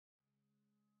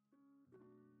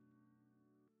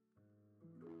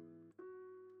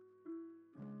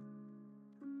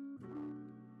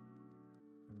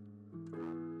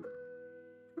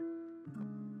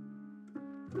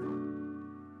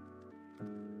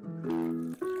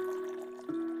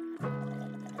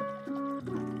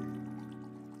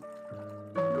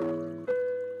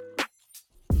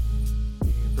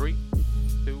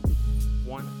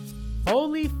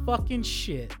fucking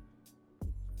shit.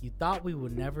 You thought we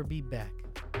would never be back.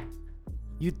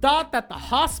 You thought that the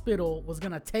hospital was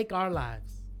gonna take our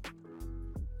lives.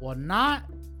 Well, not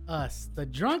us. The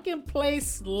Drunken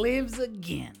Place lives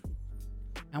again.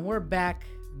 And we're back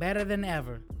better than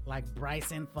ever, like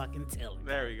Bryson fucking Tiller.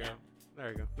 There we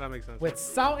go. That makes sense. With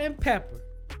salt and pepper.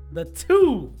 The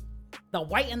two. The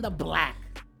white and the black.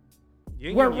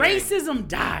 Where racism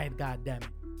died, goddammit.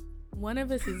 One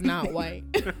of us is not white.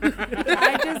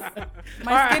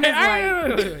 My skin is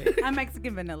white. I'm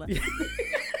Mexican vanilla.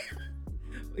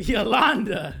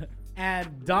 Yolanda and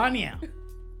Donielle.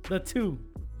 The two.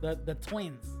 The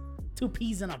twins. 2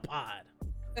 peas in a pod.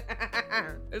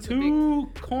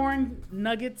 2 corn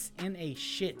nuggets in a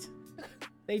shit.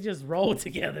 They just roll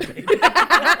together, baby.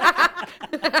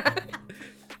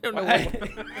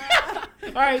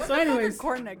 All right, so anyways.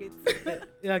 Corn nuggets.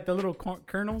 Like the little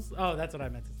kernels. Oh, that's what I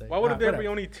meant to say. Why would there be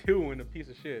only 2 in a piece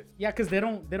of shit? Yeah, because they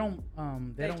don't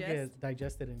get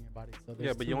digested in your body. So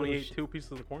yeah, but you only ate 2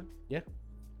 pieces of corn? Yeah.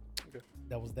 Okay.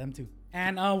 That was them too.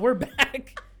 And we're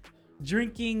back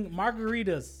drinking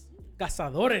margaritas.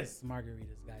 Cazadores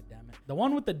margaritas, goddammit. The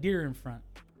one with the deer in front.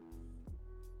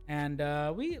 And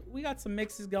we got some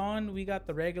mixes going. We got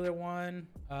the regular one,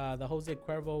 the Jose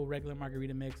Cuervo regular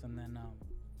margarita mix, and then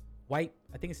white.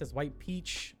 I think it says white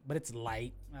peach, but it's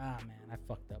light. Ah man, I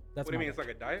fucked up. That's what do you mean? It's like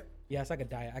a diet? Yeah, it's like a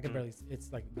diet. I can barely.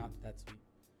 It's like not that sweet.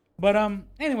 But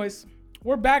anyways,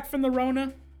 we're back from the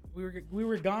Rona. We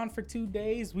were gone for 2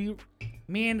 days.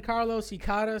 Me and Carlos, he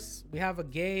caught us. We have a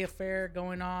gay affair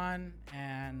going on,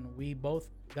 and we both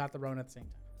got the Rona at the same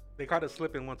time. They caught us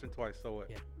slipping once or twice. So what?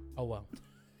 Yeah. Oh well.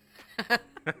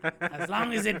 As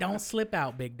long as it don't slip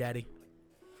out, Big Daddy.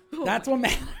 That's what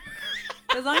matters.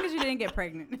 As long as you didn't get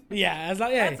pregnant. Yeah,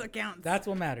 that's what counts. That's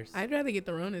what matters. I'd rather get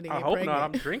the Rona than get I hope pregnant. not.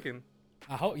 I'm drinking.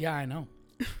 I hope. Yeah, I know.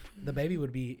 The baby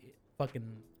would be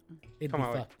fucking. It'd be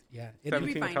fucked. Yeah, You'd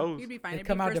be fine. toes. You'd be fine. It'd It'd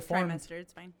come be out first deformed. trimester.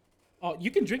 It's fine. Oh,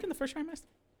 you can drink in the first trimester?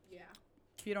 Yeah.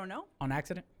 If you don't know, on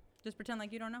accident. Just pretend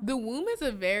like you don't know. The womb is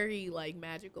a very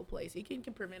magical place. It can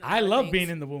prevent. I love being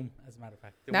in the womb, as a matter of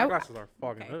fact. Dude, my glasses are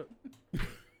fogging up.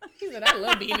 He said, "I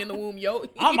love being in the womb, yo."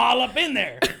 I'm all up in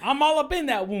there. I'm all up in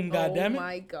that womb. Goddammit. Oh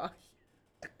my gosh.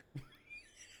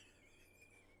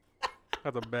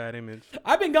 That's a bad image.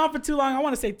 I've been gone for too long. I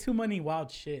want to say too many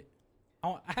wild shit.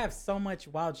 I have so much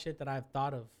wild shit that I've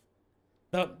thought of.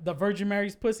 The Virgin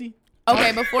Mary's pussy.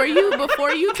 Okay, before you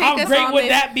take How us great on would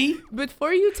this, that be?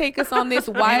 before you take us on this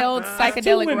wild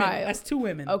psychedelic ride. That's 2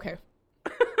 women. Okay.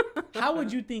 How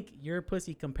would you think your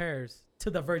pussy compares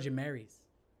to the Virgin Mary's?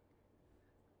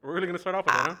 We're really gonna start off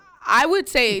with that, huh? I would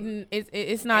say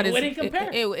it's not. It wouldn't compare.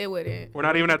 It wouldn't. We're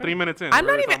not even at 3 minutes in. I'm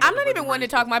not even one to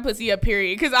talk my pussy up,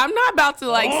 period. Because I'm not about to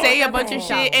say a bunch of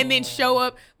shit and then show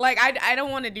up. Like I don't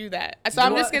want to do that. So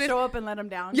I'm just gonna show up and let them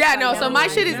down. Yeah, no. So my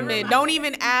shit is mid. Don't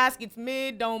even ask. It's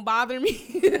mid. Don't bother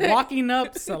me. Walking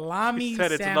up salami. She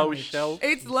said it's sandwich. low shelf.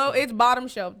 It's low. It's bottom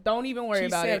shelf. Don't even worry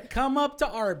about said, it. Come up to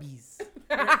Arby's.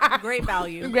 Great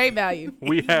value. Great value.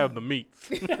 We have the meats.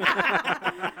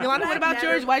 Yolanda, what about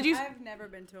yours? Why'd you? I've never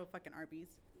been to a fucking Arby's.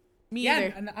 Me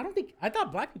either. And I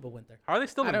thought black people went there. How are they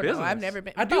still I in don't business? know. I've never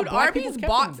been. I thought Dude, black Arby's people kept them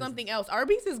bought in something else.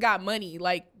 Arby's has got money.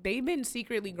 Like they've been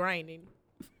secretly grinding.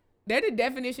 They're the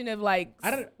definition of like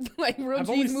real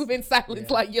G's move in silence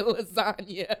like your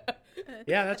lasagna.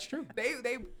 Yeah, that's true.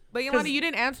 But Yolanda, you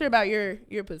didn't answer about your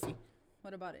pussy.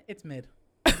 What about it? It's mid.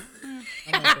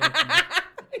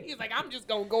 He's like, I'm just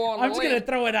gonna go on. I'm just gonna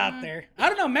throw it out there. I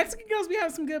don't know. Mexican girls, we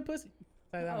have some good pussy.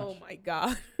 Oh my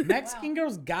god. Mexican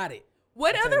girls got it.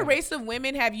 What other race of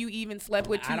women have you even slept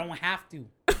with? I don't have to.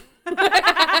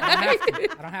 I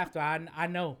don't have to. I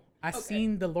know. I've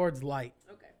seen the Lord's light.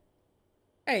 Okay.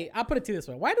 Hey, I'll put it to you this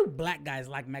way. Why do black guys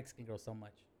like Mexican girls so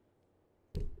much?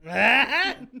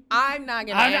 I'm not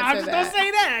gonna answer I'm just that. gonna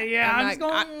say that. Yeah, I'm just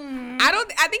not, going.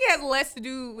 I think it has less to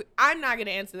do with, I'm not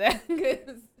gonna answer that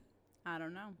because I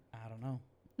don't know.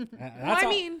 I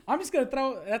mean, I'm just gonna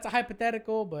throw. That's a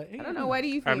hypothetical, but I don't know. Why do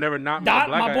you think? I've never not met a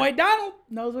black my guy. boy Donald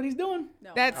knows what he's doing.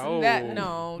 No.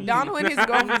 No. Donald and his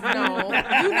girlfriend. No.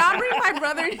 Do not bring my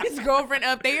brother and his girlfriend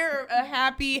up. They are a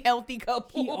happy, healthy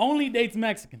couple. He only dates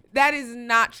Mexican That is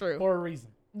not true. for a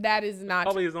reason. That is not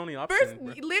Probably true. his only option.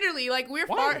 First, literally, like we're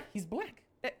Why? far. He's black.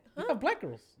 Huh? You have black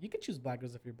girls. You can choose black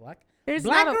girls if you're black. There's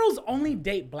Black not a- girls only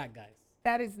date black guys.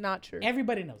 That is not true.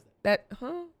 Everybody knows that.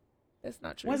 That's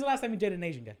not true. When's the last time you dated an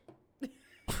Asian guy?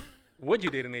 Would you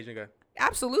date an Asian guy?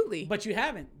 Absolutely. But you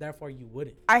haven't, therefore you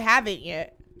wouldn't. I haven't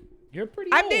yet. You're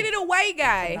pretty I've old dated a white to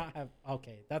guy. not have-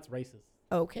 okay, that's racist.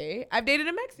 Okay. I've dated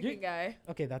a Mexican guy.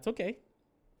 Okay, that's okay.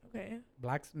 Okay.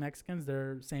 Blacks, Mexicans,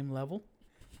 they're same level.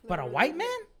 But a white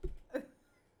man?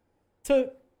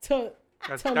 To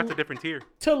That's a different tier.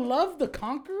 To love the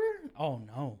conqueror? Oh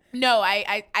no. No,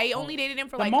 I only dated him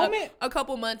for The like moment- a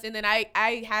couple months, and then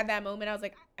I had that moment. I was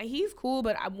like, he's cool,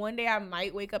 but one day I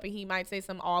might wake up and he might say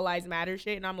some all lives matter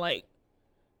shit, and I'm like,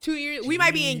 2 years we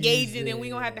might be engaged, and then we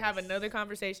gonna have to have another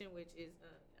conversation, which is no.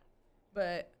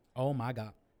 But Oh my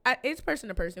god. it's person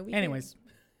to person. Anyways,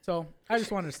 so I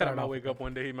just wanted to Said I start might off. wake up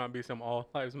one day, he might be some all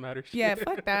lives matter shit. Yeah,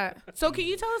 fuck that. So can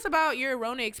you tell us about your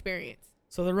Rona experience?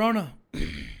 So the Rona,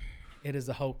 it is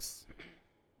a hoax.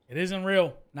 It isn't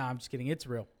real. Nah, I'm just kidding. It's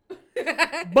real.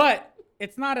 But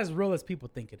it's not as real as people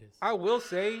think it is. I will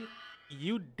say,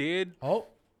 you did Oh,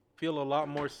 feel a lot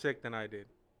more sick than I did.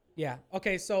 yeah.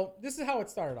 Okay, so this is how it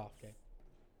started off, okay?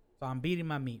 So I'm beating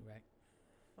my meat, right?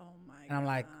 Oh my god. And I'm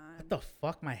like, what the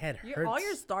fuck? My head hurts.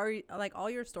 all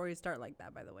your stories start like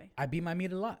that, by the way. I beat my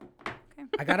meat a lot. Okay.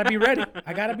 I gotta be ready.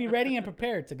 I gotta be ready and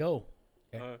prepared to go.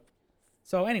 Okay.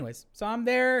 So anyways, so I'm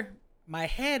there. My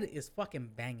head is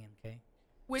fucking banging, okay?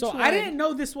 Which so one? I didn't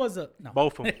know this was a... No.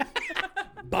 Both of them.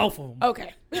 Both of them.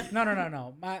 Okay.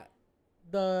 No.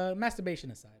 The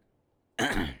masturbation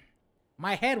aside.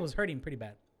 My head was hurting pretty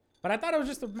bad. But I thought it was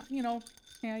just,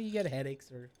 you get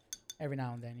headaches or every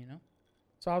now and then,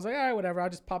 So I was like, all right, whatever. I'll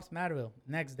just pop some Advil.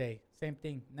 Next day, same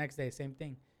thing. Next day, same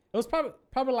thing. It was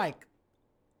probably like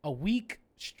a week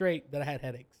straight that I had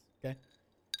headaches, okay?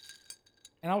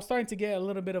 And I was starting to get a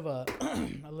little bit of a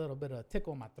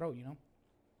tickle in my throat,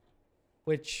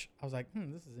 Which I was like,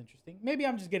 this is interesting. Maybe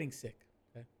I'm just getting sick,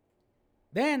 okay?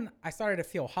 Then I started to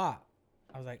feel hot.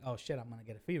 I was like, oh shit, I'm gonna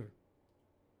get a fever.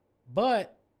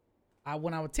 But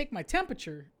when I would take my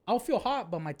temperature, I'll feel hot,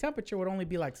 but my temperature would only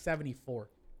be like 74.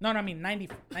 No, I mean 90,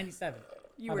 97.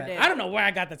 You My were bad. dead. I don't know where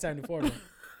I got that 74 from.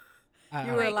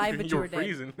 You were alive, but You you were were dead.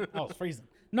 freezing. I was freezing.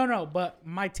 No, but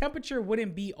my temperature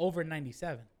wouldn't be over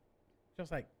 97. So I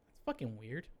was like, it's fucking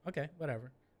weird. Okay,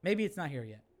 whatever. Maybe it's not here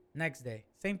yet. Next day,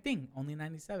 same thing, only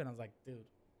 97. I was like, dude,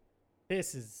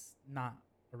 this is not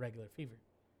a regular fever.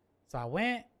 So I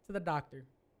went to the doctor,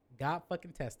 got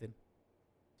fucking tested.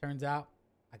 Turns out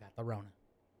I got the Rona.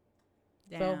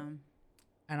 Damn.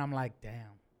 And I'm like, damn,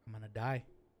 I'm going to die.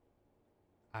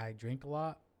 I drink a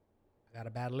lot. I got a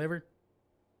bad liver.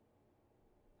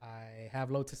 I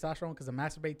have low testosterone because I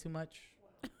masturbate too much.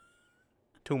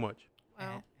 Too much.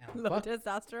 Wow. And I'm Low fucked.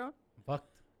 testosterone. I'm fucked.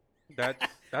 That's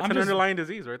I'm an just- underlying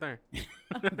disease right there.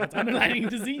 That's underlying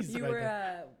disease. You right were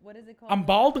there. what is it called? I'm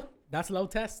bald. That's low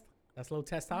test. That's low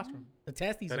testosterone. The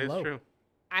testes That are is low. true.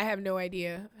 I have no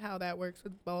idea how that works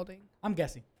with balding. I'm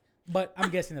guessing. But I'm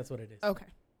guessing that's what it is. Okay.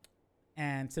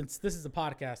 And since this is a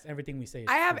podcast, everything we say is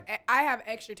I true. have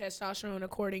extra testosterone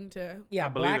according to Yeah, I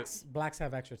believe blacks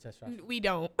have extra testosterone. we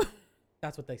don't.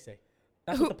 That's what they say.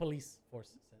 That's what the police force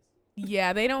says.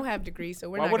 Yeah, they don't have degrees, so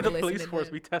we're Why not would gonna the listen police to force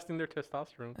them. be testing their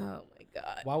testosterone? Oh my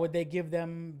god. Why would they give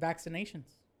them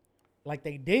vaccinations? Like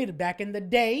they did back in the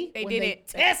day. They when didn't.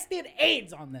 tested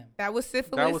AIDS on them. That was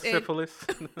syphilis. That was and syphilis.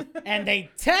 And they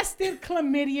tested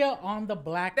chlamydia on the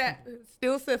black That people.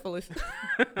 still syphilis.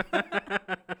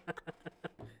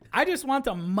 I just want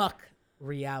to muck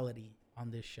reality on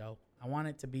this show. I want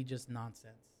it to be just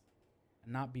nonsense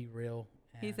and not be real.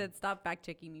 He and said, "Stop fact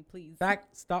checking me, please."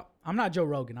 stop. I'm not Joe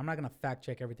Rogan. I'm not going to fact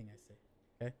check everything I say.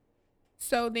 Okay?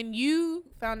 So then you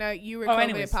found out you were Oh, COVID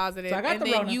anyways, positive, so I got and the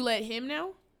then Rona. you let him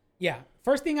know. Yeah.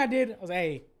 First thing I did, I was like,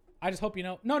 hey, I just hope you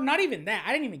know. No, not even that.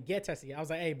 I didn't even get tested yet. I was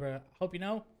like, hey, bro, hope you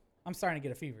know, I'm starting to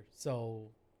get a fever. So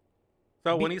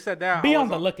So when he said that, be I on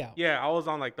was the lookout. Yeah, I was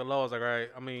on like the low. I was like, all right.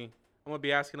 I mean, I'm gonna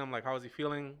be asking him like, how is he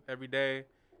feeling every day,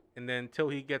 and then till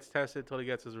he gets tested, till he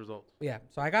gets his results. Yeah.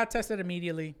 So I got tested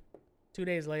immediately. 2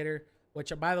 days later,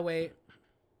 which, by the way,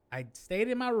 I stayed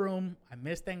in my room. I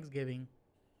missed Thanksgiving.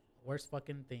 Worst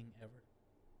fucking thing ever.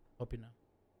 Hope you know.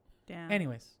 Damn.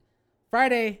 Anyways,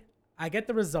 Friday, I get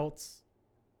the results.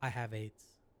 I have AIDS.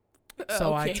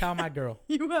 So I Okay. tell my girl.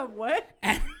 You have what?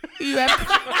 You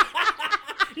have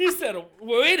You said,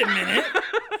 wait a minute.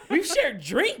 We've shared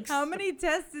drinks. How many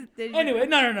tests did you? Anyway,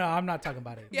 no. I'm not talking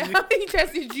about it. yeah, how many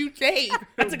tests did you take?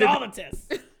 I took all the tests.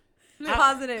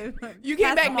 Positive. You came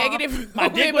Cast back them off. negative My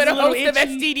COVID dick was with a a little host of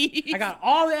itchy. STDs. I got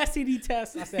all the STD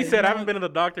tests. I said, He you said, know I haven't what? been to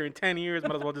the doctor in 10 years.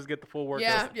 Might as well just get the full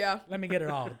workup. yeah. Let me get it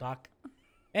all, doc.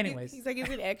 Anyways. He's like, is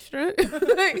it extra? Is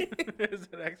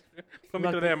it extra? Put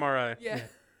me through the MRI. yeah.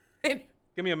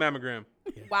 Give me a mammogram.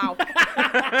 Wow.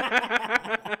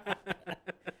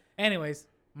 Anyways,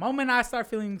 moment I start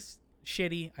feeling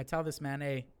shitty, I tell this man,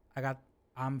 hey,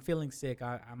 I'm feeling sick.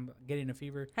 I'm getting a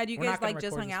fever. Had you We're guys not gonna like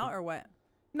just record hung this out week." or what?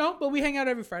 No, but we hang out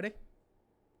every Friday.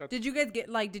 Did you guys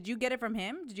did you get it from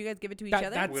him? Did you guys give it to each other?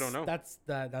 That's, We don't know. That's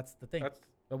the thing. That's-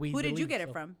 But we Who did you believe get it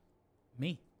so. from?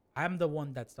 Me. I'm the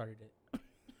one that started it.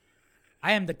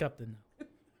 I am the captain now.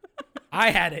 I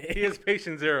had it. He is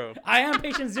patient zero. I am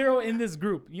patient zero in this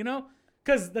group, you know?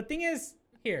 Because the thing is,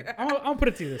 here, I'm gonna put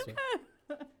it to you this way.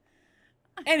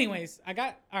 Anyways, all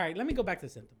right, let me go back to the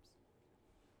symptoms.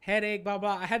 Headache, blah,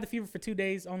 blah. I had the fever for 2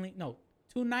 days only. No,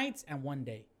 2 nights and 1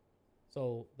 day.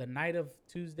 So the night of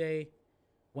Tuesday,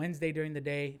 Wednesday during the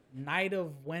day, night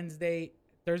of Wednesday,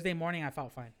 Thursday morning, I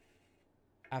felt fine.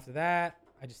 After that,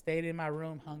 I just stayed in my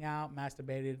room, hung out,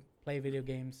 masturbated, played video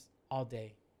games all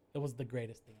day. It was the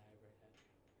greatest thing I ever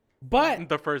had. But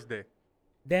The first day.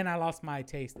 then I lost my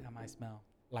taste and my smell.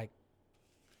 Like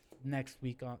next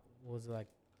week was like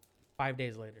 5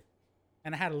 days later.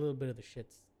 And I had a little bit of the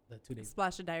shits the 2 days.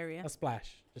 Splash of diarrhea. A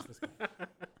splash. Just a splash.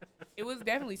 It was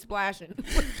definitely splashing.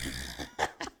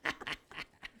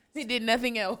 It did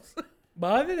nothing else.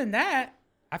 But other than that,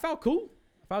 I felt cool.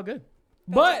 I felt good.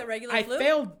 like But the regular I flu?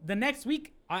 failed the next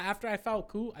week. After I felt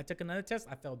cool, I took another test.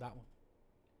 I failed that one.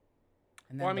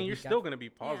 And Well, I the mean, you're week still after- going to be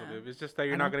positive. Yeah. It's just that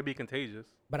you're I not know. going to be contagious.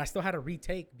 But I still had to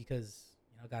retake because,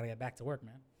 gotta get back to work,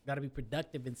 man. Gotta be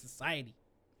productive in society.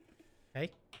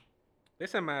 Okay? They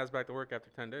sent my ass back to work after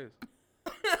 10 days.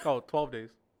 Oh, 12 days.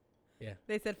 Yeah.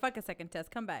 They said, fuck a second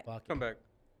test. Come back. Fuck Come it. back.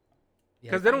 Yeah,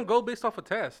 Because they don't go based off a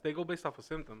test. They go based off of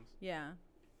symptoms. Yeah.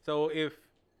 So if,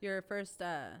 Your first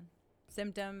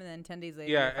symptom, and then 10 days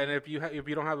later. yeah, you're fine. and if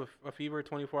you don't have a fever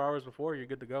 24 hours before, you're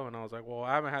good to go. And I was like, well,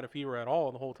 I haven't had a fever at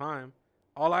all the whole time.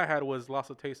 All I had was loss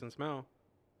of taste and smell.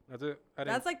 That's it.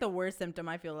 That's like the worst symptom,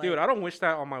 I feel like. Dude, I don't wish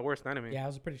that on my worst enemy. Yeah, it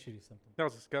was a pretty shitty symptom. That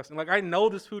was disgusting. Like, I know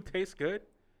this food tastes good.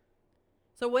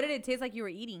 So what did it taste like you were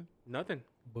eating? Nothing.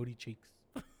 Booty cheeks.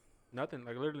 Nothing.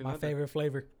 Like, literally My nothing. favorite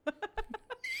flavor.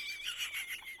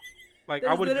 Like,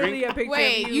 I would drink.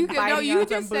 Wait, you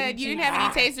just said you didn't have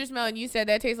any taste or smell, and you said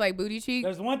that tastes like booty cheeks.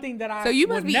 There's one thing that I So you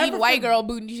would must be never eating white forget. girl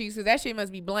booty cheeks, because that shit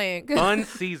must be bland.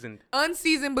 Unseasoned.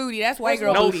 Unseasoned booty. That's white First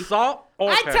girl of all, No booty. salt or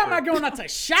I pepper. tell my girl not to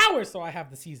shower, so I have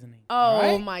the seasoning. Oh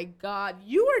alright? my god,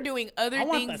 you are doing other I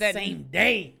want things the that same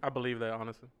day. I believe that,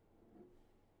 honestly.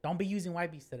 Don't be using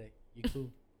white beats today. You cool.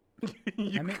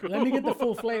 You let me get the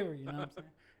cool. full flavor. You know what I'm saying?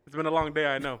 It's been a long day,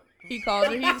 I know. he calls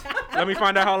her. He's Let me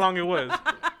find out how long it was.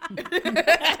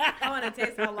 I want to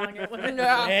taste how long it was.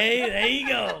 no. Hey, there you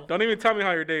go. Don't even tell me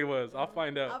how your day was. I'll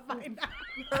find I'll out. find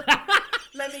out.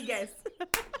 Let me guess.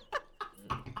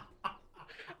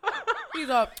 He's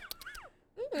up.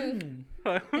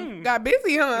 Got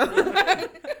busy, huh?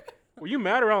 Were you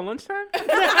mad around lunchtime?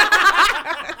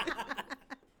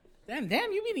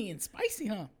 Damn, you been eating spicy,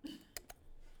 huh?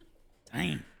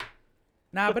 Dang.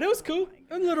 Nah, but it was cool.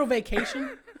 It was a little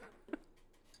vacation.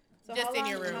 So Just in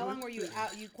your room. How long were you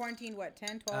out? You quarantined, what,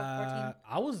 10, 12, 14?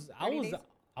 I 30 days?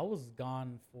 was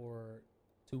gone for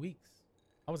 2 weeks.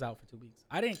 I was out for 2 weeks.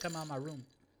 I didn't come out of my room.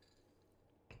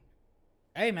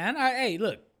 Hey man, hey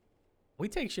look, we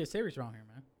take shit serious around here,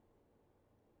 man.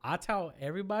 I tell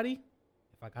everybody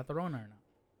if I got the rona or not.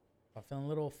 If I'm feeling a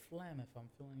little phlegm, if I'm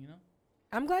feeling,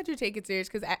 I'm glad you take it serious,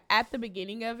 because at the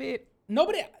beginning of it,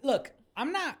 Nobody, look,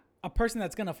 I'm not a person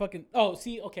that's gonna fucking. Oh,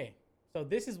 see, okay. So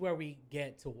this is where we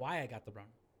get to why I got the rona.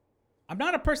 I'm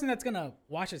not a person that's gonna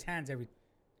wash his hands every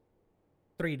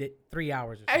 3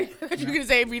 hours or I something. thought you were gonna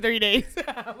say every 3 days.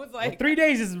 I was Well, like, 3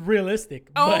 days is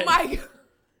realistic. oh but my god.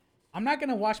 I'm not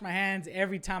gonna wash my hands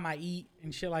every time I eat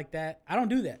and shit like that. I don't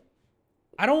do that.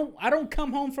 I don't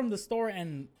come home from the store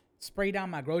and spray down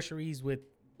my groceries with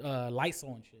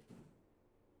Lysol and shit.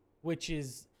 Which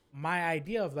is my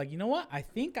idea of like, you know what? I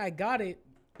think I got it.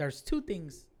 There's 2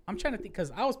 things. I'm trying to think,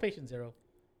 because I was patient 0.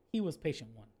 He was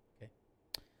patient 1. Okay.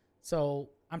 So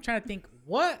I'm trying to think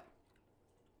what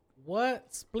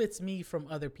splits me from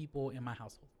other people in my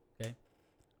household. Okay.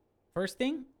 First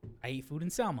thing, I eat food in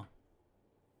Selma.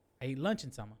 I eat lunch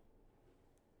in Selma.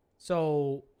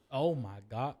 So, oh my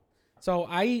God. So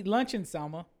I eat lunch in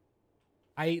Selma.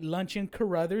 I eat lunch in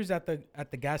Carruthers at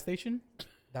the gas station.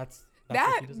 That's That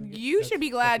what he doesn't get. you That's should be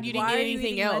what glad he you doesn't didn't Why get are you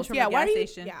anything eating lunch else. from Yeah, a why gas do you?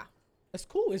 station? Yeah. get. That's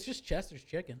cool. It's just Chester's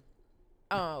chicken.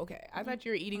 Oh, okay. I thought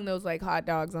you were eating those like hot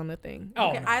dogs on the thing. Oh,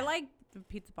 Okay, no. I like the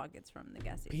pizza pockets from the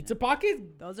gas station. Pizza pockets.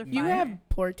 Those are fire. You have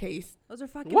poor taste. Those are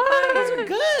fucking What? fire. Those are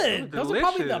good. Those Those are are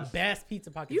probably the delicious. best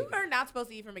pizza pockets. You are not supposed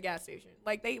to eat from a gas station.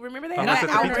 Like they remember they had Unless that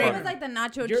it's a pizza outrage. It pocket. was like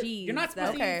the nacho You're, cheese. you're not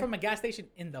supposed to Okay. eat from a gas station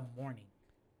in the morning.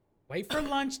 Wait for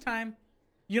lunchtime.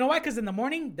 You know why? Because in the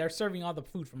morning they're serving all the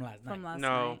food from last night. from last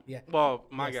No. night. Yeah. Well,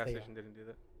 my Yes, gas they station didn't do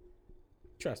that.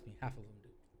 Trust me, half of them do.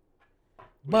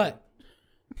 But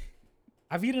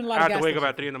I've eaten a lot I of had gas to wake up stations.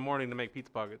 at 3 in the morning to make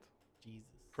pizza pockets. Jesus.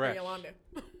 Fresh. Yolanda.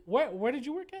 Where did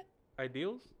you work at?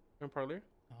 Ideals in Parlier.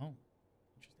 Oh,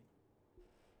 interesting.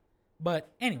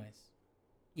 But anyways,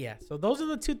 yeah. So those are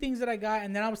the 2 things that I got,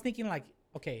 and then I was thinking like,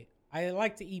 okay, I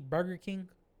like to eat Burger King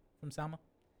from Selma.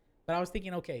 But I was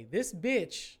thinking, okay, this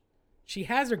bitch, she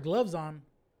has her gloves on,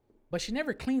 but she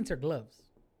never cleans her gloves.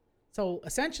 So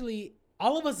essentially,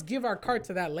 all of us give our card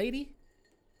to that lady,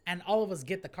 and all of us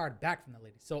get the card back from the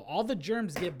lady. So all the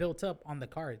germs get built up on the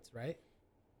cards, right?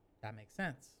 That makes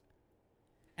sense.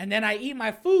 And then I eat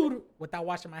my food without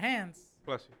washing my hands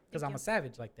Bless you. because I'm a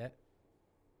savage like that.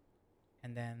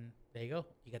 And then there you go.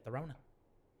 You get the Rona.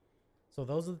 So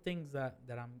those are the things that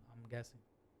I'm guessing.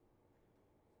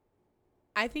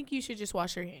 I think you should just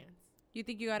wash your hands. You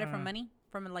think you got it from money?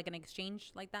 From like an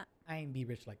exchange like that? I ain't be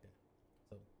rich like that.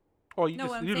 So. Oh, you No,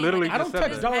 just I'm you saying, literally like, I just don't said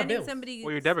touch that. dollar handing bills. somebody,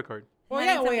 Or your debit card. Well,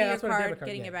 handing yeah, somebody that's your what a card, debit card.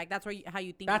 getting Yeah. it back. That's where how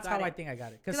you think. That's you got how I it. think I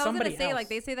got it. Because Because I was somebody gonna say else. like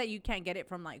they say that you can't get it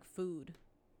from like food.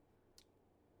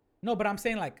 No, but I'm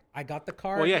saying like I got the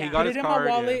card. Well, yeah, he Yeah. got put his it in card.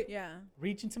 my wallet. Yeah.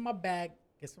 Reach into my bag,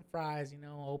 get some fries.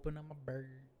 Open up my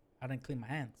burger. I didn't clean my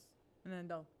hands. And then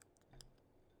don't.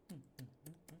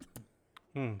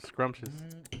 Scrumptious.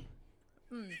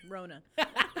 Rona.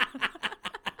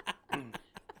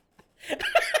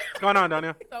 What's going on,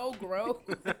 Donielle? So gross.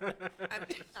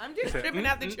 I'm just tripping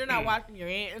out that you're not washing your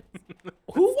hands.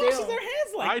 Who washes their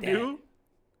hands like I that? do.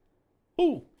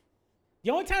 Who?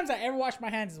 The only times I ever wash my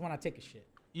hands is when I take a shit.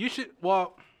 You should.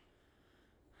 Well,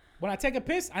 When I take a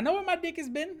piss, I know where my dick has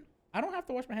been. I don't have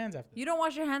to wash my hands after. You don't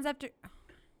wash your hands after.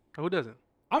 who doesn't?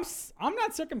 I'm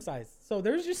not circumcised, so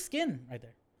there's just skin right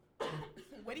there.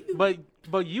 What do you?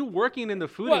 But you working in the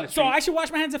food What, industry. so I should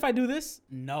wash my hands if I do this?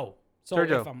 No. So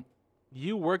Sergio. if I'm,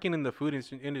 You working in the food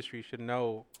industry should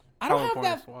know. I how don't have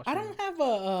important it is that. to wash I your don't hands.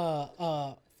 have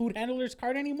a food handler's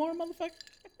card anymore, motherfucker.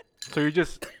 So you're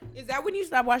just. Is that when you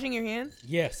stop washing your hands?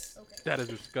 Yes. That is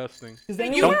disgusting. 'Cause But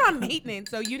then you it- were on maintenance,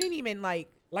 so you didn't even like.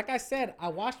 like I said, I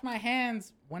wash my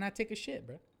hands when I take a shit,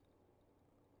 bro.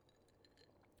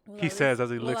 Well, He at says least- as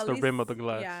he well, licks at the least- rim of the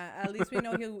glass. Yeah, at least we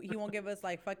know he won't give us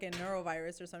like fucking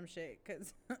neurovirus or some shit.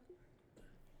 Cause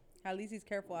at least he's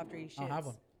careful after he shits. I don't have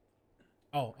one.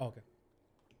 Oh, okay.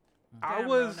 I Damn,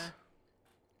 was. Rona.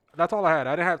 That's all I had.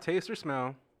 I didn't have taste or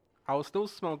smell. I was still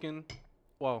smoking.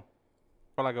 Well,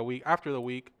 for like a week. After the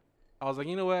week, I was like,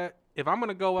 you know what? If I'm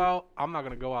gonna go out, I'm not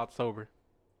gonna go out sober.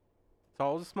 So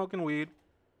I was smoking weed.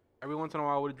 Every once in a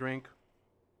while, I would drink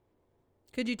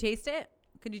Could you taste it?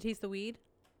 Could you taste the weed?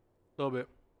 a little bit.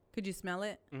 Could you smell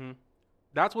it?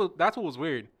 That's what was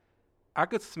weird. I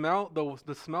could smell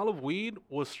the smell of weed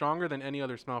was stronger than any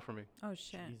other smell for me. Oh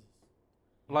shit. Jesus.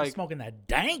 Like I'm smoking that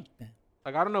dank then.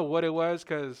 Like, I don't know what it was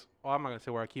because, well, I'm not going to say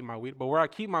where I keep my weed, but where I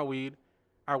keep my weed,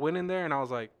 I went in there and I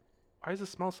was like, why does it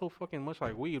smell so fucking much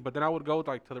like weed? But then I would go,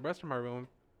 like, to the rest of my room,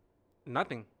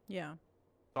 nothing. Yeah.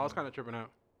 So I was kind of tripping out.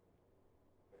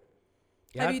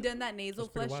 Yeah, Have you done that nasal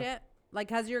that's pretty flush wild. yet? Like,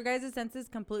 has your guys' senses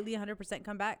completely 100%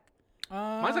 come back?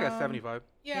 Mine's like at 75.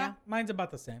 Yeah, Yeah. mine's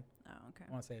about the same. Oh, okay.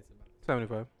 I want to say it's about.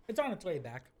 75. It's on its way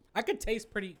back. I could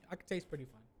taste pretty fine.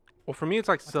 Well, for me, it's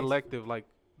like taste it. selective. Like,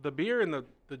 the beer and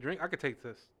the drink, I could taste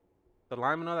this. The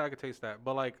lime and all that, I could taste that.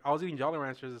 But, like, I was eating Jolly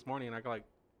Ranchers this morning and I got, like,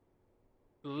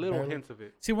 little Barely. hints of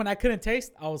it. See, when I couldn't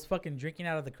taste, I was fucking drinking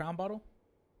out of the Crown bottle.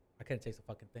 I couldn't taste a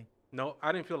fucking thing. No,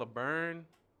 I didn't feel a burn.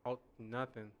 Oh,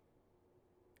 nothing.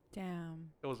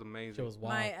 Damn. It was amazing. Shit was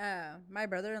wild. My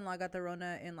brother-in-law got the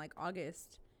Rona in like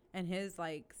August, and his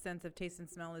like sense of taste and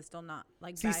smell is still not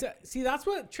like See, back. see, that's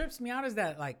what trips me out is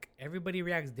that like everybody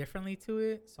reacts differently to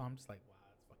it. So I'm just like, wow,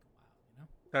 that's fucking wild,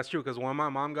 That's true, because when my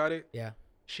mom got it, Yeah.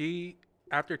 she,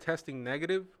 after testing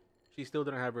negative, she still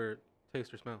didn't have her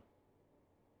taste or smell.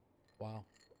 Wow.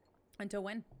 Until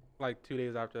when? Like 2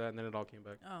 days after that, and then it all came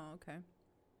back. Oh, okay.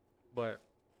 But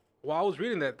while I was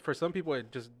reading that, for some people,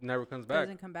 it just never comes back.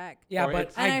 Doesn't come back. Yeah, Or but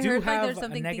it's- And I I do heard, like, have there's a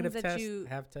something negative things that test. you-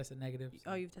 I have tested negative.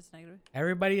 Oh, you've tested negative.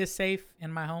 Everybody is safe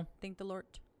in my home. Thank the Lord.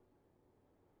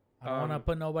 I don't want to Um,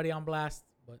 put nobody on blast,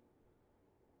 but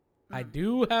I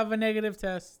do have a negative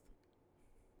test.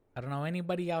 I don't know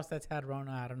anybody else that's had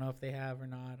Rona. I don't know if they have or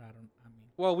not. I mean,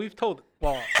 Well, we've told.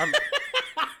 Well,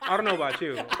 I don't know about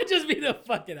you. I just be the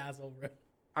fucking asshole, bro.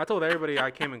 I told everybody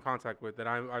I came in contact with that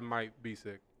I might be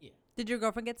sick. Did your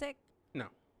girlfriend get sick? No.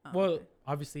 Oh, Well, okay.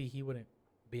 obviously he wouldn't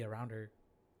be around her.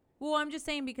 Well, I'm just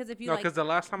saying because if you No, like because the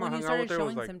last time I when you hung out with started her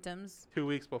was showing like symptoms. 2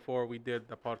 weeks before we did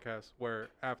the podcast, where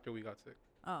after we got sick.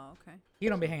 Oh, okay. He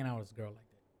don't be hanging out with his girl like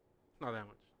that. Not that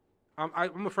much.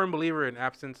 I'm a firm believer in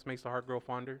absence makes the heart grow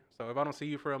fonder. So if I don't see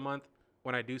you for a month,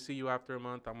 when I do see you after a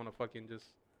month, I'm gonna fucking just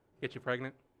get you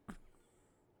pregnant.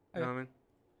 You know what I mean?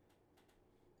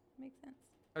 Makes sense.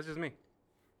 That's just me.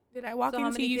 Did I walk So how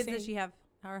into many you kids saying? does she have?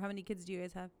 Or how many kids do you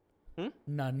guys have?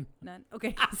 None. None.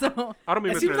 Okay. So I don't be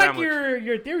It missing seems her like that much.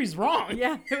 your theory's wrong.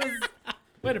 yeah, it was.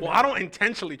 Wait a Well, minute. I don't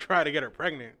intentionally try to get her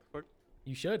pregnant. Fuck.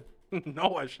 You should.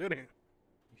 No, I shouldn't.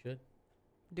 You should.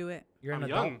 Do it. You're an I'm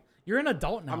adult. young. You're an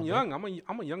adult now. I'm bro. young.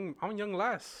 I'm a young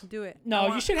lass. Do it.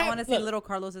 No, you should have. I want to see look, little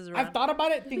Carlos's around. I've thought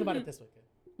about it. Think about it this way.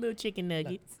 Little chicken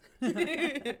nuggets.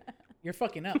 You're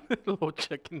fucking up. Little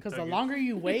chicken. Because the nuggets. longer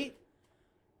you wait,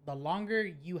 the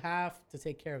longer you have to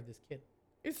take care of this kid.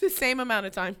 It's the same amount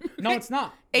of time. No, it's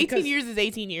not. 18 Because- years is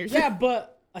 18 years. Yeah,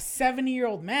 but a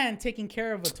 70-year-old man taking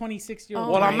care of a 26-year-old.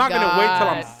 Oh Well, my I'm not gonna wait till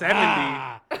I'm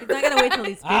God. 70. He's not gonna wait till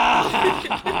he's 50.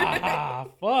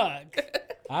 Fuck.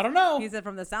 I don't know. He said,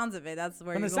 from the sounds of it, that's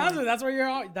where From you're the sounds of going.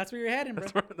 it, that's where you're heading, bro.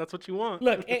 That's what you want.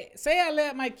 Look, say I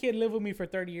let my kid live with me for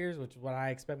 30 years, which is what I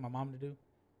expect my mom to do.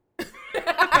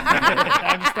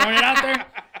 I'm just throwing it out there.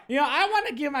 You know, I want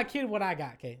to give my kid what I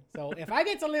got, okay? So if I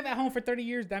get to live at home for 30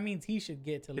 years, that means he should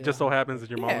get to live It just at so home. happens that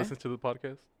your mom Yeah. listens to the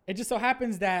podcast. It just so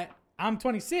happens that I'm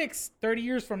 26, 30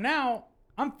 years from now,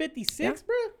 I'm 56,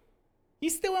 bro.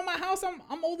 He's still in my house.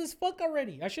 I'm old as fuck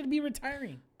already. I should be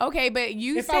retiring. Okay, but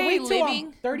you If I say wait till living.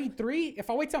 I'm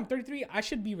 33, I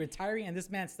should be retiring and this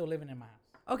man's still living in my house.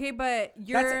 Okay, but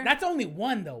you're. That's only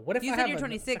one though. What if You I said have you're a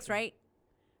 26, second- right?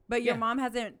 But your Yeah. mom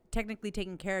hasn't technically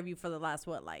taken care of you for the last,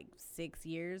 6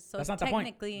 years? So That's not the point.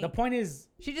 technically, The point is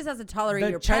she just has to tolerate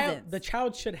your child. presence. The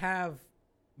child should have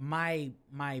my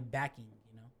backing.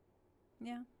 You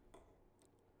know, Yeah.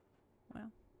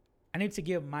 Well, I need to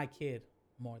give my kid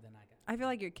more than I got. I feel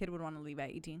like your kid would want to leave at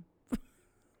 18. Just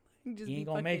He be ain't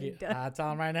gonna make fucking it. done. I'll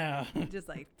tell him right now. Just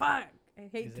like, fuck, I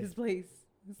hate Is this it- place.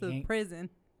 This He is ain't- prison.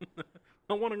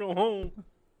 I want to go home.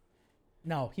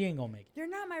 No, he ain't gonna make You're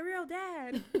not my real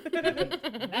dad.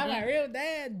 it. Not my real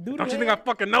dad. Don't you think I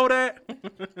fucking know that?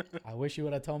 I wish you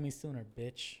would have told me sooner,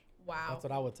 bitch. Wow. That's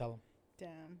what I would tell him.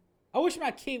 Damn. I wish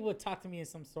my kid would talk to me in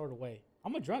some sort of way.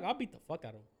 I'm a drunk. I'll beat the fuck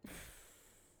out of him.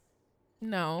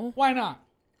 No, Why not?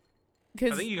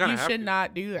 because think you you kinda have should to.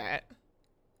 not do that.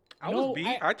 I No, was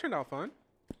beat. I turned out fun.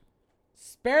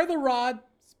 Spare the rod,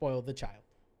 spoil the child.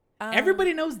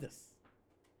 Everybody knows this.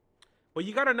 Well,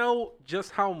 you gotta know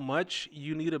just how much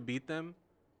you need to beat them,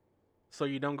 so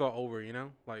you don't go over. You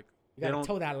know, like You they gotta don't.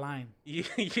 toe that line.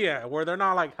 Yeah, where they're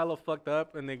not like hella fucked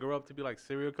up and they grow up to be like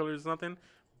serial killers or something.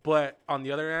 But on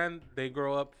the other end, they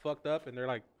grow up fucked up and they're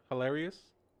like hilarious.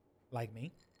 Like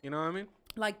me. You know what I mean?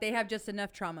 Like they have just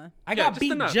enough trauma. I Yeah, got just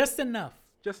beat enough. just enough.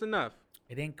 Just enough.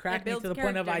 It didn't crack me builds to the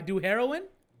point of I character. do heroin,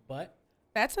 but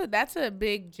That's a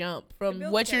big jump from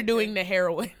builds what you're character. doing to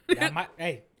heroin. that might,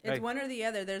 hey, It's Hey. one or the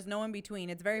other. There's no in between.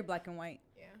 It's very black and white.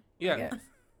 Yeah. Yes.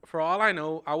 For all I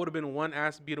know, I would have been one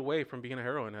ass beat away from being a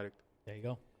heroin addict. there you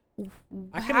go.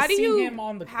 I could How have do seen you him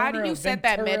on the corner how do you of set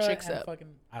that Ventura metrics and up?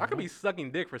 Fucking, I could be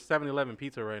sucking dick for 7-Eleven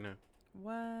pizza right now.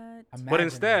 What? But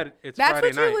instead, it's That's Friday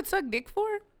what night. you would suck dick for?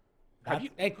 Have you-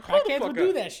 hey, hold the crackheads will fuck do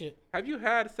up. that shit. Have you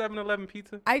had 7-Eleven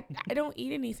pizza? I don't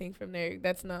eat anything from there.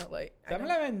 That's not like. I don't-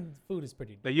 7-Eleven food is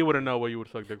pretty. That you wouldn't know what you would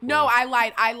suck dick for. No, I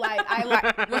lied.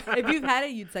 If you've had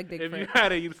it, you'd suck dick If for you it.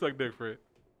 had it, you'd suck dick for it.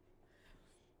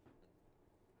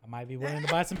 I might be willing to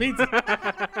buy some pizza.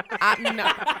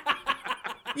 No.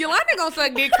 Yolanda gonna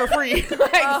suck dick for free.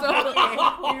 Like,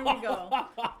 so, Here we go.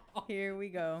 Here we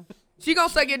go. she gonna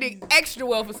suck your dick extra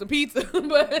well for some pizza.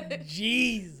 But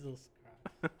Jesus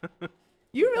Christ.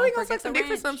 you really Don't gonna forget suck some the dick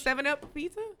for ranch. some 7-Up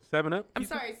pizza? 7-Up? I'm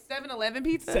sorry, 7-Eleven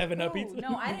pizza? 7-Up pizza.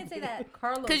 No, I didn't say that.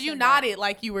 Carlos. Because you said nodded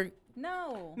like you were. that.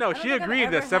 No. No, I don't she think I've agreed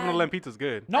ever that had- 7-Eleven pizza's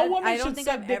good. No I woman don't should think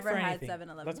suck I've dick ever for had anything.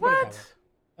 7-Eleven. Let's put it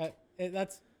What? that way.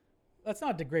 Let's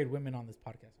not degrade women on this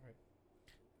podcast, right?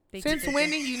 Thank you, Since sister. when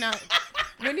did you not?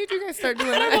 When did you guys start doing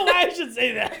I don't know that? why I should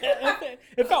say that.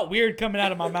 It felt weird coming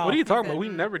out of my mouth. What are you talking said- about? We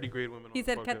never degrade women. He on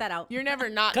said, this "Cut podcast. that out." You're never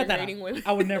not Cut that out. degrading women.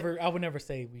 I would never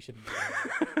say we shouldn't. Do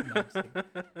that. No, I'm just kidding.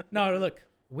 No, look,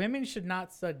 women should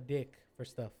not suck dick for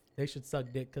stuff. They should suck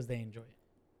dick because they enjoy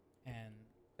it, and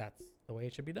that's the way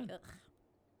it should be done. Ugh.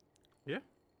 Yeah.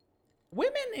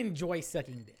 Women enjoy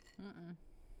sucking dick,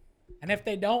 and if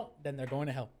they don't, then they're going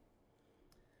to hell.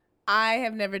 I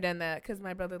have never done that because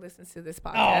my brother listens to this Oh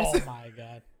podcast. my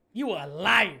god, you a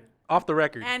liar Off the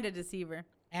record. And a deceiver.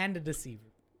 and a deceiver.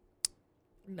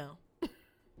 No.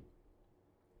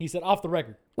 He said off the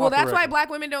record. Well, Off the that's why record. black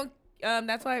women don't.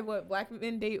 That's why black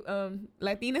men date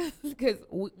Latinas because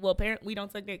apparently we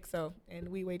don't suck dick. So and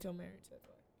we wait till marriage. That's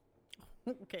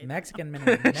why. Okay. Mexican men.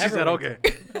 Never She said, wait okay.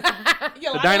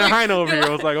 till- The Dinah Hine over here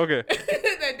was like, okay.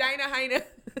 The Dinah Hine.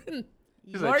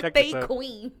 She said, check this Birthday out.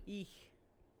 queen. Eesh.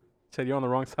 Said you're on the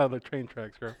wrong side of the train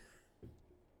tracks, girl.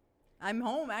 I'm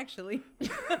home actually.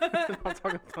 I'm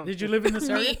talking Did you live in this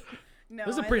area? No,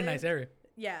 This is a I pretty lived- nice area.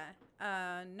 Yeah.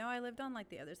 No, I lived on like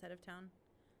the other side of town.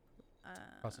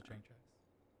 Across the train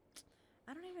tracks.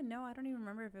 I don't even know. I don't even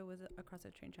remember if it was across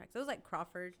the train tracks. It was like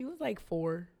Crawford. He was like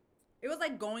 4. It was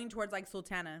like going towards like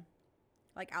Sultana,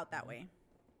 like out that way.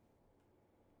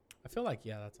 I feel like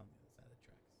that's on the other side of the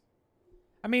tracks.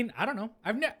 I mean, I don't know.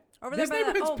 I've never. Over This there by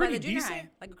neighborhood's by pretty the junior decent. high,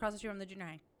 like across the street from the junior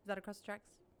high. Is that across the tracks?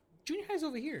 Junior high's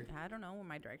over here. I don't know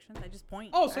my directions. I just point.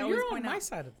 Oh, I so always you're on point my out.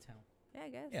 side of the town. Yeah, I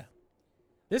guess. Yeah.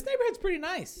 This neighborhood's pretty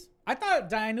nice. I thought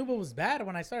Dianuba was bad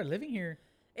when I started living here.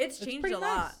 It's changed pretty a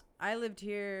lot. nice. I lived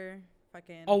here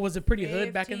fucking. Oh, was it pretty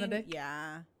hood back in the day?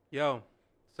 Yeah. Yo,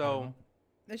 so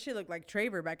This shit looked like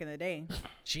Traver back in the day.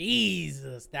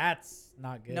 Jesus, that's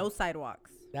not good. No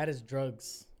sidewalks. That is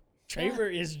drugs.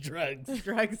 Traver is drugs.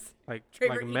 Drugs. like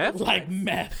Traver meth, Like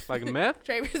meth. like meth.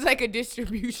 Traver's like a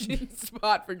distribution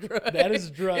spot for drugs. That is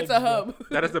drugs. It's a hub.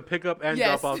 That is a pickup and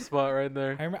Yes. drop off spot right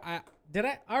there. I remember. I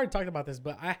already talked about this,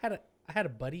 but I had a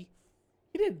buddy.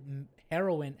 He did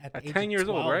heroin at the At age 10 of years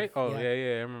 12. old, right? Oh, yeah,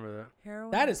 I remember that.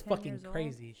 Heroin. That at is 10 fucking years old?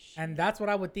 crazy. Shit. And that's what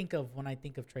I would think of when I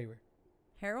think of Traver.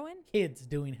 Heroin. Kids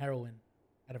doing heroin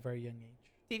at a very young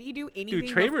age. Did he do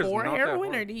anything Traver's before not that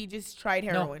heroin, hard. or did he just tried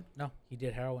heroin? No, he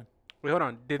did heroin. Wait, hold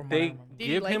on. Did From what I they remember. Did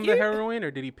he give like him the it? heroin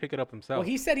or did he pick it up himself? Well,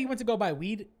 he said he went to go buy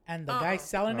weed, and the guy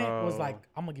selling it was Oh. like,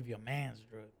 "I'm gonna give you a man's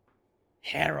drug,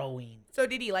 heroin." So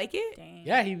did he like it? Dang.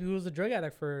 Yeah, he was a drug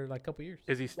addict for like a couple years.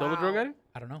 Is he still a drug Wow. addict?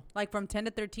 I don't know. Like from 10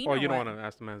 to 13. Or or you don't what? want to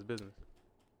ask the man's business?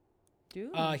 Dude.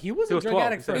 He was He a was drug 12.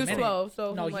 addict He for said a He was minute. 12,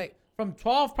 so No, like, from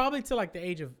 12 probably to like the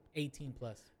age of 18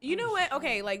 plus. you know what?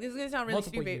 Okay, like this is gonna sound really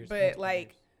Multiple stupid, years, but multiple like,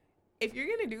 years. if you're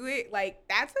gonna do it, like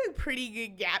that's a pretty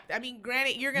good gap. I mean,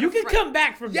 granted, you're gonna You can come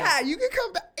back from Yeah, that. you can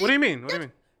come back. What do you mean? What do you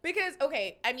mean? Because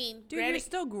okay, I mean, Dude, you're granted,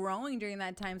 still growing during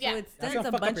that time, so Yeah. it's That's sends gonna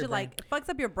a fuck up bunch your of like it fucks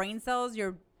up your brain cells,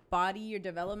 your body, your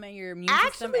development, your immune system,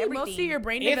 actually, everything. most of your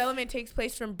brain If- development takes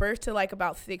place from birth to like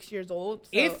about 6 years old. So.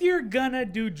 If you're gonna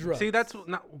do drugs, See, that's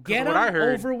not 'cause get what them I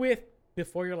heard. over with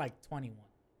before you're like 21.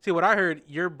 See, what I heard,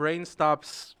 your brain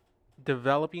stops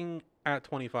developing at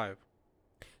 25.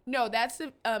 No, that's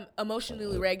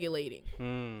emotionally regulating.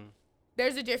 Hmm.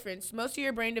 There's a difference. Most of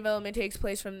your brain development takes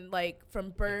place from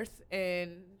birth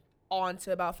and on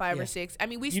to about 5 Yeah. or 6. I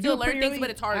mean, we You still do it learn pretty things, early. but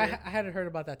it's harder. I had heard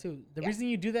about that too. The Yeah. reason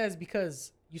you do that is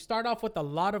because you start off with a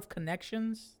lot of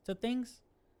connections to things.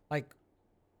 Like,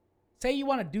 say you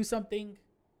want to do something,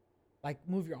 like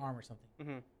move your arm or something.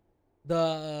 Mm-hmm.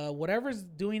 The whatever's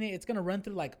doing it, it's gonna run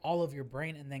through like all of your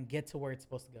brain and then get to where it's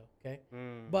supposed to go. Okay.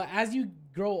 Mm. But as you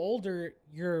grow older,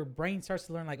 your brain starts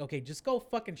to learn like, okay, just go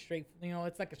fucking straight. You know,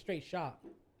 it's like a straight shot.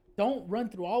 Don't run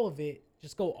through all of it.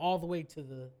 Just go all the way to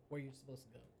the where you're supposed to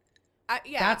go.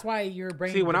 Yeah. That's why your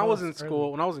brain. See, when I was in develops school,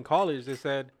 early. when I was in college, they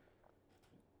said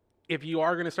if you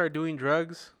are gonna start doing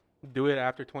drugs, do it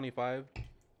after 25,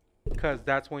 because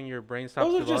that's when your brain stops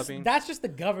Those are developing. that's just the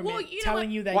government Well, you know telling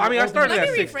what? you that. Well, I mean, you're I started old Let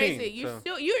at me enough. 16, rephrase it.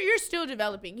 so. You're still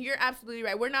developing. You're absolutely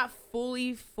right. We're not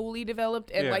fully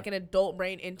developed and Yeah. like an adult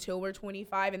brain until we're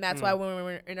 25, and that's why when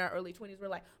we're in our early 20s, we're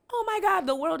like, oh my god,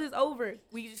 the world is over.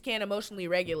 We just can't emotionally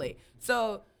regulate.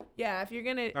 So yeah, if you're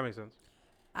gonna, That makes sense.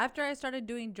 After I started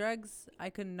doing drugs, I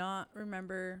could not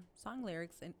remember song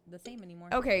lyrics the same anymore.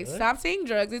 okay, Really? stop saying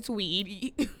drugs. It's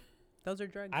weed. Those are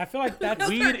drugs. I feel like that's Those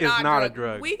Weed are is not a drugs.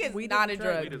 drug. Weed is Weed is not a a drug.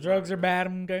 drug. Weed is drugs are bad.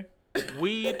 Okay.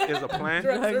 Weed is a plant.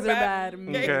 Drugs Drugs are are bad.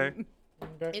 bad. Okay.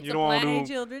 Okay. It's You a don't wanna plant.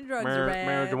 do Hey, children, drugs mar- are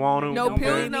bad. marijuana. No Okay.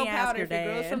 pills, no Me ask powder. your If it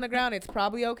grows dad. from the ground, it's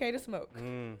probably okay to smoke.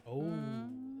 Mm.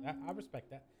 Oh, I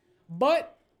respect that.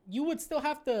 But you would still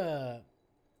have to.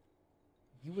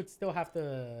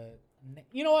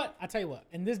 You know what? I'll tell you what.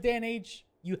 In this day and age,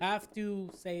 you have to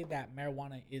say that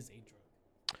marijuana is a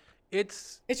drug.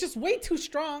 It's It's just way too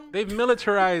strong. they've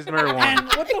militarized marijuana. And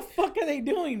what the fuck are they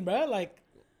doing, bro? Like,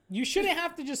 you shouldn't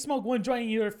have to just smoke one joint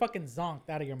and you're fucking zonked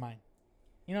out of your mind.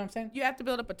 You know what I'm saying? You have to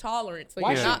build up a tolerance so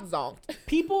Why you're should- not zonked.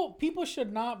 People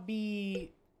should not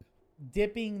be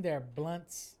dipping their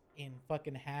blunts in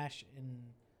fucking hash and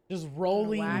just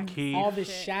rolling Whack all this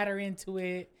shit. shatter into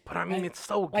it. But I mean, Like- it's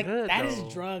so Like good. that though.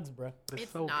 is drugs, bro.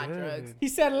 It's so not good. drugs. He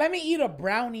said, "Let me eat a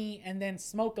brownie and then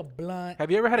smoke a blunt."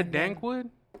 Have you ever had a and then- dankwood?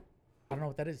 I don't know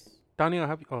what that is. Danielle,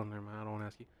 have you? Oh, never mind. I don't want to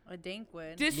ask you. A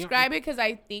dankwood. Describe it because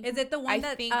I think. Is it the one I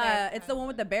that think I- it's the one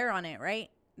with the bear on it, right?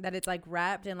 That it's like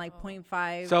wrapped in like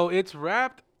 0.5. So it's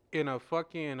wrapped in a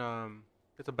fucking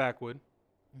it's a backwood.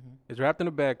 Mhm. It's wrapped in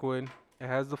a backwood. It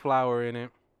has the flour in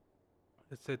it.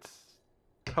 It's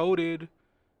coated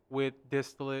with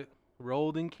distillate,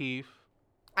 rolled in keef.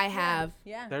 I have.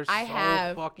 Yeah. They're I so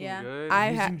have. fucking Yeah. good. I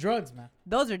Using have. drugs, man.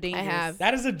 Those are dangerous. have.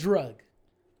 That is a drug.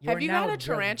 Have are you now had a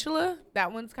drugging. tarantula?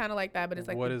 That one's kind of like that, but it's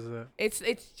like What is it?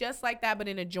 It's just like that, but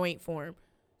in a joint form.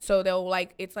 So they'll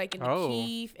like it's like in the Oh.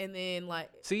 keef, and then like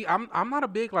See, I'm not a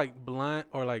big like blunt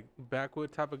or like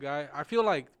backwood type of guy. I feel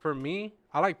like for me,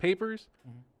 I like papers,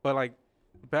 but like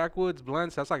backwoods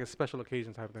blunts, that's like a special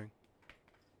occasion type thing.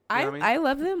 I know what I mean? I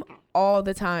love them all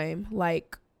the time.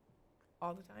 Like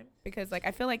all the time because like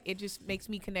I feel like it just makes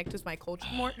me connect with my culture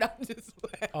more. No, I'm just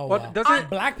Oh, But wow. doesn't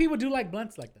Black people do like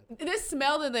blunts like that. the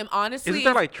smell of them honestly. isn't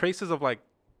there like traces of like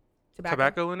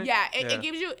tobacco in it? Yeah, it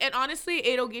gives you, and honestly,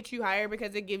 it'll get you higher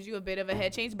because it gives you a bit of a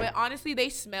head change. But honestly, they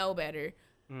smell better.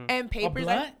 And A papers,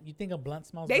 blunt? You think a blunt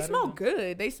smells they better? smell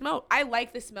good. They smell. I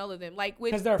like the smell of them. Like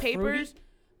with 'Cause they're papers. fruity?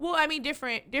 Well, I mean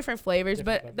different flavors,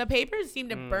 Different but the papers seem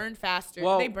to burn faster.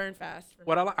 Well, they burn fast. For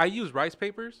What me. I use rice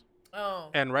papers, Oh.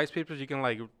 and rice papers you can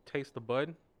like taste the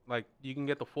bud. Like you can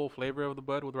get the full flavor of the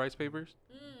bud with rice papers,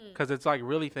 because it's like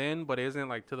really thin, but it isn't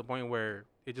like to the point where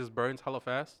it just burns hella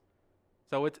fast.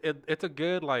 So it's a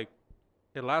good like,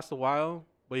 it lasts a while,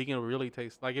 but you can really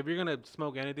taste. Like if you're gonna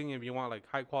smoke anything, if you want like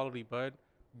high quality bud,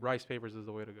 rice papers is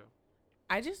the way to go.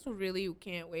 I just really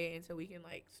can't wait until we can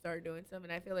like start doing something.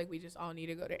 I feel like we just all need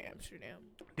to go to Amsterdam.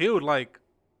 Dude, like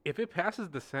if it passes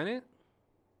the Senate,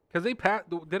 because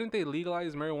didn't they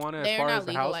legalize marijuana They're as far not as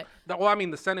the House? legalized. Well, I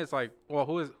mean the Senate's like, well,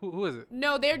 who is it?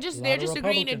 No, they're just A lot of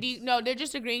agreeing to Republicans. they're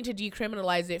just agreeing to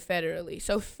decriminalize it federally.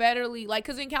 So federally, like,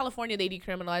 cause in California they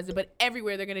decriminalize it, but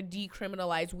everywhere they're gonna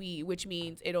decriminalize weed, which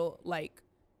means it'll like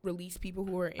release people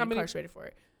who are incarcerated for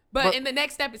it. But in the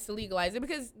next step is to legalize it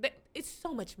because it's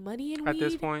so much money in weed. At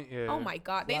this point, yeah. Oh my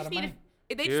god, they It's a just lot need of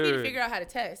to they just need to Dude. figure out how to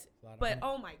test. a lot of But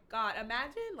money. oh my god,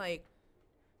 imagine like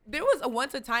there was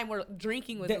once a time where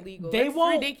drinking was illegal. They That's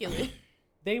won't- ridiculous.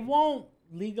 They won't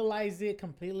legalize it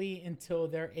completely until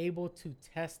they're able to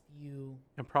test you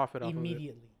And profit off of it.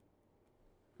 immediately.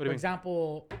 What For do you mean?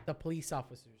 example, the police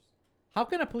officers. How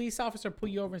can a police officer pull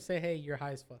you over and say, "Hey, you're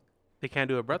high as fuck"? They can't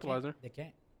do a They can't. breathalyzer. They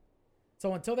can't.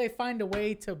 So until they find a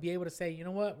way to be able to say, you know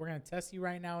what, we're gonna test you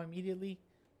right now immediately.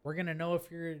 We're gonna know if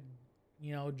you're,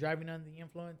 driving under the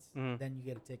influence. Mhm. Then you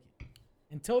get a ticket.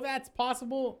 Until that's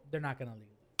possible, they're not gonna leave.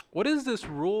 What is this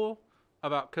rule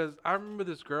about? Because I remember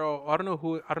this girl. I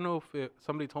don't know if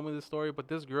somebody told me this story, but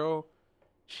this girl,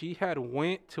 she had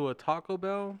went to a Taco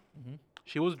Bell. Mhm.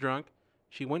 She was drunk.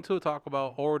 She went to a Taco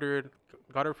Bell, ordered,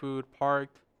 got her food,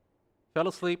 parked, fell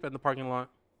asleep in the parking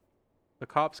lot. The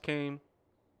cops came.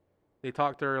 They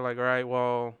talked to her like, all right,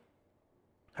 well,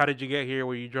 how did you get here?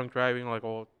 Were you drunk driving? Like,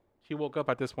 well, she woke up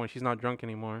at this point. She's not drunk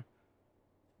anymore.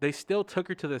 They still took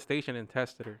her to the station and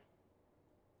tested her.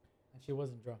 And she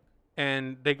wasn't drunk.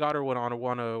 And they got her on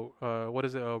a what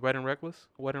is it? A red and reckless?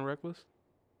 Wet and reckless?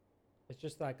 It's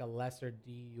just like a lesser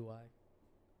DUI.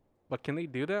 But can they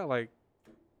do that? Like,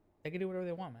 They can do whatever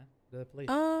they want, man. They're the police.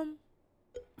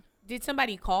 Did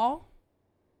somebody call?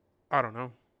 I don't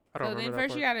know. I don't So then remember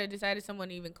first that you part. gotta decide if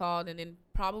someone even called, and then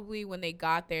probably when they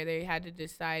got there, they had to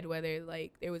decide whether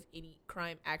like there was any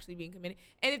crime actually being committed.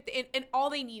 And if and all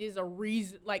they need is a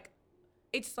reason, like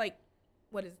it's like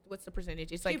what's the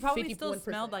percentage? It's She like probably 51%. still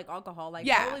smelled like alcohol. Like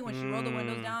Yeah. probably when she rolled the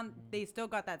windows Mm. down, they still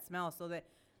got that smell. So that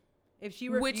if she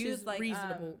Which refused, is like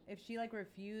reasonable. if she like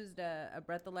refused a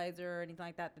breathalyzer or anything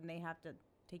like that, then they have to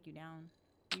take you down.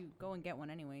 You go and get one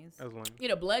anyways. That's lame. Get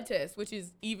a blood test, which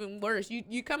is even worse.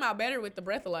 You come out better with the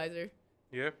breathalyzer.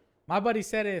 Yeah. My buddy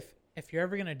said if you're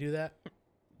ever gonna do that,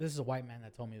 this is a white man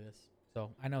that told me this,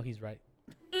 so I know he's right.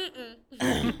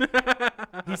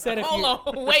 He said if you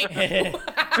Hold on, wait.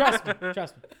 trust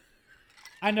me.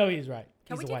 I know he's right.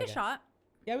 Can He's we white take a guy. shot?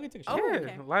 Yeah, we can take a Oh, shot. Yeah,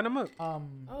 okay. line them up.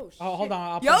 Oh, Hold on.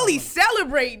 I'll put Yoli it on.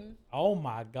 celebrating. Oh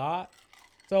my god.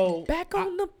 So Back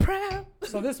on the prowl.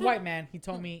 So this white man, he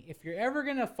told me if you're ever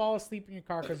gonna fall asleep in your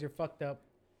car because you're fucked up,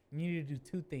 you need to do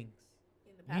two things.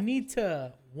 You need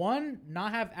to, one,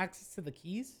 not have access to the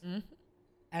keys,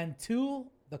 and two,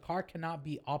 the car cannot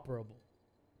be operable.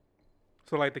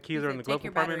 So like the keys You are in said the glove take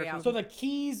your compartment or battery out. something? So the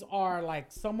keys are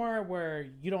like somewhere where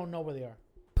you don't know where they are.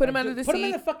 Put them Like, under the Put them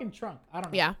in seat. the fucking trunk. I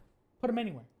don't know. Yeah. Put them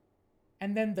anywhere.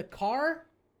 And then the car,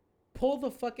 pull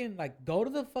the fucking, like, go to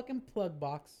the fucking plug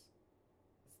box,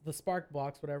 the spark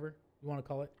box, whatever you want to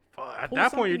call it. Fuck, at pull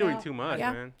that point, you're something doing out. too much,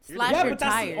 Yeah. man. You're Slash doing Yeah, your but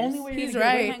that's tires. the only way you're He's gonna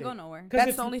right. get away Can't with go it. nowhere. 'Cause That's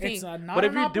it's- the only it's thing. not But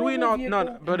if an you're doing operable all- vehicle, no,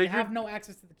 and but you if you're- have no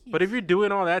access to the keys. But if you're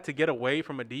doing all that to get away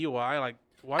from a DUI, like,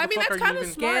 why the I mean, fuck that's are you kinda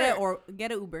even... smart. Get it or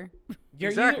get an Uber. You're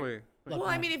Exactly. Look, Well,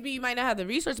 I man, mean, if you might not have the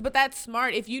resources, but that's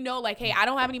smart. If you know, like, hey, I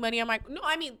don't have any money on my. No,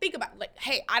 I mean, think about it. Like,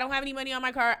 hey, I don't have any money on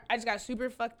my car. I just got super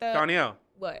fucked up. Donielle.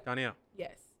 What? Donielle.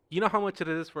 Yes. You know how much it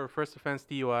is for a first offense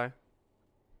DUI? I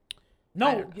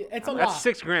no, don't know. it's a lot. That's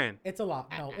 $6,000. It's a lot.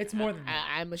 No, it's more than that.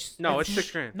 I'm a. No, it's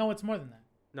 $6,000. No, it's more than that.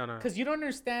 No. Because you don't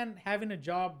understand having a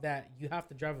job that you have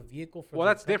to drive a vehicle for. Well,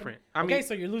 the that's company. different. I Okay, mean,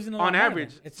 so you're losing a lot on more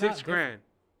average, then. It's not $6,000. different.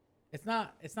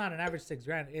 It's not an average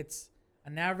 $6,000. It's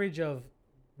an average of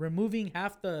removing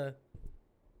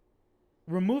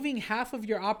half of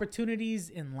your opportunities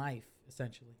in life,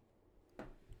 essentially.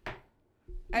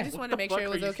 I just wanted to the make sure fuck it are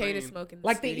was you okay to saying? smoke in the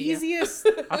Like the studio. easiest.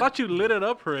 I thought you lit it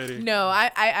up already. No,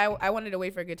 I wanted to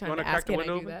wait for a good time wanna to crack ask, the can I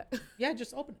do window that? Yeah,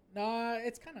 just open it. No,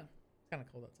 it's kind of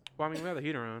cold outside. Well, I mean, we have the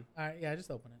heater on. All right, yeah, just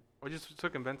open it. Or just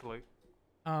took and ventilate.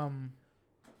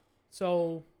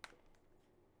 So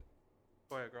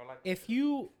Go ahead, girl.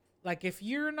 if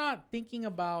you're not thinking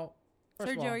about,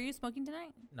 first of Sergio, all, are you smoking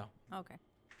tonight? no, Okay.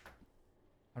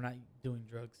 I'm not doing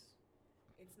drugs.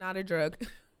 It's not a drug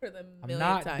for the I'm millionth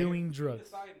not time. doing drugs.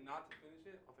 decide not to finish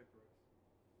it, I'll take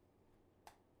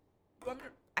the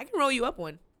rest. I can roll you up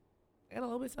one. I got a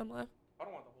little bit of some left. I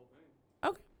don't want the whole thing.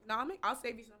 Okay. No, I'll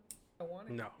save you some. I want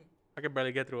it. No. I could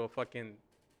barely get through a fucking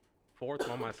fourth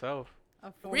one myself.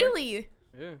 A fourth? Really?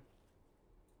 Yeah.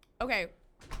 Okay.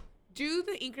 Do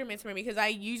the increments for me because I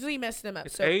usually mess them up.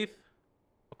 It's So eighth,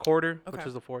 a quarter, Okay. which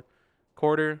is the fourth.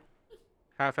 Quarter,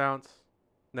 half ounce,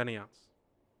 then an ounce.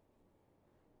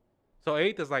 So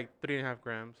eighth is like 3.5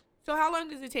 grams. So how long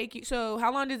does it take you? So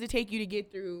how long does it take you to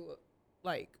get through,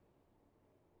 like,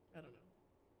 I don't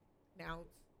know, an ounce?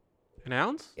 An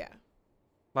ounce? Yeah,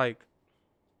 Like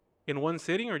in one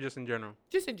sitting or just in general?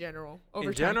 just in general. Over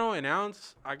In time. general, an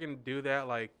ounce, I can do that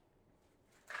like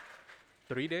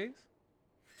 3 days.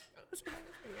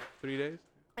 3 days.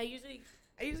 I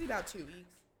usually about 2 weeks.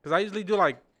 Because I usually do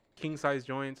like king size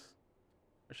joints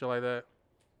or shit like that.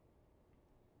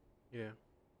 Yeah.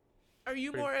 Are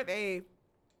you Pretty- more of a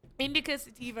indica,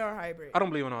 sativa, or hybrid? I don't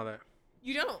believe in all that.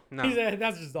 You don't. No. He said,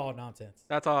 that's just all nonsense.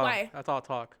 That's all. Why? That's all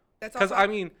talk. That's all. Because I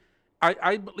mean,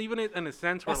 I believe in it in a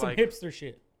sense where That's some like hipster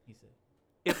shit. He said.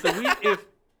 if the weed if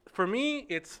for me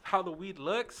it's how the weed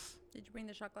looks Did you bring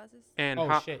the shot glasses? and Oh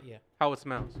how, shit, yeah. how it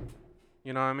smells.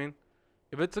 You know what I mean?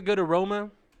 If it's a good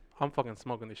aroma, I'm fucking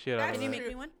smoking the shit out That's of Can you it. make true.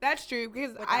 me one? That's true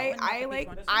because With that one, not I the like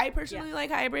pink one. I personally like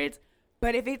hybrids,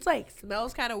 but if it's like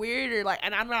smells kind of weird or like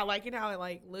and I'm not liking how it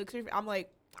like looks, or I'm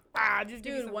like, just give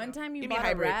me Dude, something one else. time you Give me a bought a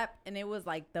hybrid. wrap and it was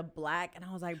like the black, and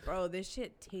I was like, bro, this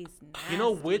shit tastes nasty. You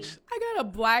know which I got a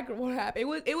black. What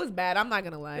happened? It was bad. I'm not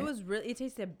gonna lie. It was really. It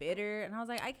tasted bitter, and I was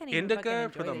like, I can't even. indica fucking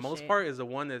for enjoy the this most shit. part is the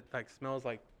one that like smells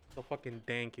like the fucking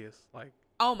dankest. Like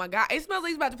Oh my god, it smells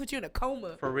like it's about to put you in a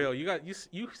coma. for real. You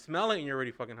smell it and you're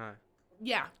already fucking high.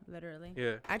 Yeah, Literally.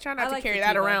 Yeah. I try not I to like carry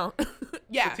that sativa. around.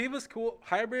 Yeah, Sativa's cool.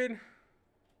 Hybrid,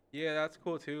 yeah, that's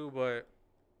cool too. But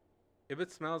if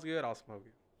it smells good, I'll smoke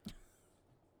it.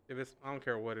 If it's, I don't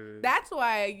care what it is. that's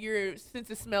why your sense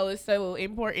of smell is so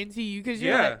important to you because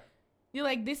Yeah. you're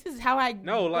like this is how I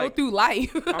No, go like, through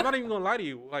life. I'm not even gonna lie to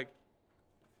you. Like,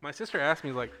 my sister asked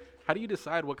me, like, how do you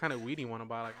decide what kind of weed you want to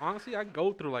buy? Like, honestly, I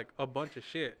go through like a bunch of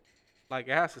shit. Like,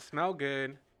 it has to smell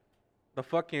good.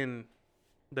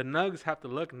 The nugs have to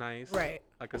look nice. Right.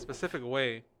 Like a specific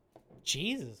way.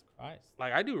 Jesus Christ.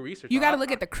 Like, I do research. You got to I-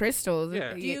 look at the crystals.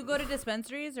 Yeah. Do you go to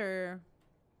dispensaries or?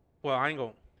 Well, I ain't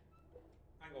gonna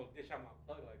dish out my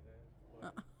plug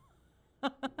like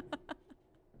that.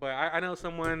 But I know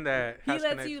someone that He has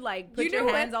lets connect- you like put You know your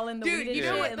what? hands all in the Dude, weed and you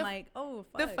know shit, what? and The- like, oh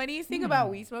fuck. The funniest thing about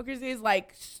weed smokers is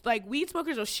like weed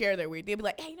smokers will share their weed. They'll be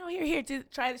like, "Hey, no, here,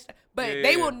 try this," but Yeah,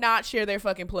 they yeah, will yeah. not share their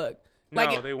fucking plug. No,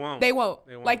 Like they won't. They won't.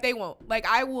 They won't. Like they won't. Like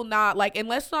I will not. Like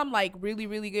unless I'm like really,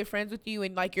 really good friends with you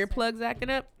and like your plug's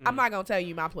acting up, I'm not gonna tell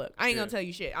you my plug. I ain't Yeah. gonna tell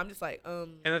you shit. I'm just like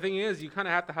And the thing is, you kind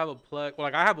of have to have a plug. Well,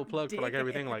 like I have a plug for like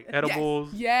everything, like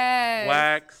edibles, Yes.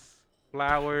 wax,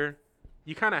 flour.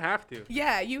 You kind of have to,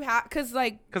 Yeah, you have cause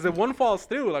like because if one falls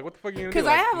through, like what the fuck are you gonna do? Cause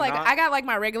I have like not- I got like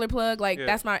my regular plug, like Yeah.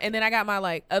 that's my, and then I got my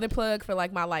like other plug for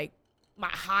like my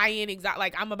high end exotic.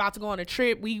 Like I'm about to go on a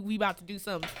trip. We about to do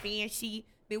something fancy.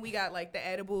 Then we got like the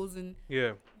edibles and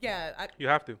Yeah, yeah, you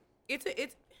have to. it's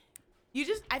you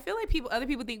just I feel like other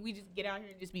people think we just get out here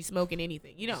and just be smoking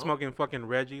anything. You know, Smoking fucking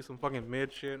Reggie, some fucking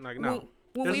mid shit. Like no,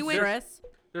 when There's- we went, Dress,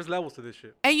 there's levels to this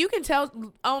shit. and you can tell.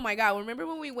 Oh my god! Remember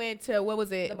when we went to what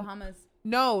was it? the Bahamas.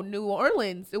 No, New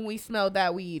Orleans, and we smelled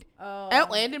that weed. Oh.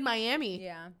 And in Miami.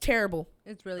 Yeah, Terrible.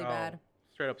 it's really Oh, bad.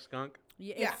 Straight up skunk.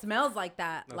 Yeah, Yeah. it smells like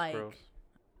that. That's like, gross.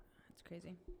 it's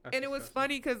crazy. That's And it was disgusting.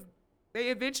 funny because they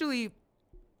eventually,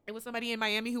 it was somebody in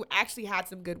Miami who actually had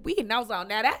some good weed, and I was like,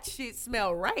 now that shit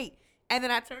smell right. And then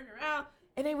I turned around,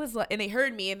 and they was like, and they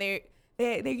heard me, and they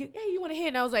hey, you want to hit?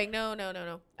 And I was like, no. I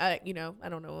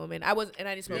don't know them, and I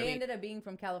didn't smoke They weed. ended up being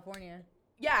from California.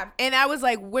 Yeah, and I was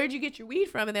like, where'd you get your weed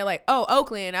from? And they're like, oh,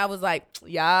 Oakland. I was like,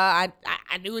 yeah,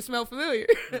 I knew it smelled familiar.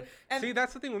 And See,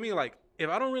 that's the thing with me. Like, if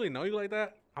I don't really know you like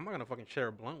that, I'm not gonna fucking share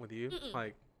a blunt with you.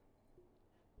 Like,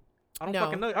 I don't No.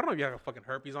 fucking know. I don't know if you have a fucking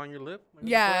herpes on your lip. Like, what the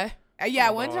yeah. fuck? Yeah,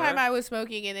 Come one on, time man. I was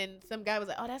smoking, and then some guy was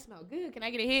like, oh, that smells good. Can I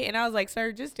get a hit? And I was like,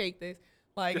 sir, just take this.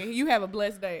 Like, you have a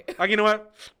blessed day. Like, you know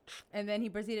what? And then he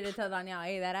proceeded to tell Donielle,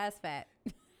 "Hey, that ass fat."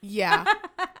 Yeah.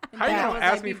 How you That gonna was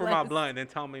ask like, me be for my blessed. blunt and then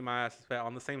tell me my ass is fat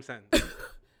on the same sentence?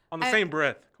 On the same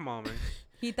breath. Come on, man.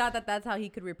 He thought that that's how he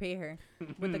could repay her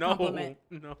with the No, compliment.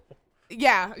 no.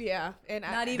 Yeah. And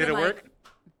Not even Did it like work?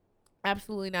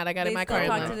 absolutely not. I got they in my still car.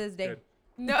 talk and to left. this day. Good.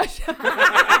 No.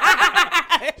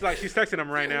 She's like, she's texting him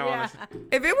right now. Yeah. Honestly.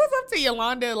 If it was up to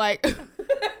Yolanda, like, If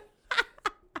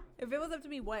it was up to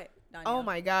me, what? oh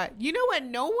my God. You know what?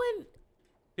 No one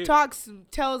Yeah.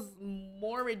 tells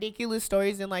more ridiculous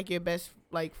stories than like your best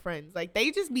like friends. Like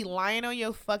they just be lying on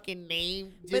your fucking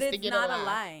name just But to it's get not a a laugh.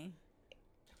 lie.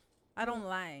 I don't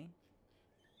lie.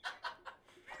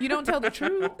 You don't tell the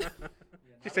truth.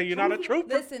 She said, "You're not a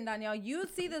trooper." Listen, Donielle, you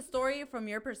see the story from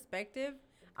your perspective.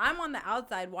 I'm on the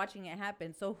outside watching it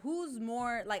happen. So who's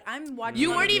more like I'm watching?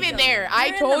 You Mm. weren't even You're there. I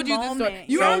in told the you the story. moment.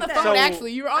 You were on So- the phone, so-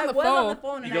 actually. You were on I the was phone. on the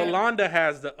phone. And Yolanda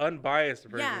has the unbiased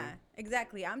version. yeah,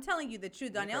 exactly. I'm telling you the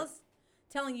truth. Donielle's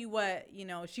telling you what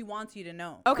she wants you to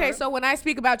know. Okay, so when I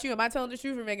speak about you, am I telling the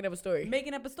truth or making up a story?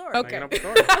 Making up a story. Okay. Making up a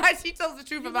story. She tells the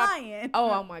truth You about. lying.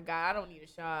 Oh my God, I don't need a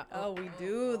shot. Oh, we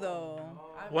do though.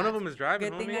 One of them is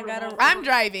driving. Good thing homie. I got a. I'm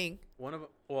driving. One of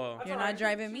well, You're not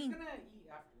driving me.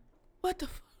 What the?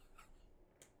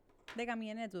 They got me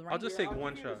in it with I'll just take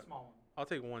one shot. I'll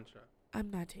take one shot. I'm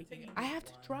not taking it. I have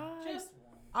to drive.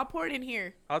 I'll pour it in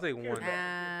here. I'll take one.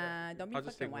 Don't be I'll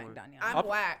just fucking take whack, one. Danielle. I'm I'll-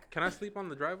 whack. Can I sleep on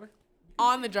the driveway?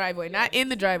 On the driveway, not in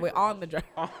the driveway. On the driveway.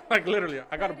 Oh, like literally,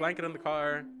 I got a blanket in the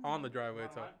car on the driveway.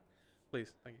 So,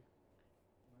 please, thank you.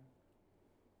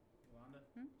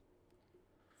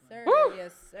 Sir, Woo!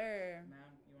 yes, sir.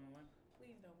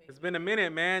 It's been a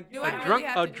minute, man. Do I really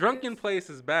have A to do drunken this? place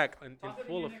is back in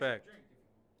full effect.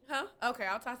 Huh? Okay,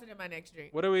 I'll toss it in my next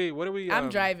drink. What are we? I'm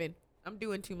driving. I'm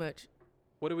doing too much.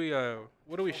 What are we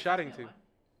shouting to?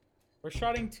 We're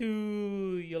shouting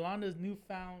to Yolanda's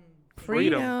newfound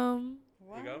Freedom.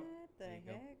 What you go. the There you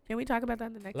go. heck? Can we talk about that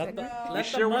in the next Let the, segment? let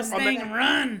sure the we're on the- Mustang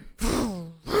run.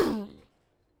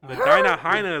 The Dinah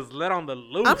Heina is let on the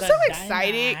loose. I'm The so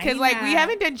excited because like we Dinah.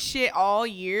 haven't done shit all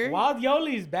year. Wild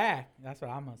Yoli's back. That's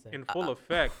what I'm gonna say. in full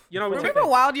effect. You know, we take Remember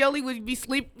Wild Yoli would be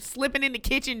slipping in the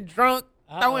kitchen drunk,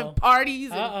 throwing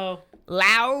parties, and loud,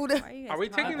 Why you guys Are we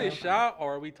taking this shot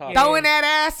or are we talking? throwing that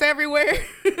ass everywhere.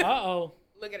 Uh-oh.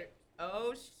 Look at her.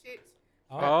 Oh shit.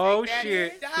 Oh Take that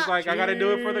shit! shot. She's like, I gotta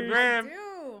do it for the Cheers. gram.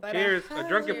 Dude. Cheers, a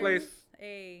drunken place.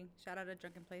 Hey, shout out to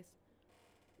Drunken Place.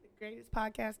 The greatest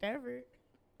podcast ever.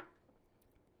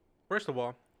 First of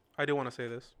all, I do want to say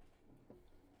this.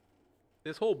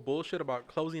 This whole bullshit about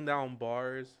closing down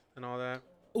bars and all that.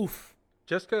 Oof.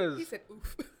 Just He said,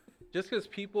 "Oof." because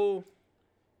people,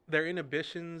 their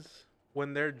inhibitions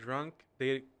when they're drunk,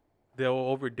 they'll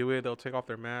overdo it. They'll take off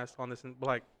their mask on this. But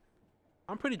like,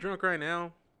 I'm pretty drunk right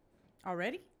now.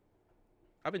 Already?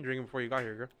 I've been drinking before you got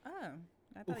here, girl. Oh,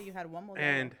 I thought you had one more.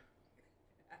 And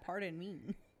Pardon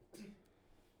me.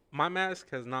 my mask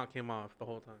has not came off the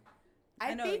whole time.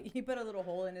 I know think he put a little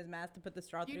hole in his mask to put the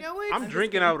straw through. you know what? I'm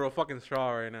drinking out of a fucking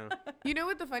straw right now. You know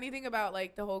what the funny thing about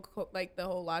like the whole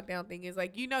lockdown thing is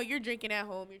like you're drinking at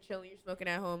home, you're chilling, you're smoking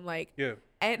at home, like Yeah.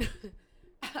 and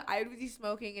I would be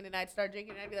smoking and then I'd start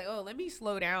drinking and I'd be like, oh, let me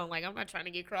slow down, like I'm not trying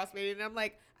to get crossfaded, and I'm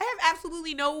like, I have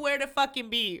absolutely nowhere to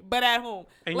fucking be but at home,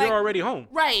 And like, you're already home.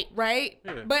 right,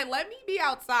 Yeah. but let me be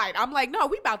outside. I'm like, no,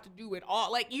 we about to do it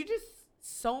all. Like you just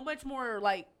so much more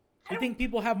like You think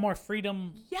people have more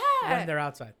freedom yeah. when they're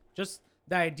outside? Just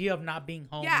the idea of not being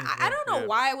home. Yeah, is I don't know Yeah.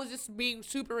 why I was just being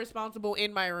super responsible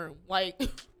in my room. Like,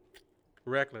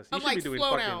 Reckless. You I'm should like, be doing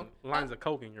slow fucking down. lines of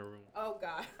coke in your room. oh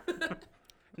god.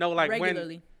 No, like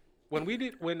regularly. when we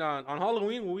did on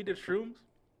Halloween when we did shrooms.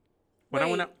 When I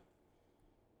went Wait. out,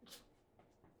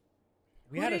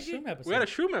 We Who had a did you- shroom episode. we had a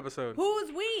shroom episode.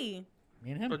 Who's we?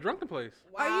 Me and him. A drunken place.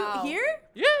 Are Wow. you here?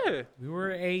 Yeah. We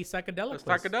were a A psychedelic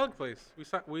place. psychedelic place.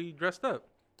 We dressed up.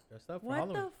 Dressed up for What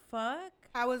Halloween. the fuck?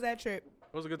 How was that trip?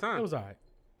 It was a good time. It was alright.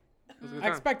 It was a good I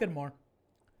time. expected more.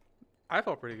 I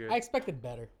felt pretty good. I expected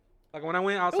better. Like when I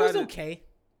went It outside. was okay.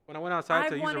 When I went outside I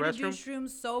to use the wanted to do restroom. shrooms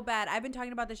so bad. I've been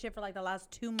talking about this shit for like the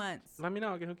last 2 months. Let me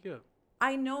know. I can hook you up.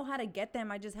 I know how to get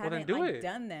them. I just Well, then haven't do like it.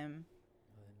 done them.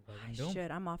 I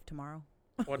should. I'm off tomorrow.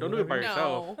 Well, don't do it by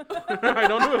yourself. No.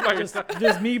 Don't do it by Just, yourself.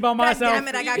 just me by God myself. damn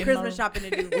it! I got in my Christmas room. shopping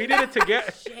to do. We did it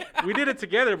together. We did it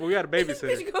together, but we had a She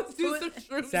babysitter. goes do some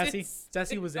shrooms.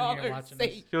 Sassy was in here $6 watching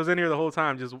safe. us. She was in here the whole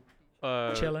time, just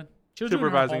Chilling. She was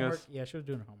supervising doing her homework. us. Yeah, she was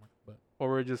doing her homework. But or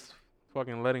we're just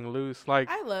fucking letting loose. Like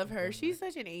I love her. She's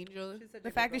such an angel. She's such a The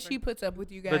good fact that she girlfriend. puts up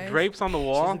with you guys. the drapes on the she's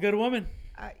wall. a good woman.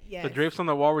 Yes. The drapes on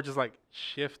the wall were just like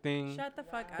shifting. Shut the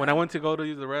fuck up. When I went to go to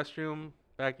use the restroom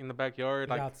back in the backyard,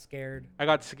 I like got scared. I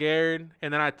got scared,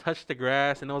 and then I touched the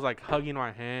grass, and it was like hugging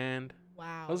my hand.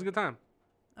 Wow. It was a good time.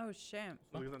 Oh shit!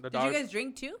 The Did you dog. guys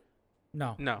drink too?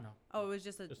 No. No. Oh, it was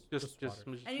just a. Just. water.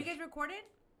 And you guys recorded?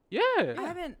 Yeah. I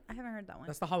haven't heard that one.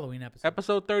 That's the Halloween episode.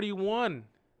 Episode 31.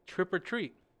 Trip or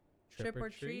treat. Trip or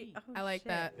treat. Oh, I like shit.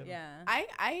 that. Yeah.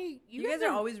 You You guys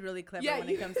are always really clever Yeah, when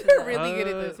you it comes to are that. really good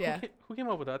at this, yeah. Who came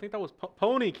up with that? I think that was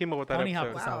Pony came up with that Pony episode.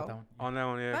 helped us out with that one. On that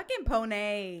one, yeah. Fucking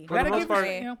pony. We For the gotta most give part-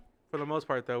 it, you know, For the most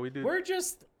part, though, we do. we're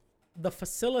just the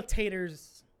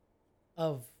facilitators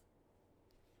of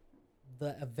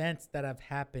the events that have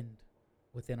happened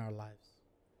within our lives.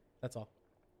 That's all.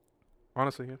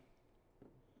 Honestly, yeah.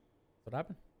 That's what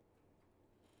happened.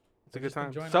 It's a We're good just time.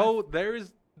 enjoying So life.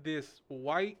 there's this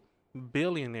white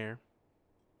billionaire.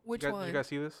 Which Did one? you guys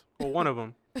see this? Well, one of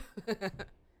them.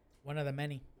 One of the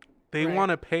many. They Right. want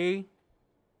to pay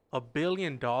 $1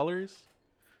 billion to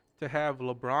have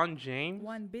LeBron James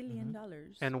 $1 billion.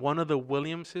 and one of the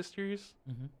Williams sisters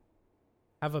Mm-hmm.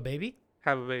 Have a baby?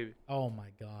 have a baby. Oh my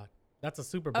God. That's a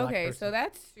super black Okay, person. so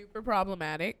that's super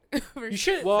problematic. You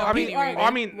should. Well, so I mean, many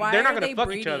alright, reasons. Why they're not are gonna they fuck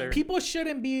each breeding? other. People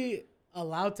shouldn't be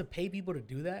allowed to pay people to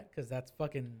do that because that's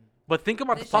fucking. But think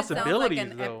about the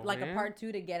possibilities, though. like man. a part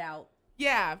 2 to Get Out.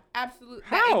 Yeah, absolutely.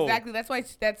 How? Exactly. That's why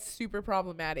that's super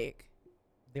problematic.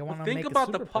 They want to Think make about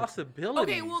a the super person.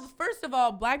 possibilities. Okay, well, first of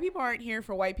all, black people aren't here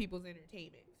for white people's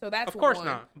entertainment, so that's of course one.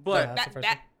 not. Yeah, But that's the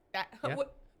first Yeah.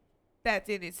 that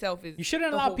in itself is. You shouldn't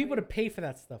the allow whole people to thing. pay for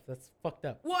that stuff. That's fucked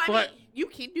up. Well, I But- mean, you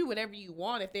can do whatever you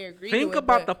want if they agree. think to it,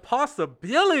 about the but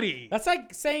possibilities. That's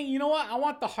like saying, you know what? I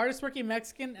want the hardest working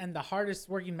Mexican and the hardest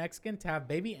working Mexican to have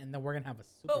baby, and then we're gonna have a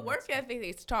super. But work Mexican. ethic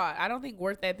is taught. I don't think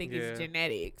work ethic Yeah. is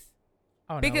genetics.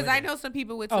 Oh, no, Because it I is. know some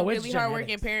people with Oh, some it's really hardworking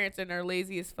genetics. parents and are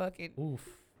lazy as fucking.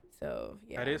 Oof. So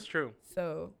yeah, That is true.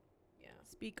 So yeah,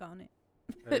 Speak on it.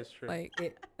 That is true. like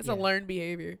It, it's yeah. a learned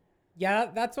behavior. Yeah,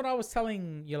 that's what I was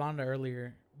telling Yolanda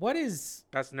earlier. What is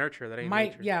That's nurture. That ain't my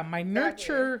nature. my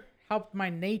nurture helped my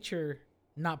nature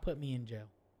not put me in jail,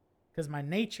 because my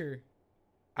nature.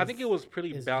 I think it was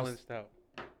pretty is balanced out.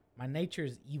 My nature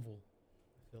is evil.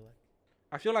 I feel like.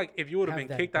 I feel like if you would have Have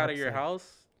been that kicked out dark of your side.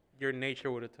 house, your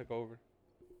nature would have took over.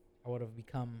 I would have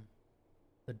become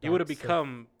the. You would have dark Sith.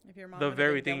 become If your mom the would've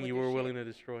very been done thing with you your were shit. willing to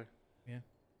destroy. Yeah.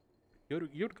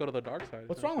 You'd go to the dark side.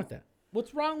 What's wrong with that?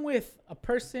 What's wrong with a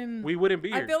person? We wouldn't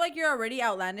be here. I feel like you're already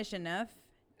outlandish enough,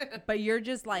 but you're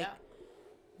just like.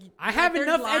 I have there's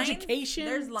enough lines- education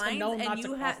There's to lines, know and not you to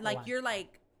cross have the like line. you're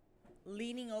like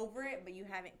leaning over it, but you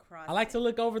haven't crossed. I like it. to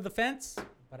look over the fence,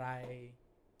 but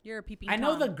You're a peeping. I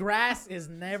know the Tom. grass is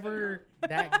never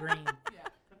that green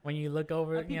when you look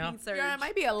over A it. You know, peeping surge. Yeah, it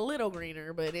might be a little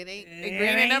greener, but it ain't It green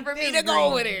ain't enough for me this to go green.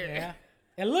 over there. Yeah.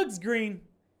 It looks green,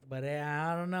 but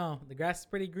I don't know. The grass is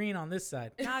pretty green on this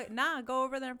side. Nah, go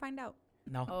over there and find out.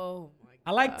 No, Oh my god.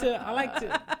 I like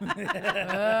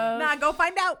to. Nah, go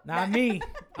find out. Not me.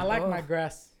 I like Oh. my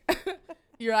grass.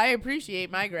 I appreciate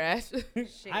my grass.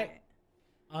 Shit.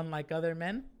 Unlike other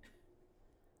men,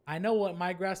 I know what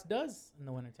my grass does in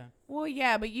the wintertime. Well,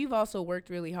 yeah, but you've also worked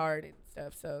really hard and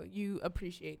stuff, so you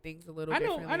appreciate things a little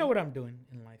differently. I know what I'm doing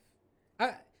in life.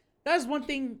 That's one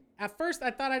thing. At first,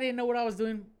 I thought I didn't know what I was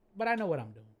doing, but I know what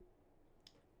I'm doing.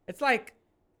 It's like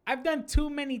I've done too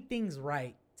many things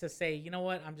right to say, you know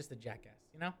what, I'm just a jackass.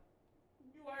 You know?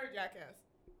 You are a jackass.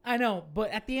 I know,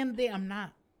 but at the end of the day, I'm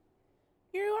not.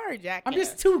 You are a jackass. I'm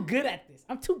just too good at this.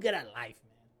 I'm too good at life,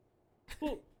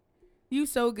 man. You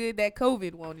so good that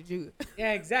COVID wanted you.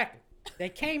 Yeah, exactly. They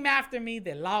came after me.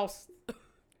 They lost.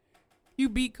 You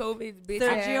beat COVID's bitch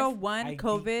Sergio ass. won I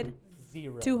COVID beat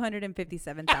 0.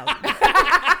 257,000.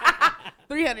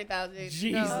 300,000.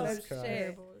 Jesus No, Christ. that's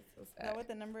terrible. It's so Is that sad. what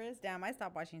the number is? Damn, I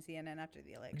stopped watching CNN after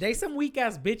the election. They some weak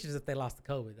ass bitches if they lost to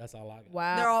COVID. That's all I got.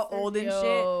 Wow. They're all old and shit.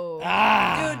 Sergio.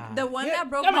 Ah, Dude, the one that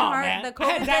broke come my on, heart, man. the I COVID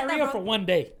had death that diarrhea broke- for one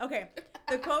day. Okay,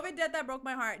 the COVID death that broke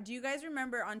my heart. Do you guys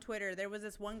remember on Twitter there was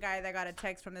this one guy that got a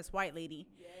text from this white lady,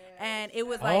 and it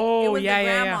was like Oh, it was yeah, the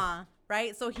yeah, grandma,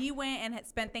 right? So he went and had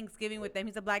spent Thanksgiving with them.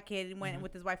 He's a black kid and went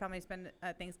with his white family to spend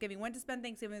Thanksgiving. Went to spend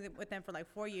Thanksgiving with them for like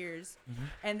 4 years,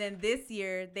 and then this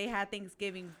year they had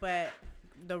Thanksgiving, but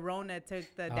the Rona took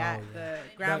the dad, Oh, yeah. the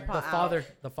grandpa the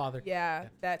out. father. Yeah,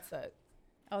 that sucked.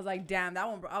 I was like, damn, that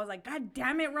one. I was like, God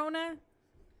damn it, Rona. Yeah, That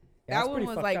that's one pretty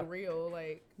was fucked like up. real.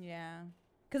 Like, Yeah.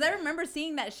 Cause I remember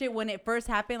seeing that shit when it first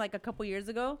happened, like a couple years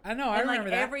ago. I know. I And like remember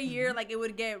that. every year, like it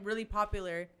would get really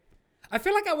popular. I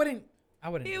feel like I wouldn't.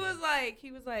 he do was that.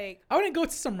 like, I wouldn't go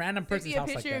to some random send person's me a house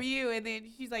like picture that. of you, and then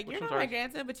she's like, Which you're one's not my ours?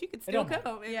 grandson, but you can still don't matter.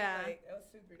 come. And Yeah. like, that was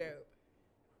super dope.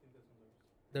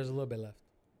 There's a little bit left.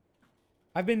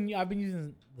 I've been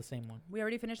using the same one. We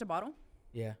already finished a bottle.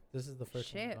 Yeah, this is the first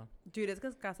Shit, one. dude, it's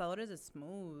because Cazadores is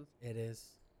smooth. It is.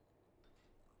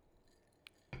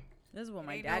 This is what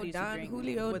my Ain't dad no used to Don drink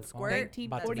Julio with squirt. About to be a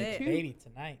 1942. baby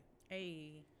tonight.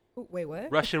 Hey. Ooh, wait,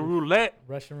 what? Russian roulette.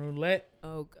 Russian roulette.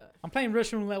 Oh god. I'm playing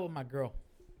Russian roulette with my girl.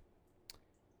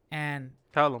 And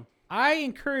Tell them. I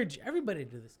encourage everybody to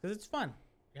do this because it's fun.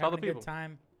 You're Tell having the a good people.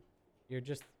 time. You're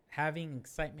just having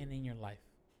excitement in your life.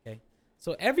 Okay.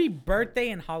 So every birthday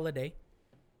and holiday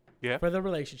Yeah. for the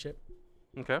relationship,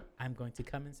 Okay. I'm going to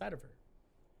come inside of her.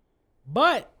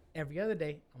 But every other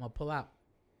day, I'm going to pull out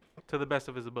To the best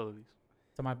of his abilities.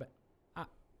 to my bed.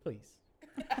 Please.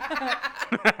 He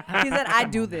said, I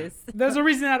do this. There's a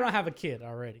reason I don't have a kid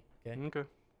already. Okay. Okay.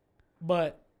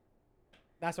 But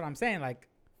that's what I'm saying. Like,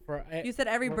 for You said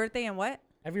every for birthday and what?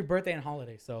 every birthday and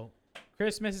holiday. So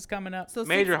Christmas is coming up. So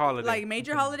Major holiday. Like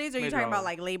major holidays? Or are you Major talking about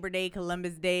holiday. like Labor Day,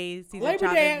 Columbus Day, Cesar Labor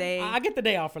Chavez Day, Day? I get the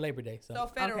day off for Labor Day. So, So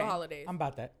federal Okay. holidays. I'm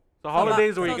about that. The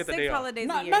holidays where so you get the 6 day off. holidays a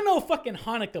Not year. no fucking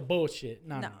Hanukkah bullshit.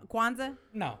 No, No. no, Kwanzaa?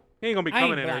 no. He ain't gonna be I ain't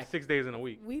coming in there black. 6 days in a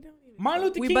week. We don't even. Martin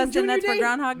Luther We King busting Jr. nuts for Day?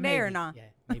 Groundhog Day or Maybe. not? Yeah,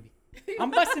 maybe. I'm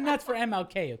busting nuts for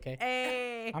MLK. Okay,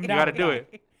 Hey. I'm You down gotta with do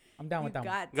that it. I'm down with that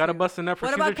one. Gotta bust a nut for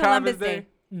What Cesar about Columbus Chavez Day. Day?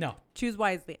 No, Choose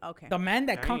wisely. Okay. the man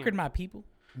that Damn. conquered my people.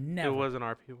 Never. It wasn't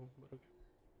our people. but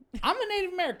okay. I'm a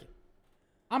Native American.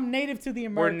 I'm native to the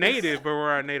We're Americas. native, but we're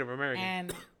our Native American.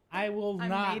 and I will I'm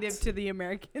not. native to the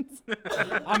Americans.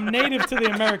 I'm native to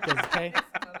the Americas. Okay,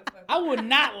 I would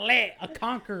not let a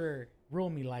conqueror rule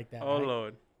me like that. Oh right?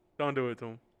 Lord, don't do it to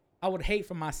him. I would hate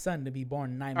for my son to be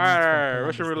born 9 All months right, from all right, Columbus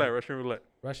Russian Day. roulette, Russian roulette.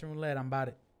 Russian roulette. I'm about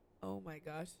it. Oh my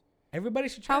gosh. Everybody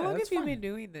should try How that. long That's have you fun. been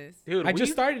doing this? Dude, I we-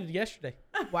 just started yesterday,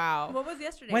 Wow. What was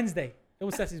yesterday? Wednesday. It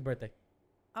was Ceci's birthday.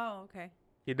 Oh, okay.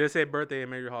 He did say birthday and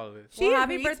major holidays. She Well,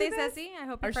 happy agreed to birthday, this? Ceci. I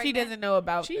hope you're Or she pregnant. doesn't know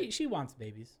about this? She wants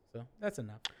babies, so that's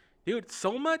enough. Dude,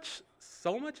 so much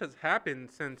has happened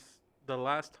since the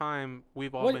last time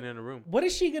we've all What- been in a room. What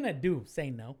is she gonna do? Say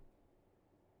no?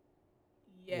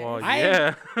 Yes. Well, I-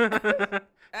 yeah.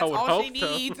 That's would all hope she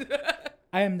so. needs.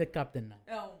 I am the captain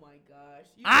now. Oh my gosh.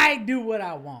 I do what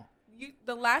I want.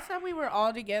 The last time we were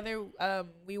all together,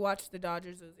 we watched the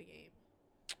Dodgers lose a game.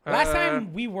 Last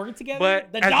time we worked together,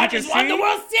 but the as you Dodgers can won the see-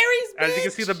 World Series. As you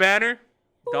can see the banner,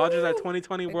 Dodgers at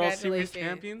 2020 World Series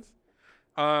Congratulations.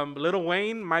 champions. Lil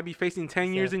Wayne might be facing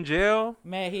 10 years in jail.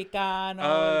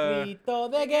 Mexicano grito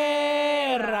de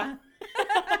guerra.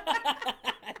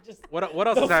 Just What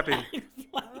else has happened?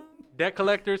 flag. Debt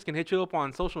collectors can hit you up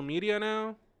on social media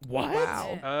now. What?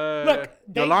 Wow. Look,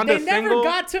 they Yolanda's never single.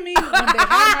 got to me when they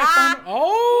had my phone.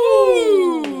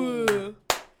 Oh,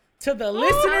 to the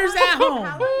listeners at How long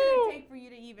home, did it take for you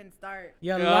to even start?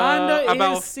 Yolanda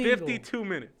about is single. 52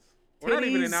 minutes. We're not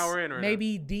even an Titties, hour in right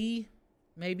maybe D,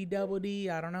 maybe double D.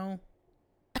 I don't know.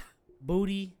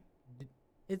 Booty,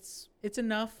 it's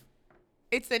enough.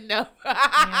 It's enough.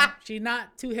 Yeah, she's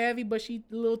not too heavy, but she's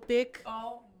a little thick.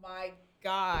 Oh my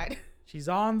god. She's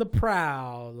on the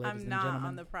prowl, ladies I'm and not gentlemen.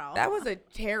 on the prowl. That was a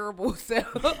terrible sell.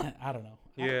 I don't know.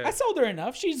 Yeah. I sold her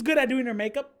enough. She's good at doing her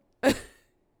makeup. now.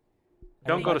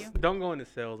 Thank you. Don't go into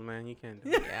sales, man. You can't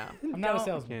do it. yeah. I'm not a Don't. You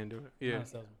salesman. can't do it. I'm Yeah. not a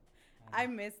salesman. I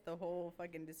missed the whole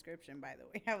fucking description, by the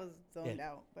way. I was zoned Yeah.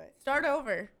 out, but Start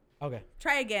over. Okay.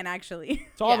 try again, actually.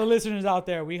 To all Yeah. the listeners out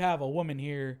there, we have a woman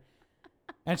here,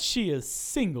 and she is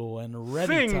single and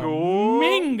ready Single? to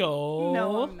mingle.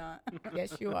 No, I'm not.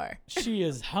 Yes, you are. She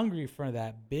is hungry for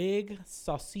that big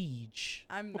sausage.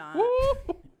 I'm not.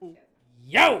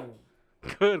 Yo!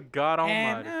 Good God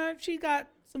And Almighty. she got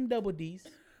some double D's.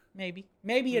 Maybe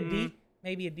a D. Mhm.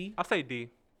 Maybe a D. I'll say D.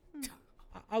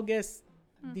 I'll guess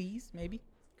D's, maybe.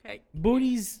 Okay.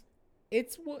 Booties,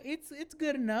 it's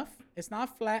good enough. It's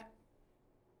not flat.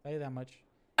 Tell you that much.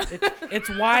 It's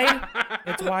wide.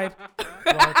 It's wide.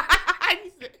 Wide.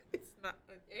 It's not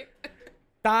okay.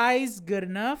 Thighs, good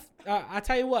enough. I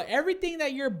tell you what, everything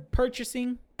that you're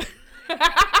purchasing,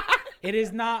 it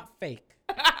is not fake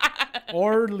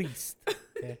or leased.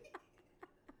 Okay.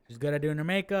 She's good at doing her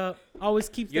makeup. Always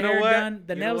keeps You the know hair what? done.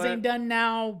 The You know nails what? ain't done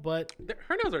now, but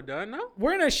Her nails are done now.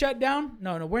 we're in a shutdown.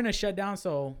 No, we're in a shutdown,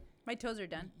 so My toes are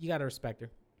done. you gotta respect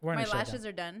her. We're in My a shutdown. lashes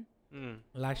are done.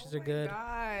 Lashes Oh are my good.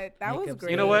 God, that was Makeup's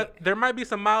great. You know what? There might be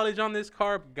some mileage on this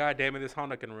car. But God damn it, this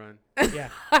Honda can run. Yeah.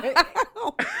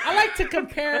 I like to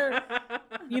compare,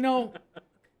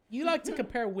 you like to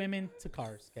compare women to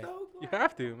cars. Okay. You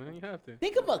have to, man. You have to.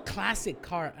 Think of a classic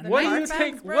car. What do you nice take?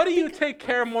 bags, bro. What do you take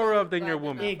care more of than your Glad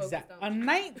woman? they're Exactly.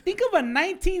 Focused Think of a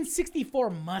 1964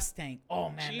 Mustang. Oh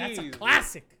man, that's a Jesus.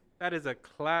 classic. That is a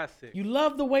classic. You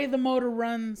love the way the motor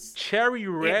runs. Cherry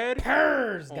red. It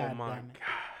purrs. Oh God my damn it. god.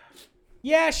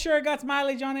 Yeah, sure, it got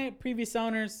mileage on it. Previous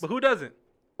owners. But who doesn't?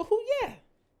 But who? Yeah.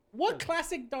 What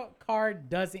classic car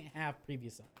doesn't have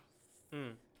previous owners?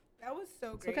 Mm. That was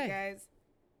so great, okay. guys.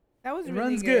 That was It really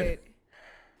runs good.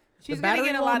 She's The gonna battery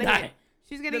get a lot won't of die. hit.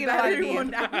 She's gonna The get a lot of battery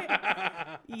won't DMs.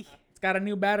 die. It's got a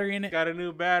new battery in it. Got a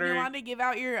new battery. Yolanda, give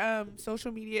out your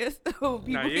social media so people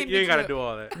No, can you get ain't gotta you. do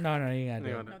all that. No, you gotta do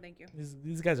You it. gotta No, thank you.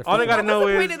 These guys are. All they freaking- gotta know What's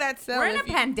the is point of that cell? We're in a if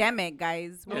you- pandemic,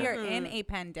 guys. We Yeah. are in a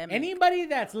pandemic. Anybody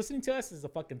that's listening to us is a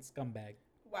fucking scumbag.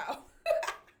 Wow.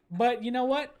 But you know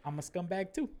what? I'm a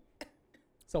scumbag too.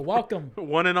 So welcome.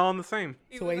 one and all in the same.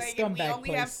 He To was a like, we scumbag only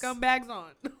have place. scumbags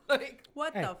on. Like,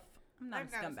 What Hey. the? I'm not I'm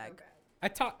a not a scumbag.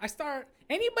 I start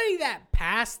anybody that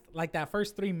passed like that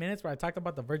first 3 minutes where I talked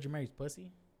about the Virgin Mary's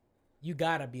pussy. You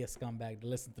gotta be a scumbag to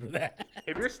listen through that.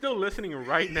 If you're still listening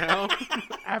right now,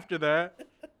 after that,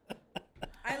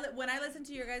 When I listen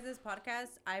to your guys'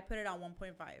 podcast, I put it on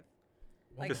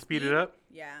 1.5. to speed it up,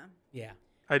 Yeah. Yeah.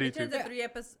 I do It too. turns a 3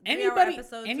 episode. Anybody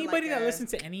episode anybody to that like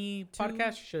listens to any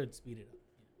podcast should speed it up.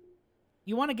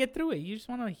 You want to get through it. You just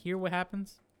want to hear what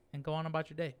happens and go on about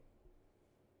your day.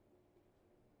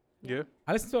 Yeah,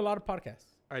 I listen to a lot of podcasts.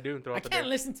 I do. I Throughout the can't day.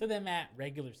 listen to them at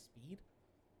regular speed.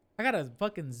 I gotta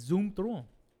fucking zoom through them.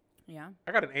 Yeah.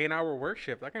 I got an 8-hour work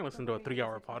shift. I can't listen to a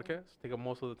 3-hour podcast. Take up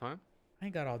most of the time. I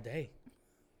ain't got all day.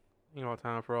 You know,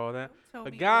 time for all that. tell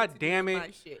But me god what to do damn with it,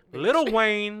 my shit, bitch. Lil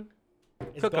Wayne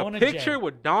It's took a going to picture jail.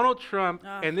 with Donald Trump,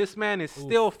 Ugh. and this man is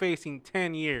still facing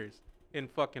 10 years in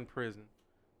fucking prison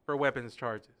for weapons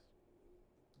charges.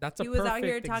 That's a He was perfect out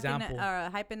here talking, example.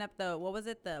 hyping up what was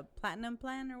it, the platinum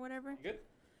plan or whatever? Good.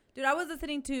 Dude, I was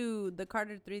listening to the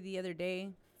Carter 3 the other day.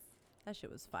 That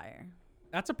shit was fire.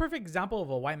 That's a perfect example of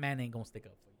a white man ain't gonna stick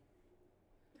up for you.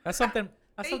 That's something.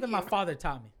 That's Thank something my you. father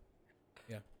taught me.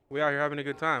 We out here having a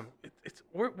good time.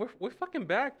 We're fucking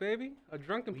back, baby. A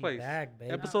Drunken We Place. back, baby.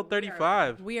 Episode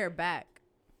 35. We are back.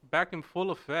 Back in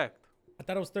full effect. I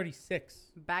thought it was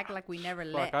 36. Back like we never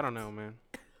Fuck, left. I don't know, man.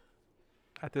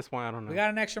 At this point, I don't know. We got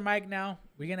an extra mic now.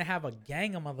 We're gonna have a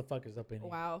gang of motherfuckers up in here.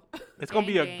 Wow. It's gonna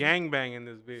be a Gang, gangbang in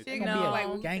this bitch. Shit It's gonna gonna be be like a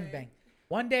Wu-Tang. gang bang.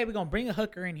 One day we're gonna bring a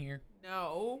hooker in here.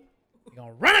 No. We're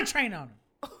gonna run a train on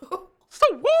her. So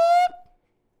what?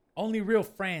 Only real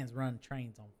friends run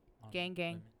trains on Gang,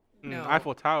 gang. women. No.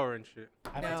 Eiffel Tower and shit.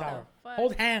 Eiffel No. Tower. Fuck.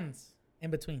 Hold hands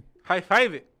in between. High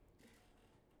five it.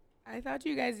 I thought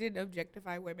you guys didn't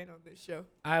objectify women on this show.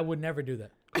 I would never do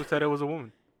that. Who said it was a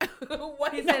woman?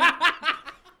 What He is said,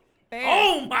 Fair.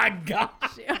 Oh my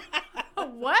gosh.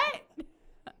 what?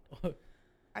 I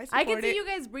I can support see it. you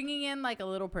guys bringing in like a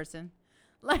little person.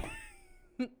 Like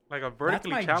Like a That's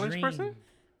vertically my challenged dream. person?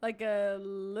 like a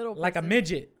little Like a person.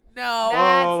 midget. No.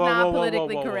 That's Whoa, whoa, not whoa, whoa,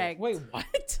 politically whoa, whoa. correct. Wait,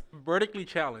 what? Vertically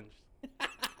challenged.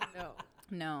 No.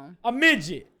 No. A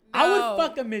midget. I No. would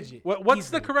fuck a midget. What's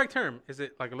the Easily. correct term? Is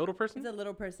it like a little person? He's a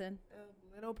little person.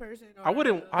 A little person. Or I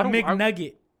wouldn't. I A don't.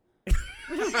 McNugget.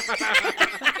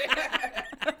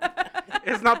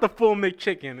 It's not the full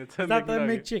McChicken. It's a It's not the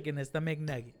McNugget. McChicken. It's the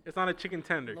McNugget. It's not a chicken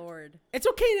tender. Lord. It's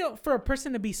okay for a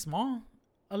person to be small.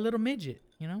 A little midget,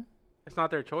 you know? It's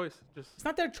not their choice. Just It's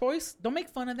not their choice. Don't make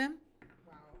fun of them.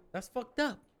 That's fucked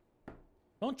up.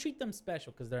 Don't treat them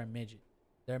special because they're a midget.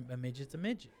 A midget's a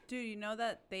midget. Dude, you know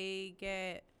that they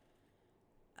get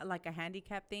like a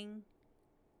handicap thing?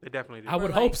 they definitely do. I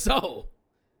would like- hope so.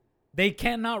 They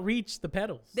cannot reach the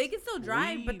pedals. They can still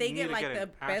drive, We but they need get to like get the an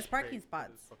best ashtray parking for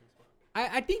spots. this fucking spot.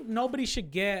 I think nobody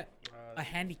should get a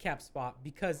handicap spot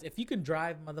because if you can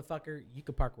drive, motherfucker, you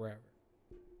can park wherever.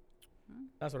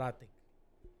 That's what I think.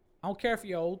 I don't care if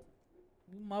you're old.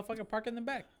 You motherfucker park in the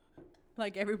back.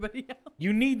 Like everybody else.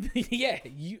 You need, yeah.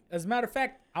 You, as a matter of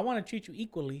fact, I want to treat you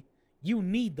equally. You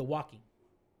need the walking,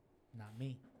 not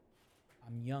me.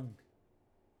 I'm young.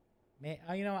 Man,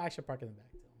 you know I should park in the back.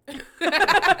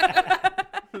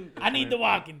 I need the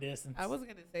walking distance. I was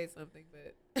gonna say something,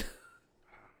 but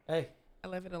Hey, I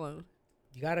left it alone.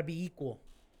 you gotta be equal.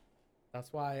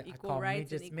 That's why Equal I call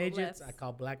rights and midgets equal midgets. lefts. I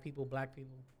call black people.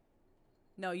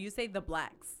 No, you say the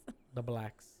blacks. The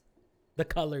blacks, the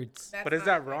coloreds. That's But is not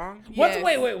that right. wrong? What's Yes.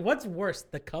 wait? What's worse,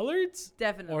 the coloreds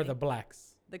Definitely. or the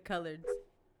blacks? the coloreds.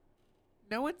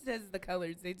 No one says the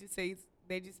colors. They just say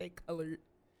colored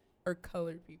or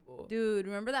colored people. Dude,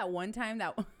 remember that one time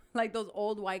that like those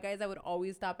old white guys that would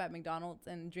always stop at McDonald's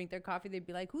and drink their coffee? They'd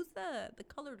be like, "Who's the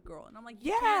colored girl?" And I'm like,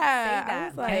 "You Yeah, can't say I that."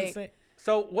 was like- Can't say-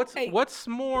 So what's Hey. what's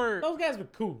more? those guys were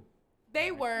cool.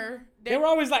 They were. They were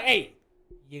always like, "Hey,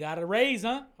 you got a raise,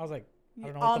 huh?" I was like, "I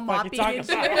don't know all what the fuck mopping you're and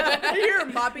talking about." shit. You're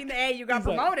mopping the A. You got He's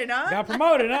like, promoted, huh? Got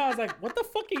promoted, huh? I was like, "What the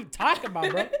fuck are you talking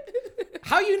about, bro?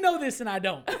 How you know this and I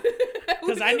don't?"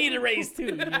 Because I need a raise too.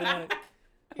 You know? Like,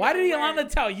 why did Yolanda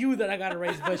tell you that I got a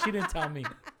raise, but she didn't tell me?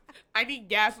 I need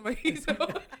gas money. So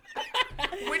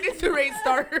when does the race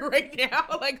start right now?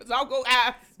 Like, cause I'll go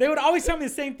ask. They would always tell me the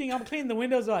same thing. I'm cleaning the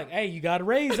windows. They're like, "Hey, you got a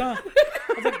raise, huh?"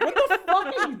 I was like, what the fuck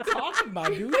are you talking about,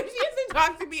 dude? She doesn't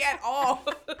talk to me at all.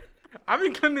 I've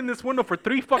been cleaning this window for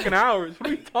 3 fucking hours. What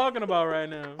are you talking about right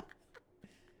now?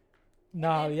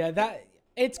 No, yeah, that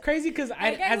it's crazy because That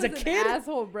guy as a was an kid,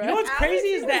 asshole, bro. you know what's crazy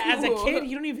is that as a Cool. kid,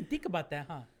 you don't even think about that,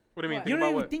 huh? What do you mean? What? You Think don't about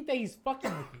even what? think that he's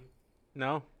fucking with you.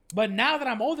 No. But now that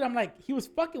I'm older, I'm like, he was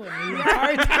fucking with me the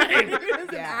entire time. He was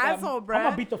an asshole, bro. I'm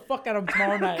gonna beat the fuck out of him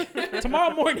tomorrow night.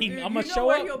 Tomorrow morning, Dude, I'm gonna you know show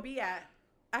where up. he'll be at.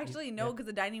 Actually, no, because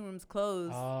the dining room's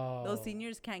closed. Oh. Those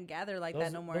seniors can't gather like Those,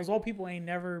 that no more. those old people ain't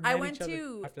never. I met went each other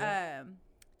to after that.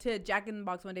 Jack in the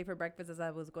Box one day for breakfast as I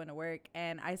was going to work,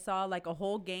 and I saw like a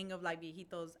whole gang of like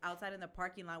viejitos outside in the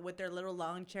parking lot with their little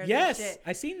long chairs. Yes, and shit.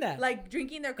 I seen that. Like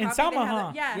drinking their In coffee. Selma, They have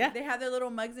huh? yeah, Yeah. they have their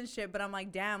little mugs and shit. But I'm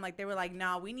like, damn, like they were like,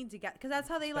 nah, we need to get, because that's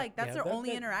how they like. That's Yeah, their that-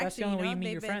 only that- interaction. That's the only way you meet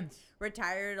They've your been friends.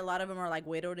 retired. A lot of them are like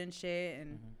widowed and shit,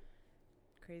 and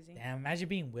crazy. Damn, imagine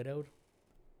being widowed.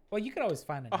 Well, you could always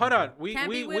find it. Oh, hold on. We Can't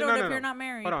we be we widowed no, if no, no. you're not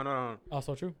married. Hold on, hold on.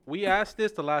 Also true. We asked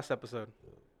this the last episode.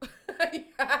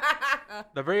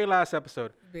 The very last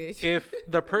episode. Bitch. If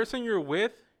the person you're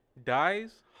with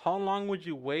dies, how long would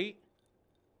you wait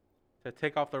to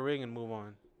take off the ring and move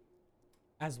on?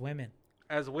 As women,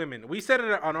 As women, we said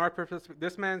it on our purpose.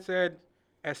 This man said,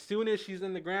 as soon as she's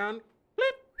in the ground,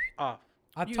 flip off.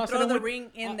 I You toss throw it in the with,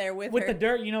 ring in there with the her.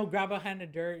 dirt. You know, grab a hand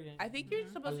of dirt. And, I think you're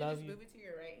supposed to love just you. move it to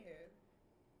your right hand.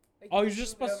 Like, Oh, you're move just it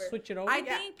supposed over. to switch it over.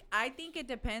 I think it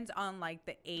depends on like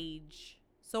the age.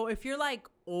 So if you're like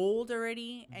old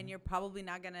already and you're probably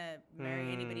not gonna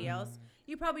marry anybody else,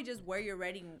 you probably just wear your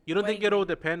wedding. You don't think wedding it'll ring.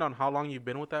 depend on how long you've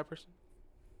been with that person?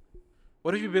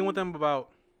 What if you've been with them about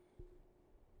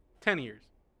 10 years?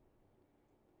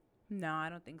 No, I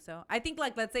don't think so. I think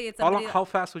like let's say it's How, somebody. how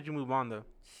fast would you move on though?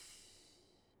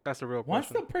 That's the real Once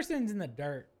question. the person's in the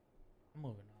dirt, I'm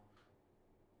moving on.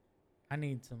 I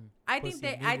need some. I think pussy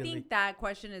that immediately. that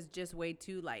question is just way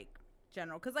too like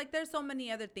general because like there's so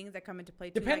many other things that come into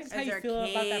play too. Depends like, how is you there feel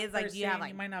about that kids? person. Like, do you have like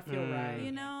you might not feel right.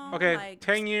 you know? Okay, like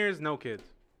 10 years, no kids.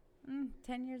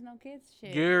 10 years, no kids.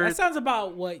 Shit. You're That sounds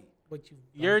about what you.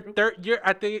 you're at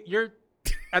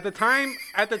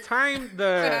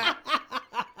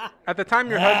the time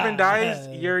your husband dies,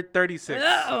 you're 36.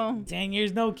 Uh-oh. 10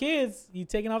 years, no kids. You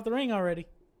taking off the ring already.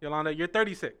 Yolanda, you're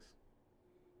 36.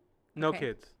 No Okay.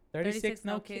 kids. 36,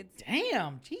 no kids.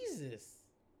 Damn, Jesus.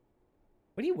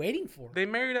 What are you waiting for? They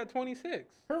married at 26.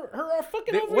 Her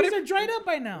fucking What ovaries if- are dried up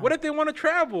by now. What if they want to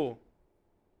travel?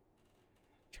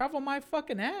 Travel my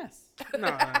fucking ass.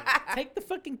 Nah, Take the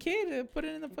fucking kid and put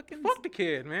it in the fucking. fuck the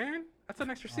kid, man. That's an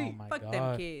extra Oh seat. my Fuck God.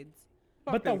 them kids.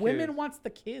 Fuck But the them women kids. wants the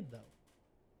kid though.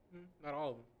 Not all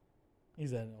of them. He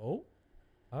said, "Oh,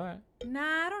 all right."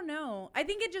 Nah, I don't know. I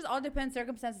think it just all depends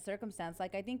circumstance to circumstance.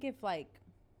 Like I think if like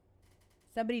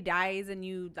somebody dies and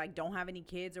you like don't have any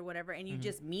kids or whatever and you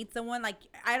just meet someone, like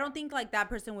I don't think like that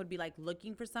person would be like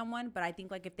looking for someone, but I think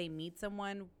like if they meet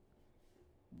someone,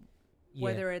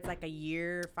 whether it's like a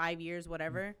year, 5 years,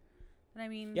 whatever. But I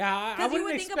mean, Yeah, I 'cause you wouldn't would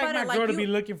think expect about my it, like, girl to you- be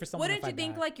looking for someone. wouldn't if I you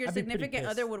think died. like your I'd be pretty significant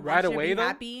pissed. other would Right want you away, to be though?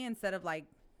 happy instead of like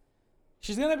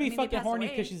She's gonna be I mean, they fucking pass horny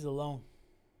away. because she's alone.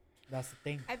 That's the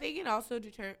thing. I think it also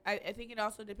I think it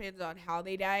also depends on how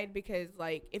they died because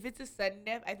like if it's a sudden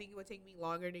death, I think it would take me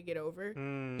longer to get over.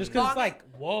 Just because Long- it's like,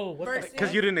 whoa, what the versus- fuck?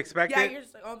 Because you didn't expect Yeah, it. you're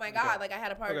just like, oh my god, Okay. like I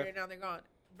had a partner Okay. and now they're gone.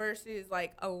 Versus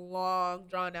like a long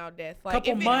drawn out death, like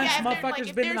Couple if it- months, if they're, motherfuckers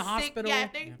if been in they're the hospital. Yeah,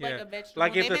 if they're Yeah. like a vegetable.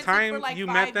 Like, and if they've the been sick time for, like, you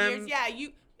 5 met years, them- yeah,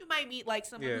 you might meet like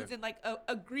someone Yeah. who's in like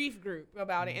a grief group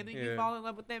about it, and then you Yeah. fall in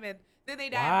love with them, and then they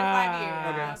die after 5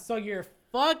 years. Wow. Okay. So you're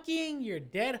fucking your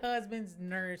dead husband's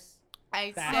nurse.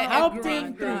 I That said helped agree.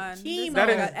 him through This chemo. That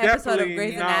is like an episode of definitely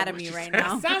Grey's not Anatomy what you right said.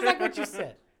 now. Sounds like what you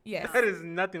said. Yes. That is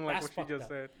nothing like That's what you fucked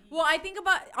just up. said. Well, I think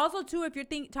about also too if you're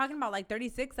talking about like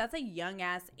 36, that's a young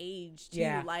ass age too.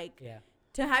 Yeah. Like Yeah.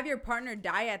 to have your partner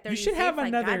die at 36, You should have like,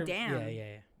 another. goddamn. Yeah.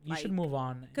 You Like, should move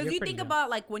on. Because You're you pretty think young. about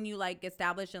like when you like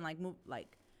establish and like move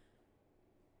like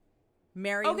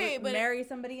marry Okay, but marry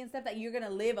somebody and stuff that you're gonna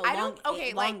live a I long don't.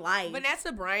 Okay, long like life.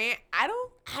 Vanessa Bryant. I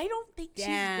don't think she's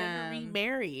gonna Damn.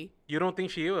 remarry. You don't think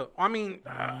she will? I mean,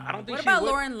 I don't think What she about will.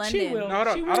 Lauren London? She will. No, hold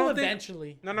up. She I will don't think-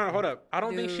 eventually. No, hold up. I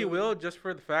don't think she Dude. will just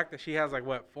for the fact that she has like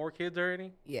what 4 kids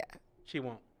already. Yeah, She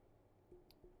won't.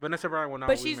 Vanessa Bryant will not.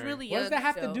 but she's remarry. really What young. does that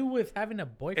have so. to do with having a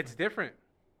boyfriend? It's different.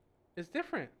 It's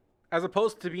different. As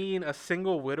opposed to being a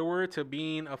single widower to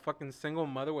being a fucking single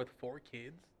mother with 4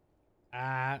 kids.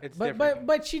 It's but different.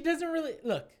 but she doesn't really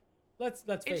look. Let's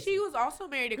And face she it. was also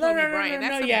married to No, Kobe no, no, Bryant. no,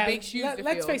 That's no, some yeah. big shoes to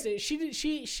Let's fill. face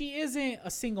it. She isn't a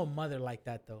single mother like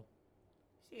that though.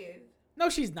 She is. No,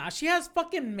 she's not. She has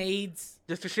fucking maids.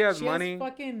 Just because she has She money. has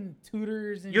fucking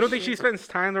tutors and You don't think shit. she spends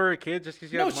time with her kids just because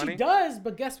she has money? No, she does.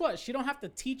 But guess what? She don't have to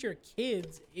teach her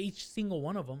kids, each single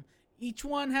one of them. Each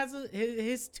one has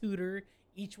his tutor.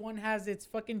 Each one has its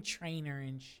fucking trainer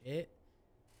and shit.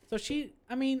 So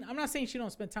I mean, I'm not saying she don't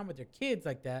spend time with her kids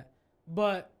like that.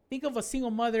 But think of a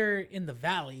single mother in the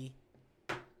valley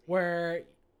where,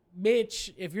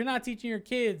 bitch, if you're not teaching your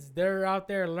kids, they're out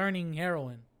there learning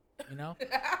heroin. You know?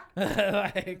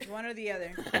 Like, One or the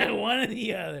other. one or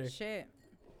the other. Shit.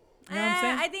 You know what I'm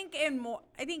saying?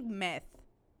 I think meth.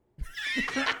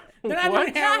 They're not What?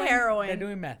 doing heroin. Not heroin. They're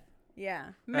doing meth. Yeah.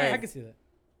 Hey. Meth. I can see that.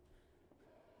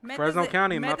 Meth Fresno is a-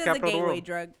 County, meth meth is capital a of the gateway world.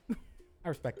 drug. I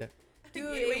respect that.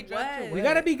 Dude, Gateway it drug to was. what? We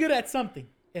gotta be good at something.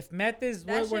 If meth is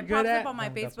That what we're shit good pops at, up on my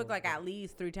then that's Facebook what like we're good at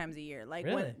least 3 times a year. Like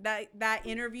Really? when that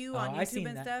interview on I seen YouTube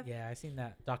and that. stuff. Yeah, I seen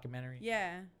that documentary.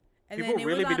 Yeah. And People it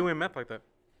really was be on- doing meth like that.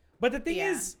 But the thing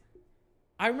Yeah. is,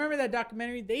 I remember that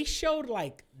documentary. They showed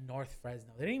like North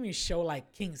Fresno. They didn't even show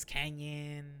like Kings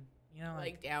Canyon. You know,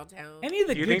 Like downtown. any of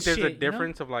the Do you good think there's shit, a you know?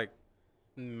 difference of like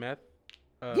meth?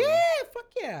 Yeah, fuck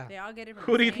yeah. They all get it from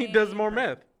Who do the you think does same more person.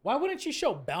 meth? Why wouldn't you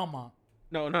show Belmont?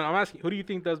 No, I'm asking. Who do you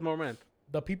think does more meth?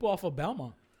 The people off of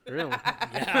Belmont. Really? No,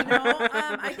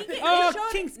 I think it Oh,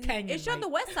 showed Kings Canyon, It showed mate. the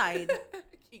west side.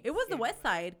 It was the west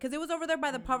side because it was over there by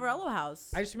the Pavarello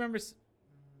house. I just remember.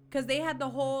 Because they had the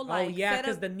whole like Oh yeah, setup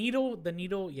because the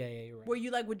needle. Yeah, you're right. where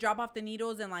you like would drop off the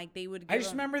needles and like they would. I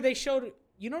just remember they showed.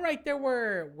 You know, right there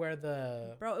where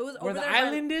the Bro, it was where over the there. by-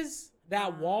 island is.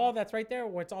 That wall that's right there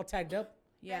where it's all tagged up.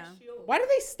 Yeah. Why do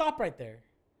they stop right there?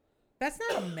 That's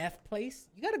not a meth place.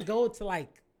 You gotta go to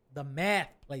like the meth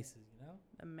places, you know?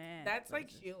 The man. That's like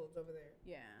Shields over there.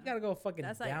 Yeah. You gotta go fucking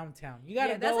That's like- downtown. You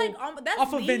gotta Yeah, that's go like that's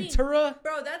off of leading- Ventura.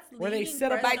 Bro, that's where they leading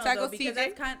set up- Fresno, By Taco though, because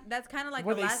CJ? that's kind of like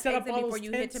Where the they last set up exit all before those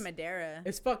you hit to tents. Madera.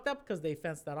 It's fucked up because they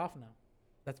fenced that off now.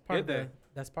 That's part Did of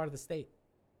that's part of the state.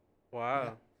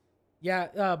 Wow.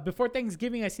 Yeah, before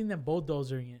Thanksgiving I seen them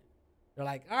bulldozering it. They're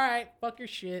like, all right, fuck your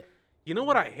shit. You know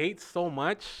what I hate so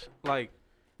much? Like,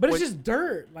 But it's What- just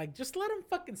dirt. Like, just let them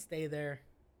fucking stay there.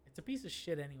 It's a piece of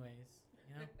shit anyways.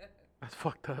 You know? that's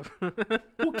fucked up.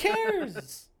 Who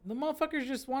cares? The motherfuckers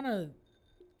just want to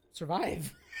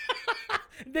survive.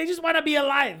 They just want to be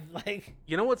alive. Like,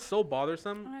 You know what's so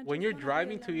bothersome? I When just you're wanna be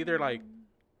driving to either like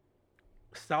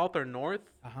south or north,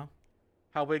 uh-huh.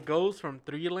 how it goes from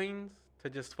 3 lanes to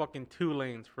just fucking 2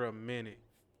 lanes for a minute.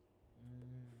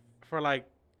 For like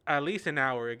at least an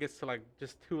hour, it gets to like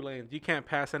just 2 lanes. You can't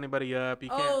pass anybody up. You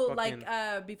can't Oh, fucking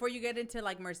like before you get into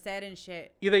like Merced and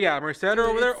shit. either Merced or Dude,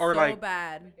 over there, it's or so like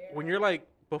bad. when you're like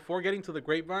before getting to the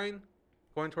Grapevine,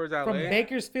 going towards LA, From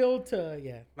Bakersfield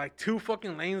to, like 2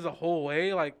 fucking lanes the whole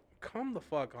way. Like, come the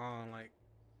fuck on, like.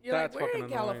 You're That's like, we're fucking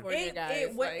in annoying. California,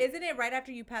 guys. What, like, isn't it right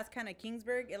after you pass kind of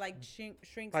Kingsburg? It like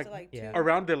shrinks Like, to like yeah. 2.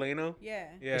 Around Delano. Yeah.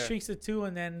 Yeah. it shrinks to 2,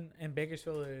 and then in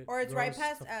Bakersfield it Or it's right grows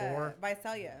past to 4.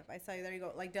 Visalia. Visalia, there you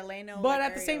go. Like Delano. But like, at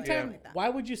the area, same like, time, like that. why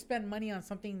would you spend money on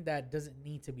something that doesn't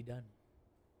need to be done?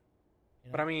 You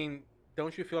know? But I mean,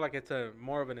 don't you feel like it's a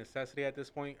more of a necessity at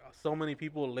this point? So many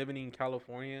people living in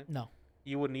California, No.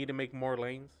 you would need to make more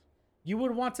lanes. You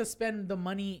would want to spend the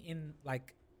money in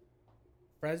like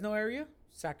Fresno area,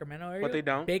 Sacramento area, they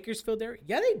don't. Bakersfield area.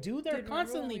 Yeah, they do. They're Dude, remember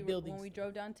constantly when building. When we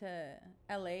drove down to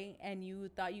LA and you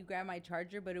thought you grabbed my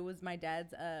charger, but it was my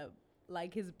dad's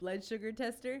like his blood sugar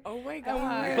tester. oh my And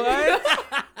god.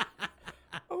 What?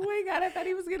 Oh my god, I thought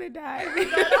he was gonna die.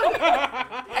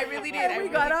 I really did. I And we really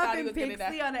got off thought he in was gonna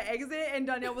Pixley die. on an exit, and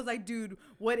Donielle was like, "Dude,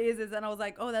 what is this?" And I was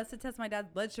like, "Oh, that's to test my dad's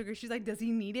blood sugar." She's like, "Does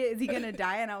he need it? Is he gonna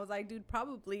die?" And I was like, "Dude,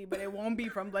 probably, but it won't be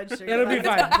from blood sugar. It'll be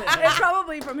Like, fine." It's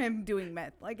probably from him doing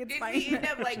meth. Like it's Did fine." he end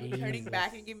up like turning Jesus.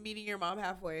 back and meeting your mom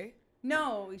halfway?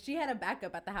 No, she had a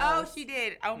backup at the Oh, house. she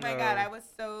did. Oh my No. god, I was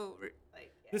so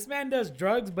like. Yeah. This man does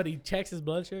drugs, but he checks his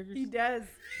blood sugars. He does.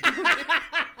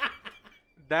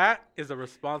 That is a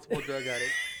responsible drug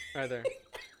addict right there.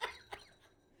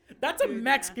 That's a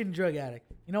Mexican drug addict.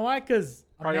 You know why? Because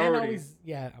a man Priorities.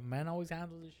 always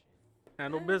handles this shit.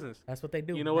 Handle business. That's what they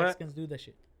do. You know what? Mexicans do that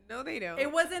shit. No, they don't.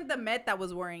 It wasn't the meth that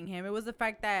was worrying him. It was the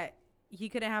fact that he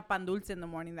couldn't have pan dulce in the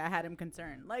morning that had him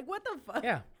concerned. Like, what the fuck?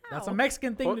 Yeah, that's a How?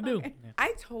 Mexican thing to do. Okay. Yeah.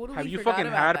 I totally Have you forgot fucking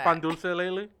about had that. pan dulce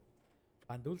lately?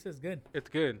 Pan dulce is good. It's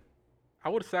good. I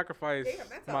would sacrifice Damn,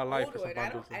 that's my an life old for some one.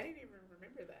 pan dulce. I didn't even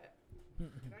remember that.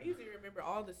 I usually remember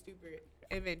all the stupid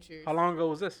adventures. How long ago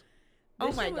was this? Oh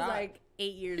This my shit was god. like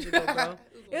 8 years ago, bro.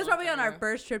 It was probably on our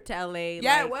first trip to LA.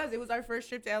 Yeah, like, it was. It was our first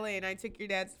trip to LA, and I took your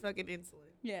dad's fucking insulin.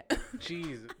 Yeah.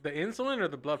 Jeez, the insulin or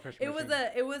the blood pressure? It was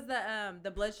machine?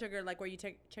 the blood sugar, like where you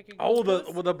check your Oh,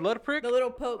 glucose. the blood prick. the little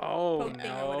poke Oh poke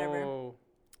thing or whatever. no.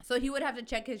 So he would have to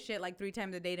check his shit like 3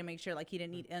 times a day to make sure like he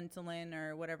didn't need insulin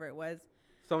or whatever it was.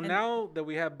 So now that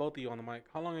we have both of you on the mic,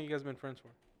 how long have you guys been friends for?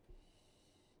 I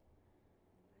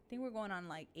think we're going on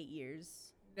like 8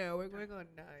 years. No, we're going on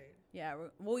 9. Yeah,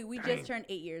 we just turned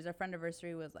 8 years. Our friend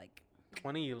anniversary was like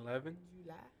 2011.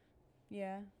 July.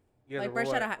 Yeah. You guys Like were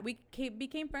fresh out what? of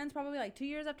became friends probably like 2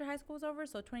 years after high school was over,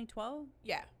 so 2012.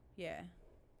 Yeah. Yeah.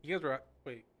 You guys were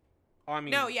wait. Oh, I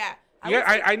mean. No, yeah.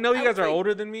 Yeah, I know you I guys would are say-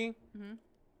 older than me. Mm-hmm.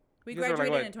 We You guys are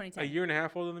graduated like, in 2010. A year and a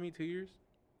half older than me. 2 years.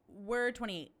 We're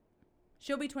 28.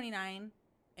 She'll be 29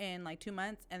 in like 2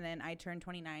 months, and then I turn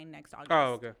 29 next August.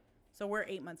 Oh, okay. So we're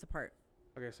 8 months apart.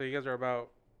 Okay, so you guys are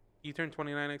about. You turn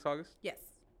 29 next August. Yes.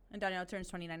 And Donielle turns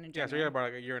 29 in Yeah, January. so you're about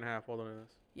like a year and a half older than us.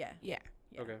 Yeah. Yeah.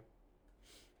 Yeah. Okay.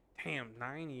 Damn,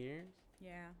 9 years.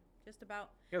 Yeah. Just about.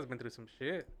 You guys have been through some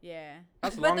shit. Yeah.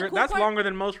 That's But the longer. cool That's part- longer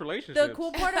than most relationships. The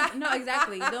cool part of no,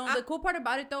 exactly. The cool part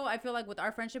about it though, I feel like with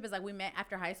our friendship is like we met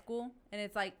after high school, and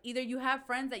it's like either you have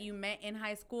friends that you met in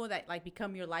high school that like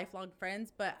become your lifelong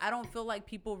friends, but I don't feel like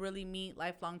people really meet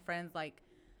lifelong friends like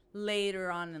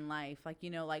later on in life, like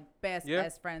like best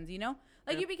friends,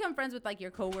 like you become friends with like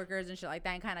your coworkers and shit like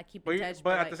that, and kind of keep in touch.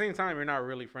 But at like, the same time, you're not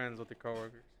really friends with your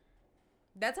coworkers.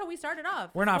 that's how we started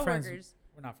off. We're not coworkers. friends.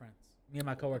 We're not friends. Me and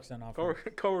my coworkers are not Co-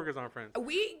 friends. coworkers aren't friends.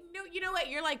 You know what?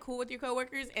 You're like cool with your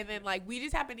coworkers, and then like we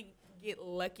just happen to get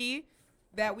lucky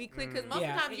that we click because most of the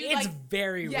time you it's like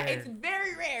very rare. yeah, it's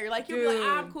very rare. Like you're like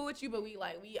I'm cool with you, but we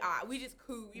just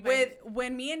cool.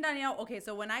 When me and Donielle, okay,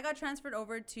 so when I got transferred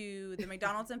over to the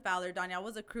McDonald's in Fowler, Donielle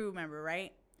was a crew member,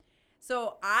 right?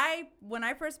 So when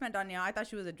I first met Donielle, I thought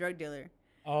she was a drug dealer.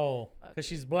 Oh, because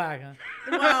she's black, huh?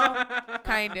 Well,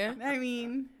 kinda. I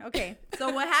mean, okay. So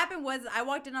what happened was I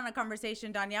walked in on a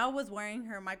conversation. Donielle was wearing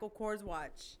her Michael Kors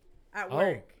watch at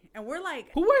work. And we're like,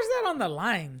 who wears that on the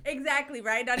line? exactly,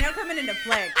 right? Donielle coming into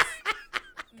flex.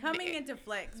 Coming into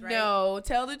flex, right? No,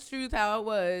 tell the truth how it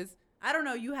was. I don't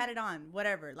know. You had it on,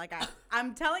 whatever. Like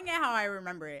I'm telling it how I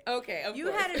remember it. Okay, of You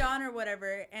course. had it on or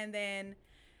whatever, and then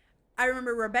I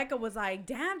remember Rebecca was like,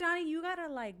 "Damn, Donnie, you got a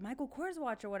like Michael Kors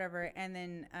watch or whatever." And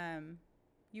then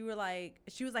you were like,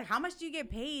 she was like, "How much do you get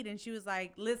paid?" And she was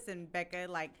like, "Listen, Becca,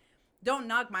 like, don't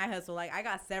knock my hustle. Like, I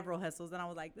got several hustles." And I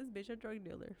was like, "This bitch a drug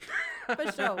dealer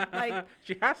for sure." Like,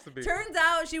 She has to be. turns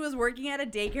out she was working at a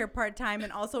daycare part time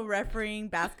and also refereeing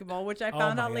basketball, which I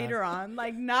found my out God. later on.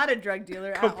 Like, not a drug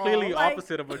dealer Completely at all. Like,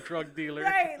 opposite of a drug dealer.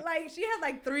 right? Like, she had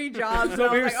like 3 jobs. She's And I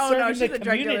over was here like, "Oh no, serving she's the a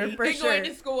drug dealer community. for They're sure." going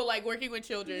to school like working with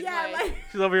children. Yeah, like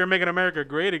She's over here making America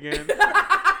great again.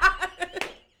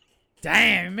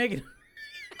 Damn, make it.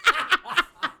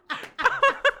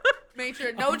 made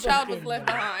sure no child was left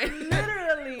behind.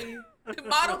 literally.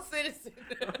 Model citizen.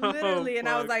 Literally, and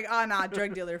I was fuck. like, "Oh nah,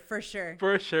 drug dealer for sure."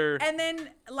 For sure. And then,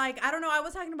 like, I don't know. I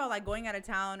was talking about like going out of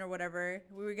town or whatever.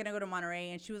 We were gonna go to Monterey,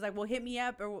 and she was like, "Well, hit me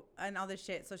up," and all this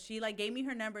shit. So she like gave me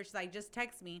her number. She's like, "Just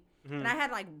text me." And I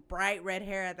had like bright red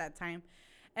hair at that time,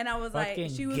 and I was Fucking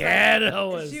like, she was ghetto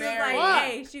like, as she was fuck. like,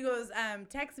 "Hey," she goes,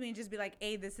 text me and just be like,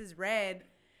 "Hey, this is Red."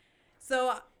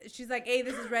 So she's like, "Hey,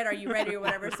 this is Red. Are you ready or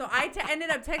whatever?" So I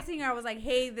ended up texting her. I was like,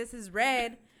 "Hey, this is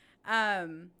Red. What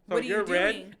are you you're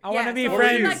Red? doing?" I wanna be so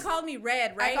friends. She like called me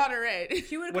Red, right? I called her Red.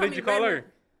 She would What call did you me call Red. her?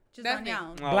 Just Nothing.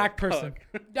 Donielle. Oh, Black person.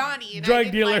 fuck. Donnie. And Drug I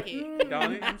didn't dealer. Like it.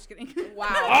 Donnie? I'm just kidding. Wow.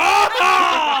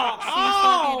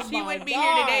 Oh, She my wouldn't be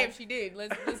God. here today if she did.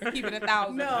 Let's keep it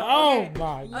 1,000. No. Oh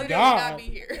my Literally God. not be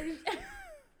here.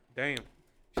 Damn.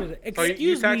 Should've- So you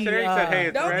Excuse texted me, her and said, "Hey,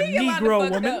 it's Don't Red." be a lot Negro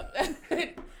of woman. Up.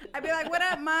 I'd be like, "What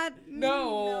up, Mod?"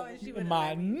 No. and she would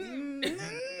My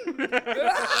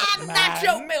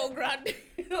Nacho milk run.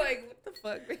 Like, what the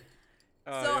fuck?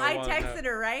 Oh, So yeah, I well, texted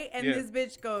her, right? And Yeah. this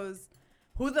bitch goes,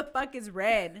 "Who the fuck is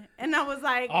Red?" And I was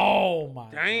like, Oh my.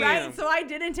 Damn. right. So I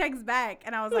didn't text back,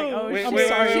 and I was like, "Oh Wait, shit!" I'm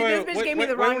sorry. This bitch gave me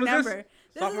the when wrong was this? number.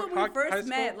 This is Sophomore when we high first school?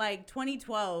 met, like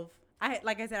 2012.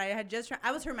 Like I said,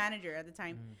 I was her manager at the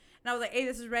time. And I was like, "Hey,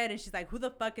 this is Red." And she's like, "Who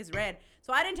the fuck is Red?"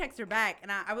 So I didn't text her back.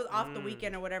 And I was off the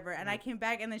weekend or whatever. And I came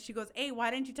back. And then she goes, "Hey, why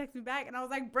didn't you text me back?" And I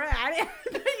was like, "Bruh, I didn't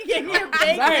you gave me your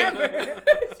fake Right. number."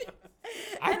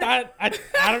 I thought I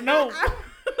don't know. I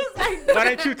was like, Why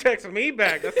didn't you text me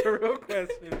back? That's the real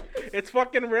question. It's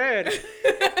fucking Red. It's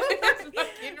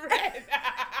fucking red.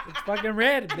 It's fucking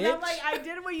red, and bitch. I'm like, "I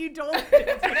did what you told me to do."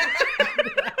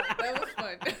 That was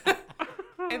fun.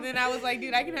 And then I was like,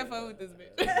 dude, I can have fun with this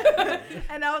bitch.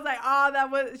 And I was like, "Oh, that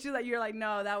was." She's like, "You're like,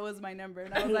 no, that was my number."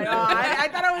 And I was like, "Oh, I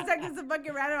thought I was texting some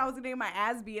fucking random. I was gonna get my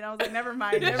ass beat." And I was like, "Never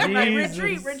mind, never mind.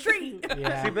 Retreat, Jesus. retreat."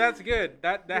 Yeah. See, but that's good.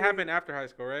 That happened after high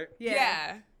school, right?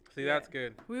 Yeah. See, that's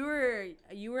good. You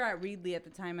were at Reedley at the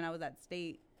time, and I was at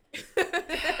State. Was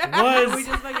We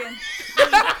just fucking.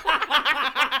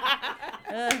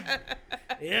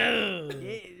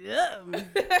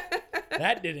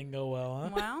 That didn't go well, huh?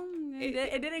 Well,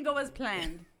 it didn't go as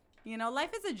planned. You know, life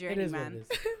is a journey, It is man.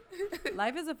 what it is.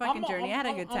 Life is a fucking journey. I had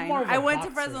a good I'm time. more of a I went to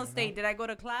boxer, Fresno you State. know? Did I go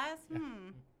to class?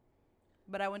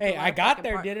 But I went. Hey, to a lot I of got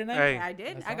fucking there, didn't I? Hey. I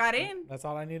did. That's I all- got in. That's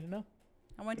all I need to know.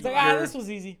 I went It's to. like, this was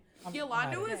easy.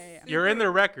 Yolanda I'm was. Yeah. You're in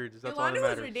their records. That's all that Yolanda was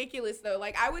matters. ridiculous though.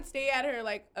 Like I would stay at her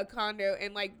like a condo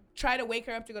and like try to wake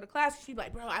her up to go to class. She'd be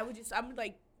like, bro, I'm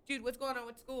like, dude, what's going on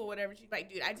with school? Whatever. She's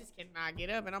like, dude, I just cannot get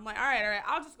up. And I'm like, all right,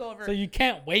 I'll just go over. So you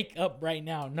can't wake up right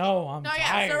now. No, I'm No,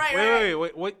 yeah, tired. so right.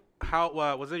 Wait. What? How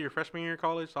was it your freshman year of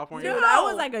college, sophomore year? Dude, No. I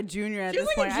was like a junior at She was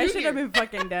this like a point. I should have junior. been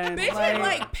fucking done. Bitch had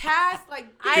like passed like.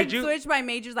 I Did you- switched my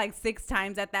majors like 6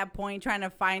 times at that point, trying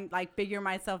to figure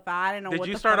myself out. I didn't know Did what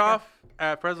you the start fuck off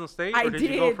at Fresno State, I or did you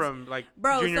go did. from like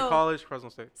Bro, junior so- college, Fresno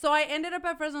State? So I ended up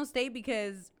at Fresno State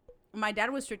because my dad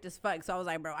was strict as fuck. So I was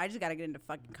like, bro, I just gotta get into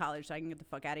fucking college so I can get the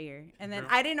fuck out of here. And then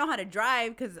I didn't know how to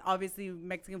drive because obviously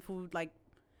Mexican food like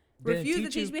Didn't refused to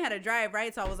teach teach you. me how to drive,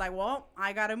 right? So I was like, well,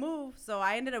 I gotta move. So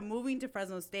I ended up moving to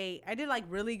Fresno State. I did like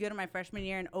really good in my freshman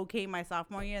year and okay my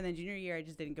sophomore year, and then junior year I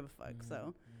just didn't give a fuck.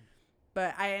 So,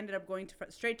 but I ended up going to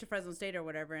straight to Fresno State or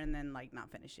whatever, and then like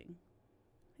not finishing.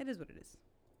 It is what it is.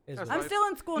 Is That's what- I'm life. still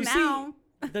in school You now.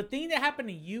 see, the thing that happened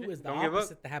to you is the Don't give up.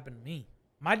 opposite that happened to me.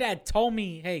 My dad told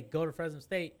me, hey, go to Fresno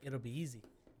State. It'll be easy.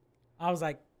 I was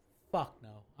like, fuck no.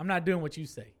 I'm not doing what you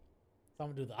say. So I'm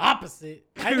going to do the opposite.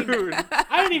 I didn't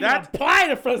even That's- apply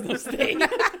to Fresno State.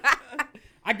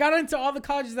 I got into all the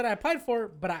colleges that I applied for,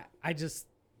 but I just,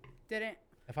 Didn't.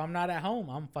 if I'm not at home,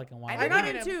 I'm fucking wild. I I got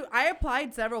didn't into. I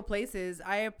applied several places.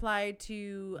 I applied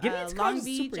to Getting into Long college is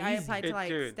Beach. super I easy. applied to like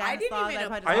Dude. I didn't Stanislaus. even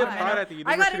applied to I apply. applied at the I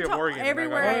got University into of Oregon. and I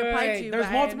everywhere got I in. applied Wait, to. there's but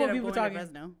I multiple ended up people going to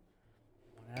talking. Fresno.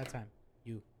 One at a time.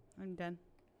 You. I'm done.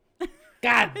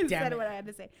 God I damn said it. what I had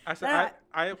to say. I said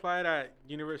I applied at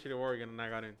University of Oregon and I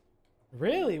got in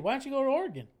Really? Why don't you go to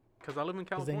Oregon? because I live in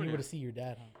Because then you California. would have seen your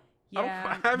dad, huh?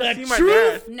 Yeah. I haven't The seen my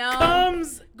truth dad. No.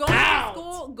 comes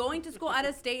out. Going to school out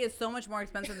of state is so much more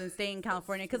expensive than staying in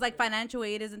California because like financial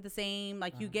aid isn't the same.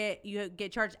 Like you get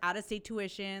charged out of state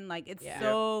tuition. Like it's Yeah.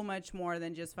 so much more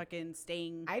than just fucking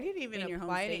staying. I didn't even in your home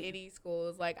apply to state. any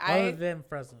schools. Like Other than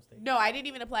Fresno State. no, I didn't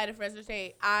even apply to Fresno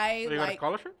State. I You got a like,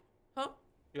 scholarship? huh?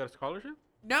 You got a scholarship?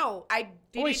 No, I Oh,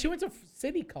 didn't. wait, she went to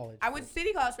City College. I went to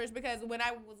City College first because when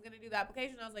I was gonna do the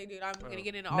application, I was like, dude, I'm gonna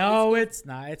get into all No, these it's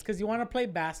not. It's because you want to play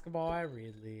basketball at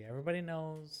Ridley. Everybody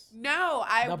knows. No,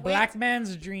 I The went. black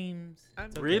man's dreams. I'm-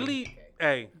 It's okay. Really? Okay.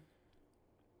 Hey,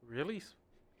 really?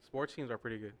 Sports teams are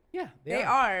pretty good. Yeah, They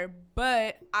are,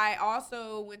 but I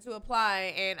also went to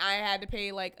apply and I had to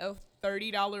pay like a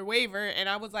 $30 waiver, and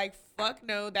I was like, fuck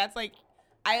no, that's like.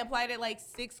 I applied at like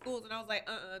 6 schools, and I was like,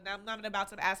 I'm not about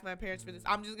to ask my parents for this.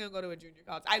 I'm just gonna go to a junior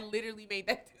college. I literally made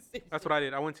that decision. That's what I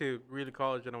did. I went to Reed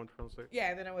College and I went to Fresno State. Yeah,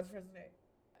 and then I was Fresno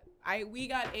State. We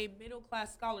got a middle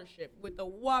class scholarship with a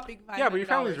whopping $500. Yeah, but your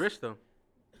family's rich though.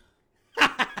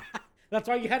 That's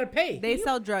why you had to pay. They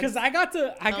sell drugs. Because I got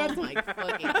to. Oh my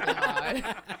fucking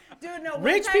god! Dude, no. one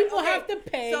Rich time- people okay, have to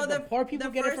pay. So the poor people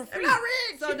get it for first- free. I'm not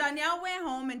rich. So Donielle went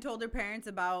home and told her parents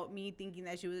about me thinking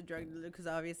that she was a drug dealer because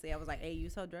obviously I was like, "Hey, you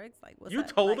sell drugs? Like, what's You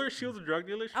that?" told Like, her she was a drug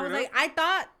dealer? I was straight like, up? I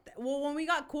thought. Well, when we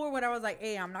got cool, when I was like,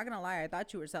 "Hey, I'm not gonna lie, I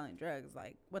thought you were selling drugs.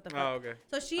 Like, what the fuck?" Oh, okay.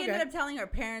 So she ended up telling her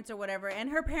parents or whatever, and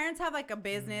her parents have like a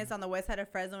business on the west side of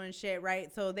Fresno and shit, right?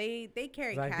 So they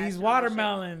carry Like cash these and all that shit.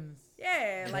 watermelons.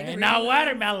 Yeah, like They're not greens,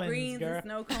 watermelons, greens girl. and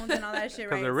snow cones and all that shit, right?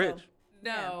 Because they're rich. So,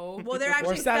 No, well, they're We're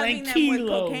actually selling selling them with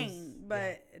kilos. cocaine, but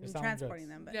Yeah, they're selling transporting drugs.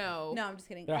 them. But No. no, I'm just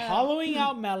kidding. They're hollowing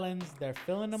out melons. They're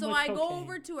filling them So with I cocaine. go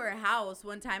over to her house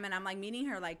one time and I'm like meeting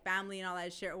her like family and all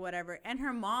that shit or whatever. And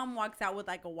her mom walks out with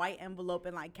like a white envelope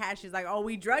and like cash. She's like, "Oh,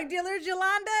 we drug dealers,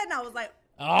 Yolanda?" And I was like,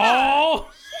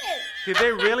 Oh, Did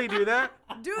they really do that?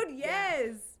 "Dude,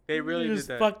 yes." They really you did just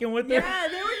that. fucking with her. Yeah,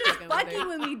 they were just Fucking with fucking her.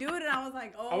 with me, dude. And I was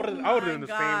like, "Oh, I would have my done the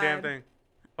same God. damn thing.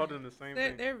 I would have done the same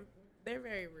thing. they're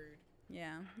very rude.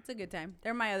 Yeah, it's a good time.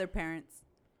 They're my other parents.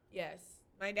 Yes.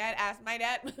 My dad,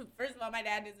 first of all, my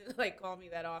dad doesn't like call me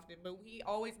that often, but he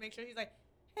always makes sure he's like,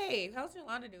 "Hey, how's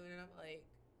Yolanda doing?" And I'm like,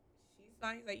 "She's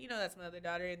fine." He's like, that's my other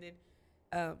daughter. And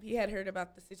then he had heard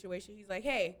about the situation. He's like,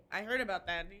 "Hey, I heard about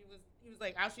that." And he was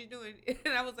like, "How's she doing?"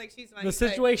 And I was like, "She's fine." The He's like,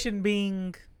 situation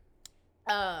being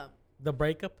the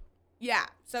breakup. yeah.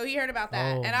 So he heard about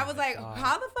that, Oh and I was my like, God.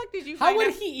 "How the fuck did you?" How find would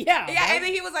out? he? Yeah. Yeah, that- and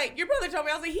then he was like, "Your brother told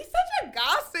me." I was like, "He's such a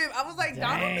gossip." I was like,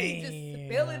 "Donald be just Damn.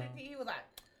 spilling it." He was like,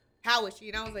 "How is she?"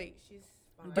 And I was like, "She's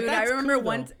fine." But Dude, I that's remember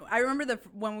cool, I remember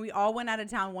when we all went out of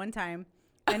town one time,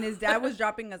 and his dad was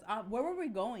dropping us off. Where were we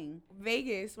going?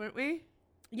 Vegas, weren't we?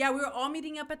 Yeah, we were all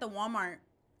meeting up at the Walmart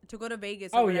to go to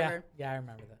Vegas Oh or yeah, whatever. yeah, I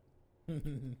remember that.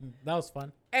 That was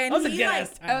fun. And That was a he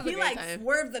good-ass time. That was a he good like time.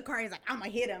 swerved the car. He's like, I'm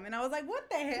gonna hit him, and I was like, what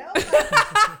the hell?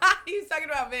 He was talking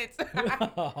about Vince.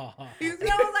 He was And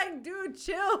I was like, dude,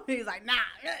 chill. He's like, nah.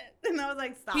 And I was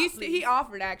like, stop. he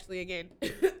offered actually again.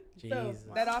 So Jesus.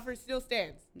 that offer still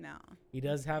stands. No. He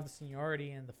does have the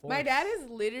seniority and the force. My dad is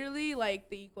literally like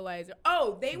the equalizer.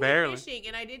 Oh, they Barely. went fishing,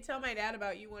 and I did tell my dad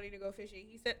about you wanting to go fishing.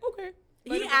 He said, okay.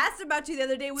 He asked about you the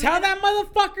other day. Tell that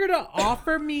motherfucker to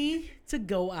offer me to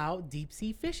go out deep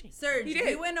sea fishing. Serge, He did.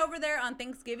 we went over there on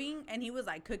Thanksgiving, and he was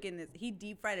like cooking this. He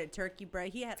deep fried a turkey, bro.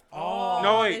 He had all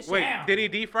No, this wait. shit. Did he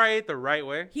deep fry it the right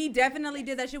way? He definitely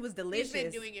did. That shit was delicious. He's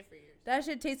been doing it for years. That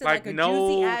shit tasted Like like a no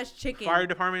juicy ass chicken. fire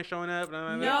department showing up.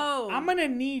 None of that? No. I'm gonna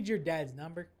need your dad's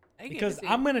number I can because see.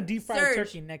 I'm gonna deep fry Serge,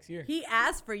 turkey next year. He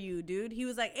asked for you, dude. He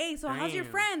was like, "Hey, so how's your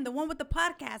Damn. friend, the one with the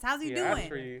podcast? How's he He doing?" asked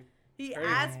for you. He Crazy.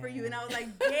 asked for you, and I was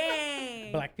like,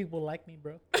 "Dang." Black people like me,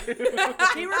 bro.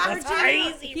 He referred to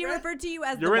crazy, you. He bro. referred to you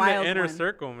as You're the in wild the inner one.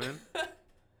 circle, man.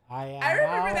 I am. I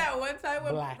remember now that one time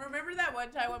when black.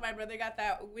 my brother got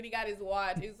when he got his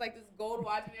watch. It was like this gold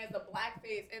watch and it has a black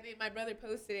face. And then my brother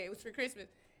posted it. It was for Christmas.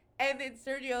 And then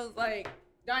Sergio was like,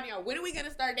 Donielle, when are we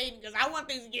gonna start dating? Because I want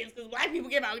these gifts. Because black people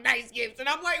give out nice gifts. And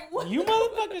I'm like, what? You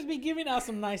motherfuckers be giving out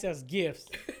some nice ass gifts.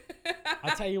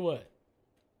 I'll tell you what.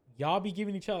 Y'all be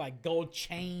giving each other like gold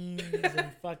chains and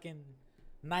fucking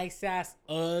nice ass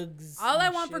Uggs. All I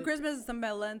and want for shit. Christmas is some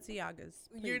Balenciagas.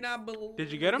 You're not.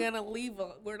 Did you get 'em? Gonna leave.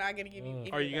 We're not gonna give you. Ugh.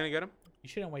 any Are of you that. gonna get him? You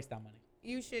shouldn't waste that money.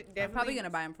 You should definitely. I'm probably gonna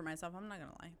buy them for myself. I'm not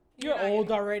gonna lie. You're not old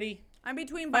gonna- already. I'm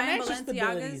between buying Financial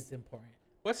stability Balenciagas. is important.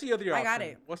 What's the other option? I got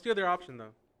it. What's the other option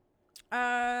though?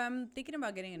 Thinking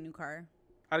about getting a new car.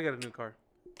 I'd get a new car.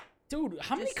 Dude,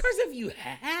 how many Just- cars have you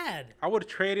had? I would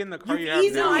trade in the car You've you have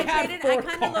easily now. No, I had traded. four I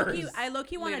kind of low key. cars. I low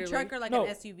key want a Literally. truck or like No, an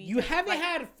SUV. you just haven't like-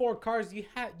 had 4 cars. You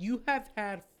have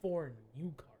had 4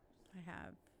 new cars. I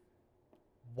have.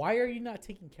 Why are you not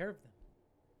taking care of them?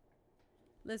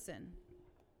 Listen,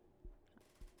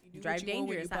 You do what drive you want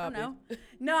when dangerous. you I don't pop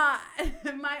know.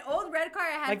 No, my old red car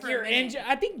I had Like for your a minute. engine.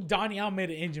 I think Donielle made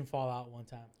an engine fall out one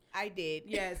time. I did.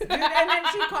 Yes, dude, and then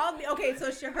she called me. Okay, so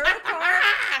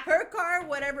her car,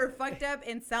 whatever, fucked up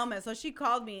in Selma. So she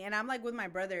called me, and I'm like with my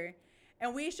brother,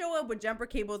 and we show up with jumper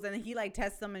cables, and he like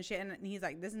tests them and shit, and he's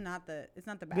like, "This is not the, it's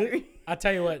not the battery." I'll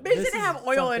tell you what. Bitch this didn't is have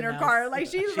oil in something her car. else. Like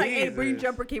she was like, "Hey, bring Jesus.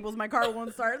 jumper cables. My car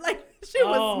won't start." Like she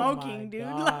was Oh my smoking, dude.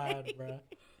 God, Like bruh.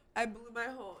 I blew my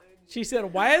whole engine. She said,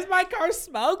 "Why is my car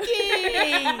smoking?"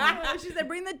 she said,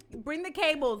 "Bring the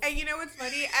cables." And you know what's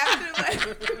funny? After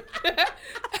like,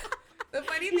 the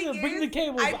funny She thing said, "Bring is, the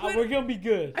cables. I put- We're gonna be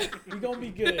good. We're gonna be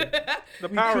good." The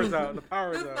We power's could- out. The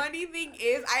power's the out. funny thing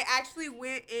is, I actually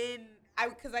went in.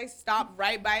 Because I stopped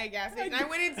right by a gas station. I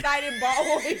went inside and bought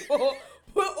oil.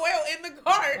 Put oil in the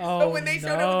car. Oh, So when they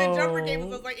showed up with the jumper no.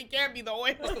 cables, I was like, it can't be the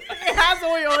oil. It has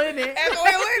oil in it. It has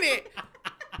oil in it.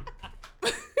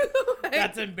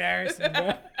 That's embarrassing,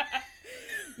 bro.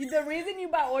 The reason you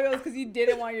bought oil is because you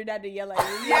didn't want your dad to yell at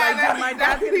you. Yeah, You're like, that's my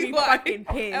dad's gonna be exactly why. fucking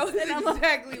pissed. That was And I'm like-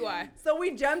 exactly why. So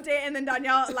we jumped in, and then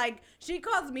Donielle, like, she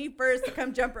calls me first to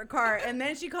come jump her car, and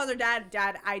then she calls her dad.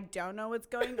 Dad, I don't know what's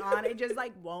going on. It just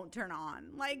like won't turn on.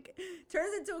 Like,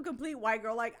 turns into a complete white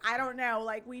girl. Like, I don't know.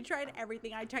 Like, we tried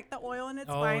everything. I checked the oil, and it's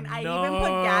Oh, fine. I even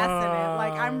put gas in it.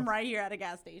 Like, no. I'm right here at a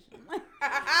gas station.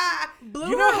 Blew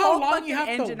You know her how whole long fucking you have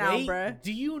to engine out, wait? bruh.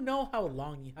 Do you know how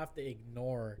long you have to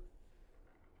ignore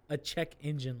a check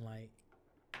engine light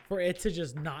for it to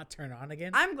just not turn on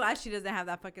again? I'm glad she doesn't have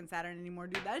that fucking Saturn anymore,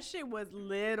 dude. That shit was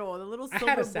little. The little I had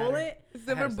silver a Saturn. bullet.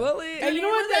 Silver Hey, bullet. Hey, you know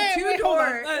It what? was a Wait, hold on.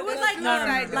 two-door. It was like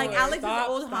No, like no. Alex's Stop,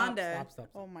 old stop, Honda. stop.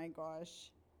 Oh my gosh.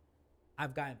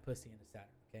 I've gotten pussy in a Saturn.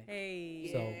 Okay.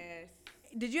 Hey. So- Yes.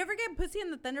 Did you ever get pussy in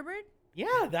the Thunderbird?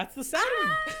 Yeah, that's the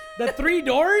Saturn. The 3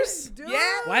 doors. Dude.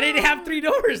 Yeah. Why did it have 3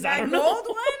 doors? I That don't know. gold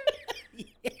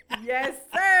one? Yes,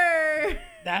 sir.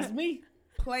 That's me.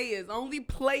 Players. Only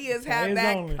players have Players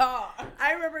that only. car.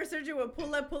 I remember Sergio would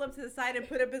pull up to the side and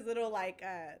put up his little like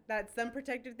that sun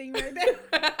protector thing right there.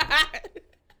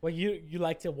 Well, you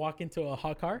like to walk into a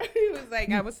hot car? He was like,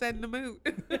 I was setting the mood.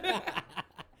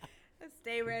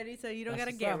 Stay ready so you don't That's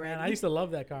gotta what's get up, ready. man. I used to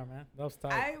love that car, man. That was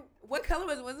tight. What color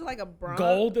was it? Was it like a bronze?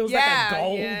 Gold? It was like a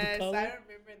gold yes, color. I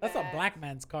remember that. That's a black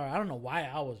man's car. I don't know why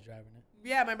I was driving it.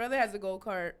 Yeah, my brother has a gold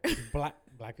car.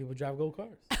 Black people drive gold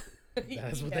cars. That's He what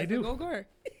has they a do. gold car.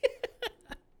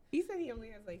 He said he only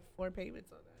has like 4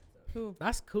 payments on that. So.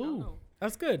 That's cool. know.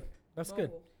 That's good. That's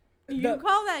good. Mobile. You The-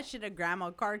 call that shit a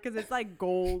grandma car because it's like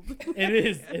gold. It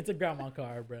is. It's a grandma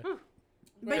car, bro.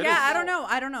 But It yeah, is I don't know.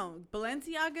 I don't know.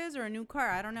 Balenciagas or a new car?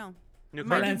 I don't know. New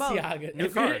Might car. do both. Balenciaga. New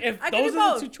If, car. if I can those do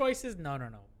are both. the 2 choices, no.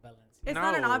 Balenciaga. It's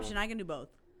not an No. option. I can do both.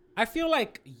 I feel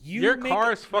like Your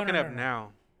car is fucking up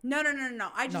now. No.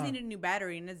 I just No. need a new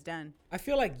battery and it's done. I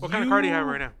feel like What kind of car do you have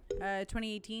right now?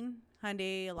 2018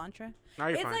 Hyundai Elantra. Now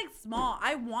you're It's fine. like small.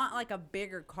 I want like a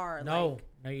bigger car. No, Like,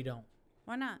 no, you don't.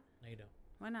 why not? No, you don't.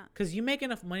 Why not? Because you make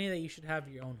enough money that you should have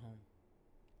your own home.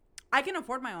 I can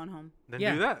afford my own home. Then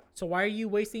Yeah. do that. So why are you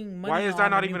wasting money? Why is that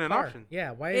on not a new even an car? option?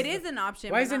 Yeah, why It is is an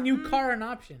option. Why but is a not- new car an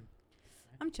option?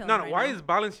 I'm chilling. No, right why now. is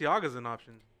Balenciaga's an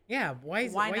option? Yeah, why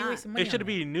Why are you not? wasting money? It should on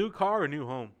be new car or new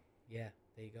home. that? Yeah,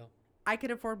 there you go. I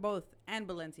could afford both and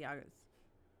Balenciagas.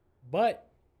 But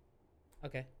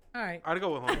okay, all right. I'd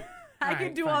go with home. I All can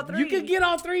right, do fine. all three. You could get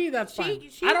all three. That's She- fine.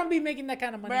 she- I don't be making that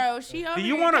kind of money. Bro, she over Do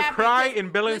you here want to capping cry 'cause- in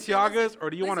Balenciaga's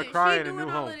or do you want to listen, cry she in a new doing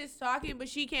all home? of this talking, but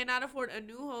she cannot afford a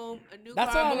new home, a new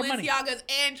That's a car, lot of money. Balenciagas,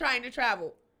 and trying to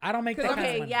travel. I don't make that kind of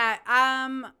Okay, money.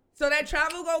 yeah. So that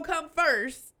travel gonna come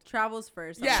first. Travels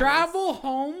first. Yeah. Travel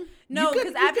home. No, You could-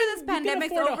 because you after could- this you could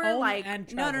pandemic's afford a over, home like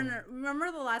and no. travel.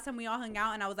 Remember the last time we all hung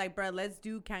out and I was like, bro, let's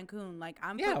do Cancun. Like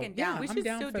I'm Yeah, fucking yeah, down. We I'm should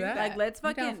down still for do that. that. Like let's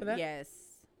I'm down fucking for that. yes.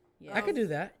 Yes. I could do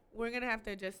that. We're gonna have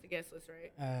to adjust the guest list,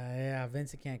 right? Yeah,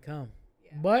 Vincent can't come,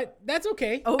 Yeah. but that's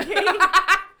okay. Okay.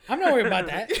 I'm not worried about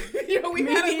that. You know, we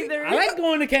Me gotta- neither. I like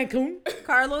going to Cancun.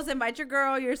 Carlos, invite your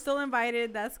girl. You're still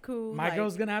invited. That's cool. My Like,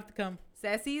 girl's gonna have to come.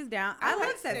 Ceci's down. I I like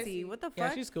like Ceci. Ceci. What the fuck?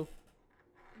 Yeah, she's cool.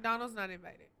 Donald's not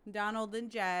invited. Donald and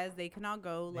Jazz, they cannot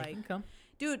go. They Like, can come.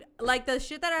 dude, like the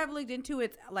shit that I've looked into,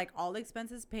 it's like all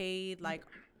expenses paid. Like,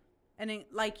 and then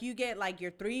like you get like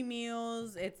your 3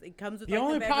 meals. It comes with The like,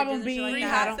 only the problem beverages and shit being Three I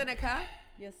like that. hots don't- and a cup.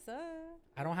 Yes, sir.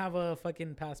 I don't have a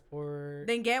fucking passport.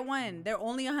 Then get one. They're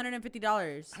only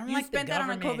 $150. I don't You like the spent that on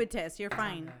a government. COVID test. You're I don't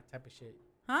fine. know that type of shit.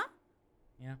 Huh?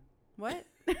 Yeah. What?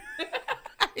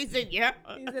 He said, "Yeah."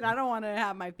 He said, I don't want to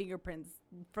have my fingerprints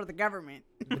for the government.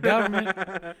 The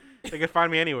government. They can find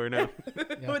me anywhere now.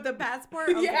 Yeah. With the passport?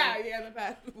 Okay. Yeah, the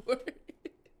passport.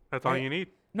 That's all Right. you need.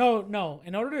 No.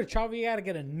 In order to travel, you gotta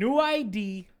get a new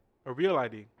ID. A real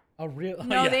ID. A real.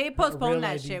 No, yeah, they a postponed real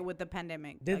that ID. shit with the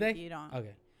pandemic. Did Like, they? You don't.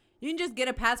 Okay. You can just get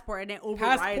a passport and it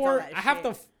overrides all Passport. that I have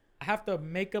shit. to. I have to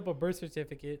make up a birth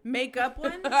certificate. Make up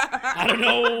one? I don't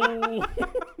know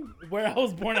where I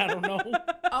was born. I don't know.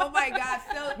 Oh my God!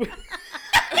 So,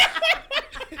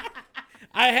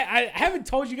 I haven't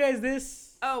told you guys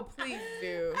this, oh please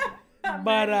do.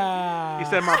 but He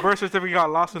said my birth certificate got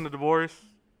lost in the divorce.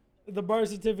 the birth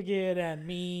certificate and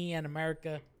me and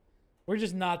America, we're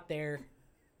just not there.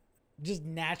 Just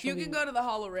naturally, You can go to the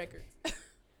Hall of Records.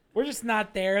 we're just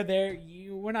not there.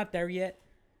 We're not there yet,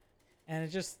 and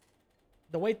it's just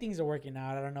the way things are working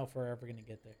out. I don't know if we're ever gonna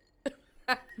get there.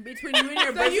 Between you and your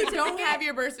So birth you certificate? don't have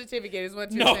your birth certificate, is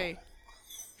what you're No. saying.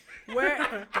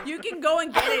 Where you can go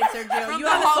and get it, Sergio. From You the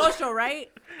have hall- a social, right?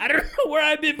 I don't know where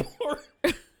I've been born.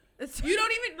 You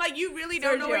don't even like. You really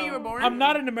don't know where you were Sergio. born. I'm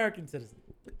not an American citizen.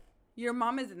 Your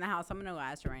mom is in the house. I'm gonna go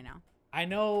ask her right now. I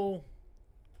know.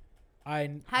 How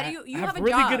do you I have a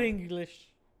really job? good English.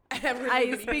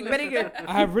 I speak very good.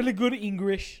 I have really good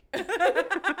English.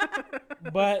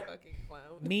 But Fucking clown.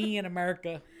 me and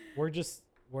America,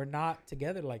 we're not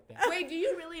together like that. Wait, do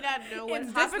you really not know what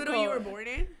It's hospital you were difficult. born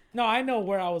in? No, I know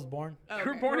where I was born. You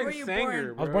were Okay. born Where in were you Sanger, born?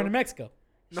 bro. I was born in Mexico,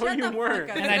 No, Shut the you fuck weren't.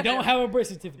 up. and I don't have a birth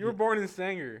certificate. You were born in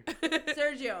Sanger.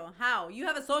 Sergio, how? You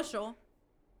have a social.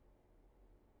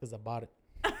 Because I bought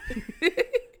it.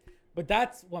 But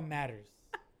that's what matters.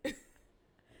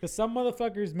 Because some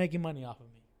motherfuckers making money off of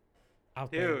me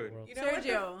out there in the Dude. world. You know what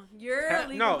Sergio, you're a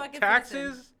legal No, fucking taxes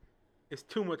citizen. is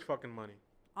too much fucking money.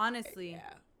 Honestly. Yeah.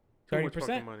 Too much 30%?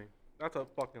 fucking money. That's a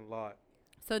fucking lot.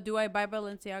 So do I buy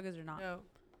Balenciagas or not? No.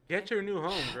 Get your new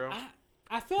home, girl.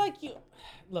 I feel like you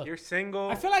look. You're single.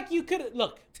 I feel like you could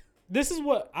look. This is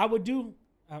what I would do.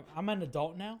 I'm an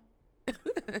adult now,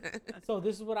 so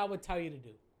this is what I would tell you to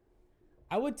do.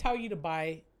 I would tell you to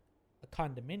buy a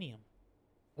condominium,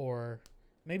 or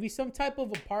maybe some type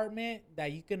of apartment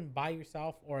that you can buy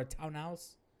yourself, or a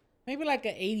townhouse. Maybe like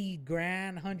a 80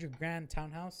 grand, 100 grand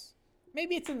townhouse.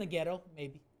 Maybe it's in the ghetto,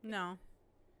 maybe. No.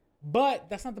 But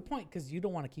that's not the point, because you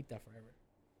don't want to keep that forever.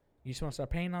 You just want to start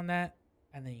paying on that,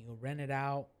 and then you rent it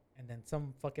out, and then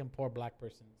some fucking poor black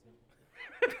person.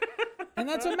 And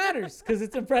that's what matters, because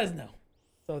it's in Fresno.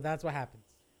 So that's what happens.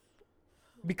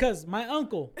 Because my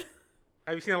uncle,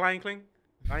 Have you seen a Lion King?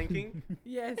 Lion King?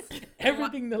 Yes.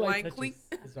 everything that like Lion touches Clink.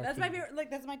 is our That's my kingdom. favorite. Look,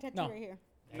 that's my tattoo No. right here.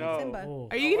 No. Simba. Oh.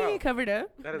 Are you Oh, gonna wow. get covered up?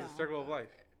 That is No. a circle of life.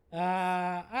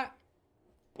 I,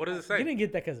 What does it you say? didn't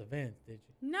get that because of Vince, did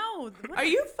you? No. what Are the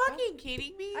you fuck? fucking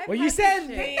kidding me? I've Well, you had said this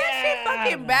shit. Take that shit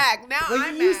fucking man. back. Now Well,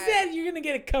 I'm you mad. said you're gonna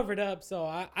get it covered up, so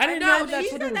I didn't know. know that's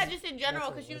She what said it was. that just in general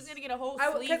That's what because it she was was. gonna get a whole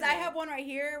sleeve. Because I in. have one right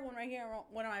here,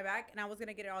 one on my back, and I was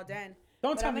gonna get it all done.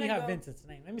 Don't but tell I'm me you gonna have go- Vincent's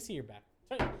name. Let me see your back.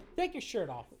 Take your shirt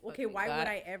off. Okay, why God. would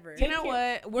I ever? You know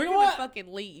what? We're You know gonna what?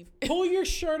 fucking leave. Pull your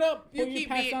shirt up. You Pull your keep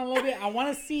pants being- down a little bit. I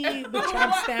want to see the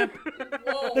tramp stamp.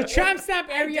 The tramp stamp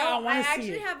area. I want to see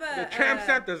actually it. have The tramp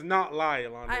stamp does not lie,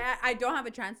 Yolanda. I don't have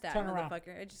a tramp stamp, Turn around.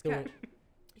 motherfucker. I just Do got. it.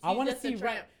 I want to just a see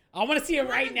tramp. right. I want to see it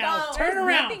right now. No, Turn there's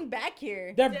around. Nothing back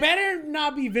here. There better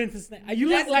not be Vincent's name. You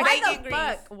look That's like white. Why Bacon the grease.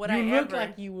 fuck would you I look ever?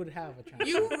 like you would have a tramp.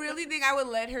 You really think I would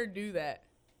let her do that?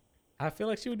 I feel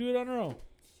like she would do it on her own.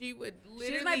 She would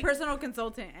literally. She's my personal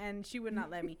consultant, and she would not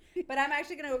let me. But I'm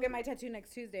actually gonna go get my tattoo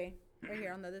next Tuesday, right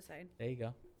here on the other side. There you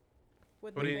go.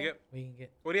 With What do you the- get? We can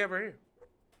get What do you have right here?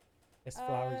 it's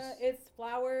flowers. It's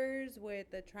flowers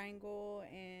with a triangle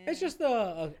and. It's just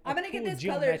a I'm gonna get cool this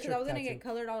colored because I geometric was gonna tattoo. get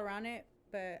colored all around it,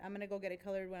 but I'm gonna go get it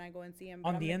colored when I go and see him.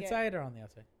 On the inside or on the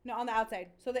outside? No, on the outside.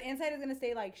 So the inside is gonna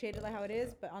stay like shaded like how it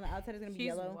is, but on the outside is gonna be She's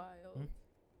yellow. wild. Hmm?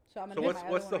 So I'm gonna. So get what's my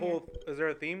what's other the one whole? Is there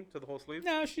a theme to the whole sleeve?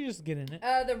 No, she just getting it.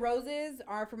 here. The roses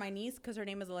are for my niece because her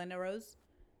name is Elena Rose,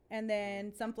 and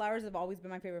then sunflowers have always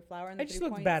been my favorite flower. And the It just 3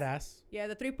 looks points. badass. Yeah,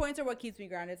 the 3 points are what keeps me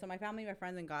grounded. So my family, my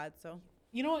friends, and God. So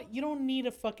You know what? You don't need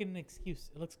a fucking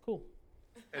excuse. It looks cool.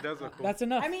 It does look cool. That's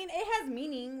enough. I mean, it has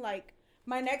meaning. Like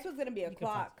my next one's gonna be a You can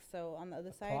find- clock. So on the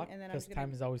other side, Clock, and then I'm because just gonna.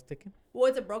 time is always ticking. Well,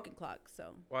 it's a broken clock.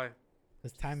 So Why?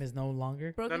 Because time is no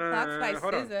longer. Broken No, no, no, clocks no, no, by no,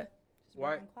 hold on. SZA. just Why?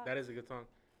 broken clock. That is a good song.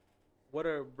 What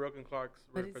are broken clocks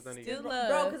But it's representing? still you? love.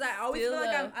 Bro, because I always Still feel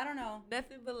like love. I don't know.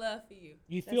 Nothing but love for you.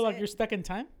 You That's feel like it. you're stuck in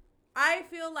time? I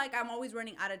feel like I'm always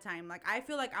running out of time. Like I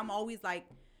feel like I'm always like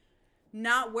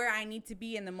not where I need to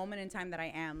be in the moment in time that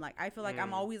I am. Like I feel like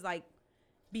I'm always like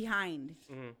behind,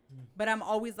 Mhm. but I'm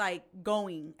always like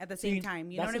going at the same See,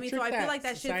 time. You know that's what I a mean? So trick I feel that like that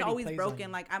shit's society always plays on broken.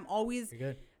 you. Like I'm always You're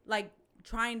good. like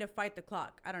trying to fight the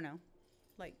clock. I don't know.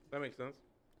 Like That makes sense.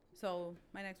 so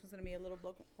my next one's gonna be a little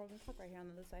broken clock right here on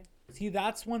the other side. See,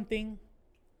 that's one thing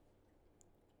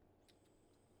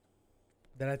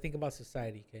that I think about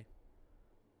society, okay?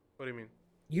 What do you mean?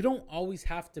 You don't always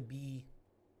have to be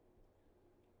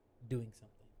doing something.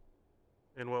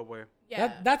 In what way?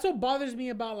 Yeah. That's what bothers me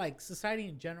about like society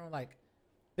in general. Like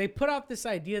they put out this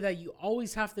idea that you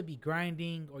always have to be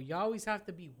grinding or you always have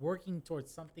to be working towards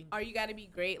something. Or you got to be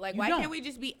great. Like, You why don't. can't we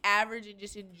just be average and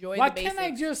just enjoy Why the basics?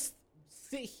 can't I just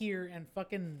sit here and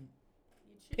fucking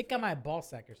pick at my ball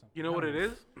sack or something? You know I what don't it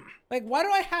is? Like, why do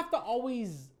I have to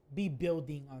always be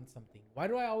building on something? Why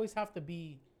do I always have to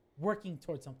be working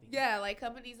towards something? Yeah, like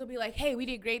companies will be like, "Hey, we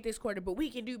did great this quarter, but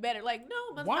we can do better." Like,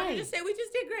 no, motherfucker, Why? just say we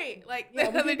just did great. Like Yeah,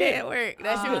 the we other did day good. at work,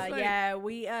 that shit was funny.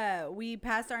 Yeah, we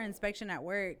passed our inspection at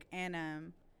work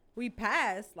and we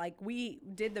passed. Like we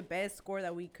did the best score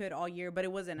that we could all year, but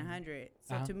it wasn't 100.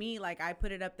 So Uh-huh. to me, like I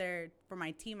put it up there for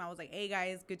my team. I was like, "Hey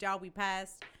guys, good job, we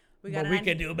passed. We But a we 90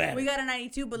 could do better." We got a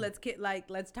 92, but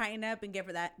let's tighten up and get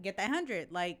that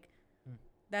 100. Like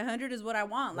that 100 is what I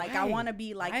want. Like I Why? want to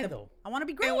be like Why the, though? I want to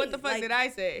be great. And what the fuck like, did I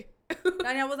say?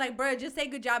 Danielle was like, "Bro, just say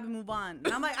good job and move on." And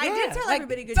I'm like, I Yeah, did tell like,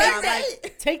 everybody good take job.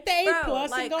 Like, Take the A bro, plus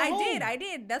like and go I home.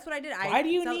 did. That's what I did. Why do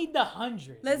you so- need the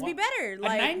 100? Let's be What- better. A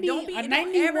Like 90, don't be a don't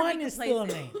ever 91 be is still a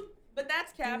complacent. name. But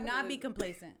that's Do capitalism. not be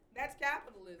complacent. That's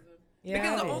capitalism. Yeah,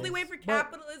 because the it only way is. for But-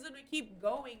 capitalism to keep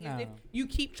going is if No. you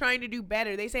keep trying to do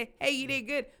better. They say, "Hey, you did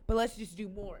good, but let's just do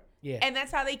more." Yeah. And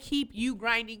that's how they keep you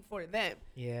grinding for them.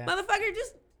 Yeah. Motherfucker,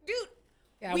 just dude.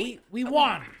 Yeah, we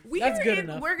won. That's good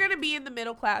enough. We're gonna be in the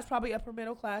middle class, probably upper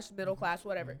middle class,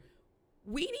 whatever.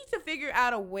 We need to figure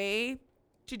out a way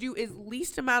to do as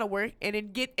least amount of work and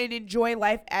then get and enjoy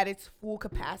life at its full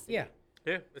capacity. Yeah.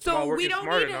 Yeah. It's So about working we don't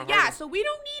smarter, need to, not yeah. harder. So we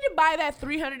don't need to buy that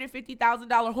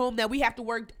 $350,000 home that we have to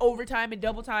work overtime and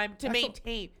double time to That's what-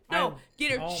 maintain. No, I'm-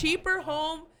 get oh a my cheaper God.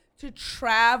 home to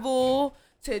travel,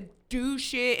 to do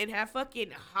shit, and have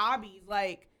fucking hobbies.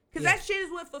 Like, cause Yeah. that shit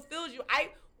is what fulfills you.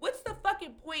 What's the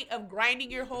fucking point of grinding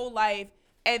your whole life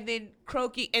and then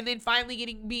croaking and then finally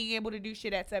being able to do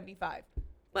shit at 75?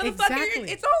 Motherfucker,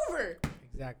 Exactly. it's over.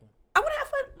 Exactly. I want to have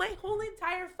fun my whole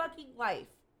entire fucking life.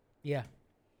 Yeah.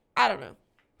 I don't know.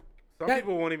 Some that-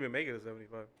 people won't even make it to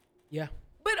 75. Yeah.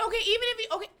 But okay, even if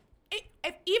you,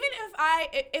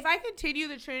 if I continue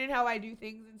the trend in how I do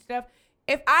things and stuff,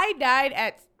 if I died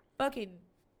at fucking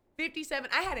 57,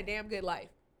 I had a damn good life.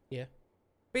 Yeah.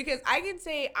 Because I can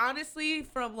say honestly,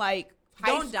 from like high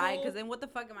Don't die, school- because then what the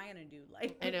fuck am I gonna do?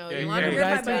 Like, I know Yeah, Yolanda yeah, would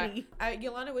yeah. just You're my die. buddy.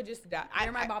 Yolanda would just die.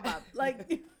 You're my bop. Like,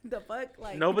 the fuck?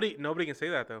 Like, Nobody can say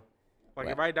that though. Like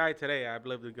What? if I died today, I've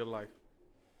lived a good life.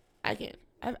 I can.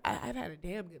 I've had a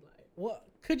damn good life. What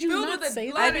could you Filled not with a say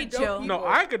lot that? I'd be of dope chill. No,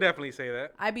 people. I could definitely say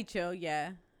that. I'd be chill.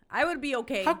 Yeah, I would be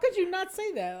okay. How could you not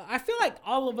say that? I feel like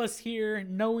all of us here,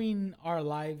 knowing our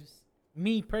lives,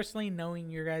 me personally knowing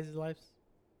your guys' lives,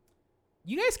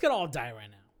 you guys could all die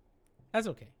right now. That's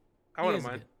okay. I You wouldn't guys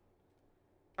are mind. good.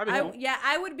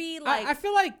 I would be like. I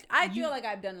feel like I feel like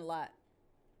I've done a lot.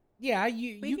 Yeah, we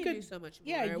you can could do so much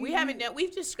more. Yeah, we haven't done.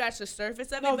 We've just scratched the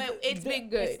surface of it, but it's been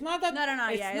good. It's not that. No.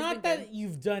 It's Yeah, not been that good.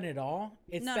 you've done it all.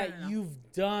 It's that No.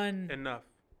 you've done Enough.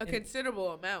 A considerable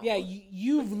amount. Yeah,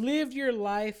 you've lived your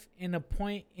life in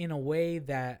a way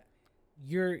that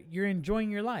you're enjoying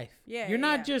your life. Yeah, you're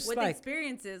not just with like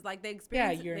experiences, like the yeah,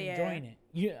 experience. you're enjoying it.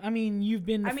 You've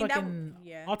been to fucking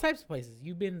yeah. all types of places.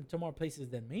 You've been to more places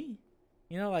than me.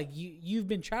 You know, like you've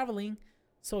been traveling,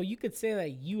 so you could say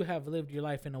that you have lived your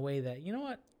life in a way that you know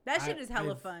what. That shit is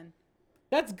hella fun.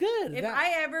 That's good. If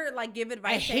I ever like give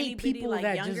advice I to hate anybody people like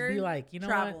that younger, just be like, you know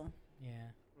travel. what? Yeah.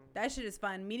 That shit is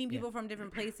fun. Meeting people from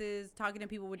different places, talking to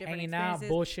people with different Hanging out,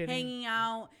 experiences, bullshitting. hanging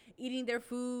out, eating their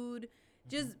food,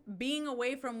 just being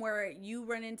away from where you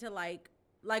run into like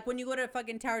when you go to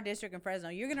fucking Tower District in Fresno,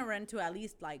 you're gonna run into at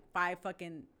least like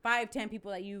 10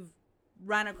 people that you've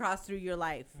run across through your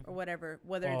life or whatever,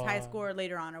 whether it's high school or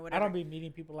later on or whatever. I don't be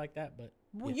meeting people like that, but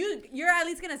well, you're at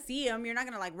least gonna see them. You're not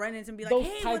gonna like run into and be like, Those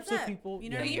hey, types what's of up? people, You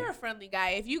know, But what I mean? you're a friendly guy.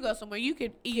 If you go somewhere, you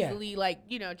could easily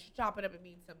chop it up and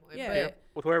meet someone. Yeah. But Yeah.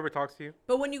 With whoever talks to you.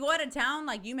 But when you go out of town,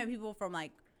 like you met people from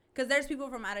like, because there's people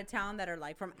from out of town that are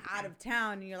like from out of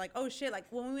town, and you're like, oh shit, like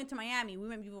when we went to Miami, we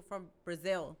met people from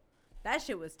Brazil. That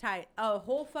shit was tight. A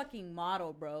whole fucking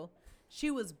model, bro. She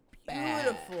was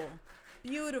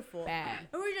beautiful. Bad.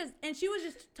 And she was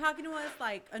just talking to us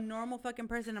like a normal fucking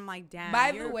person. I'm like, damn.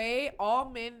 By the way, all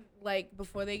men, like,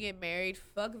 before they get married,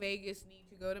 fuck Vegas, need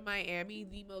to go to Miami.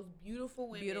 The most beautiful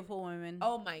women. Beautiful women.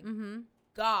 Oh, my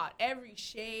God. Every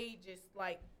shade, just,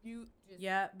 like, you. Just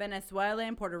Yeah,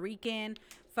 Venezuelan, Puerto Rican,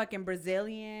 fucking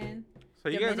Brazilian. So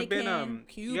you guys have been Dominican,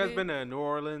 you guys been to New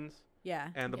Orleans Yeah.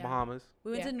 and the Yeah. Bahamas.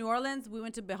 We went to New Orleans. We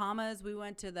went to Bahamas. We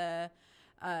went to the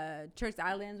Turks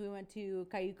Islands. We went to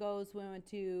Cayucos. We went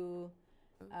to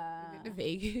been to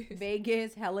Vegas.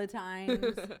 Vegas hella times.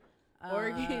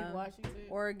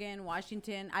 Oregon,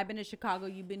 Washington. I've been to Chicago.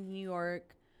 You've been to New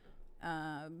York.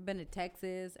 Been to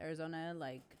Texas, Arizona.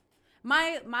 Like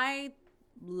my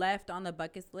left on the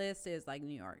bucket list is like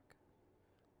New York.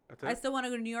 That's it. I still want to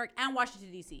go to New York and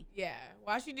Washington D.C. Yeah,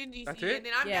 Washington, D.C. That's it? And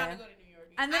then I'm down to go to New York.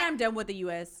 And then I'm done with the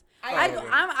U.S.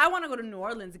 I want to go to New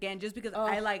Orleans again just because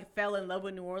I like fell in love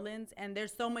with New Orleans and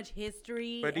there's so much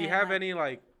history. But do you have any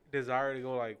like desire to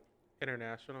go like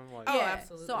international? Like, Oh,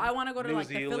 absolutely. So I want to go to New like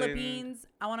the Zealand. Philippines.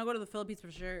 I want to go to the Philippines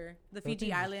for sure. The Fiji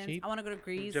Philippines is Islands. cheap. I want to go to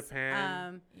Greece.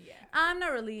 Japan. Yeah. I'm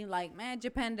not really like, man,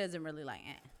 Japan doesn't really like,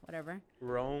 whatever.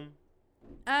 Rome.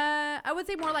 I would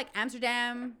say more like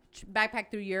Amsterdam,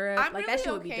 backpack through Europe. I'm like really that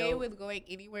shit would be okay dope. with going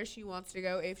anywhere she wants to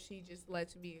go if she just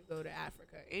lets me go to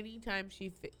Africa. Anytime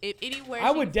if anywhere.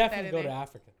 I she would can fit that definitely in go there. to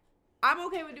Africa. I'm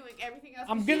okay with doing everything else.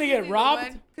 I'm 'cause gonna she's get usually the robbed,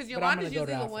 one- Because but I'm Yolanda's gonna go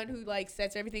to usually the one Africa. who like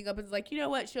sets everything up and is like, you know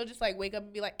what? She'll just like wake up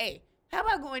and be like, hey, how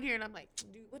about going here? And I'm like, dude,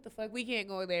 what the fuck? We can't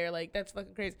go there. Like that's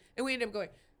fucking crazy. And we end up going.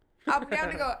 I'm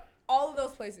down to go all of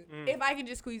those places if I can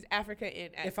just squeeze Africa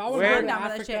in. If I was Where- going to Down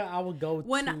with that Africa, shit. I would go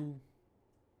When- to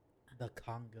the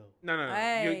Congo. No.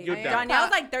 Hey, You're down.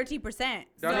 Donielle's like 13%.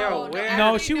 Danielle, no, where? I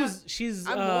No, actually she's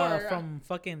I'm more. from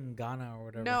fucking Ghana or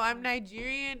whatever. No, I'm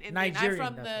Nigerian and Nigerian, then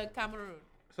I'm from that's the Cameroon.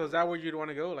 So is that where you'd want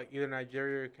to go? Like either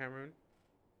Nigeria or Cameroon?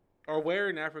 Or where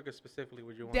in Africa specifically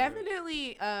would you want to go?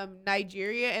 Definitely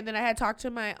Nigeria. And then I had talked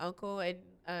to my uncle and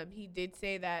he did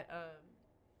say that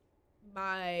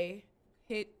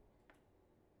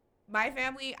my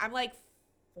family, I'm like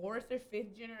 4th or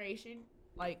 5th generation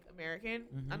like American.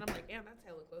 And I'm like, damn, that's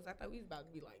hella close. I thought we was about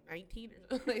to be like 19 or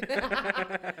something like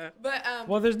that. But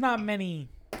well, there's not many.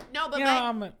 no, but You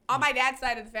know, on my dad's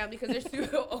side of the family, because there's two.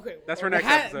 Okay, That's for there,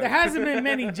 next episode. there hasn't been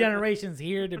many generations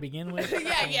here to begin with.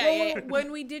 yeah.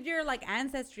 When we did your like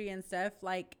ancestry and stuff,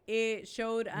 like it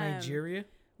showed Nigeria.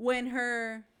 when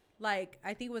her like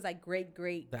I think it was like great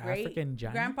The African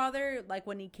giant? grandfather, like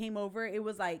when he came over, it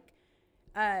was like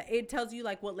it tells you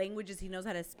like what languages he knows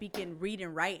how to speak and read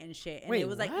and write and shit. And Wait, it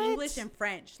was like what? English and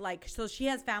French. Like so she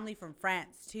has family from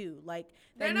France too. Like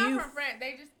They're that not knew- from France.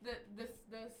 They just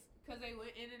because they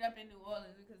ended up in New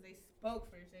Orleans because they spoke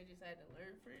French. They just had to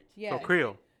learn French. Yeah. So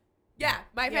Creole. Yeah,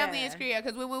 my family Yeah. is Creole.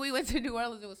 Because when we went to New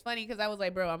Orleans, it was funny because I was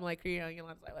like, bro, I'm like Creole. And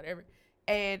Yolanda's like, whatever.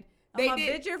 And they I'm a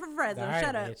did. bitch, you're from Fresno. Alright,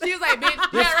 Shut up. bitch. She was like,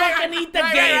 bitch, Just fucking eat the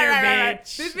gator,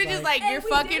 bitch. This bitch is Like- like, you're we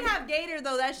fucking. did have gator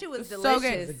though. That shit was So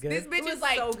delicious. good. good? This bitch It was is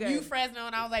like, so good. you Fresno.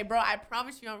 And I was like, bro, I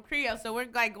promise you I'm Creole. So we're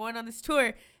like going on this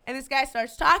tour. And this guy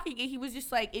starts talking. And he was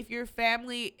just like, if your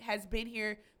family has been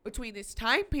here between this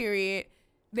time period,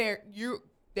 they're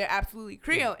absolutely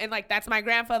Creole. And like, that's my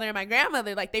grandfather and my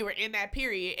grandmother. Like, they were in that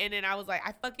period. And then I was like,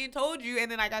 I fucking told you. And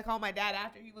then like, I called my dad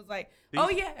after. He was like, Do you- oh,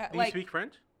 yeah. Do you Like, speak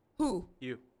French? who?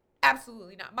 You.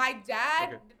 Absolutely not. My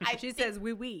dad. Okay. She says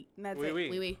oui oui. And that's Oui, it. oui.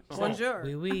 Oui, oui. Bonjour.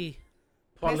 Oui, oui.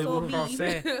 Parlez-vous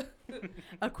français? A There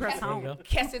you croissant. go.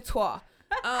 Qu'est-ce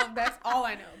that's all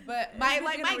I know. But my He's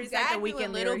gonna my recite dad the knew a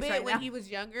Weekend little lyrics bit right when now. he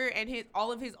was younger, and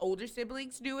all of his older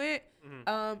siblings knew it.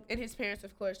 Mhm. And his parents,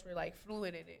 of course, were like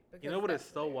fluent in it. You know what is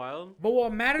that's so their- wild? But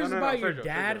what matters No, about your Sergio,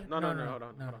 dad? Sergio. No, hold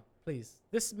on. Please,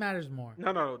 this matters more.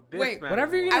 No. This Wait, matters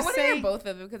whatever you're more. I gonna want to hear say- both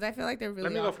of them because I feel like they're really.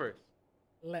 Let me go awesome. first.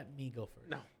 Let me go first.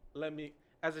 No, let me.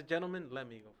 As a gentleman, let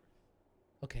me go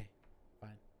first. Okay,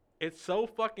 fine. It's so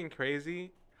fucking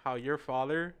crazy how your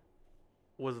father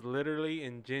was literally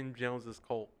in Jim Jones's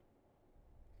cult.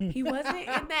 He wasn't in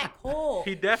that cult.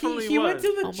 He definitely he was. went to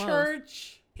the Almost.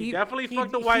 church. He definitely He-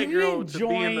 fucked a he white girl didn't to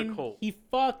be in the join. cult. He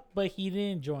fucked, but he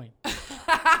didn't join.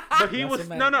 But he That's was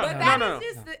what no, matters. no, But no, that no.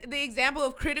 is just the example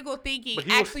of critical thinking But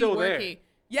he was actually still there. working.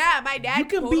 Yeah, my dad You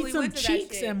can totally beat some went to that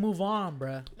cheeks shit. and move on,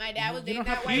 bruh. My dad was You dating don't that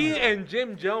have to- white He girl. and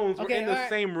Jim Jones were in the alright.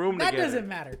 same room That together. doesn't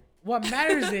matter. What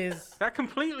matters is That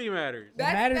completely matters.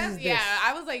 matters is yeah, this.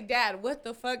 I was like, Dad, what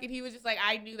the fuck? And he was just like,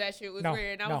 I knew that shit was No,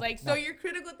 weird. And I no, was like, so no. your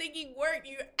critical thinking worked.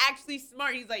 You're actually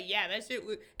smart. He's like, yeah, that shit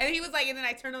was. And he was like, and then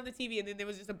I turned on the TV, and then there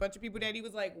was just a bunch of people there. And he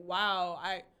was like, wow,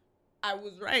 I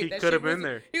was right. He That could have shit been wasn't-"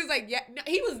 there. He was like, yeah, no,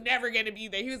 he was never gonna be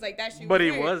there. He was like, that shit. But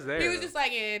was he weird. was there, He was though. just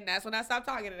like, and that's when I stopped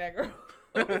talking to that girl.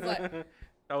 I was like,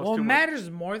 That was what too much. matters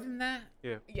more than that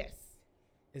yes.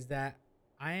 is that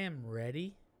I am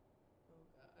ready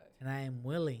and I am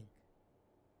willing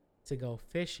to go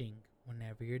fishing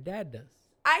whenever your dad does.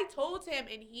 I told him,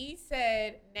 and he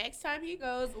said next time he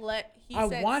goes, I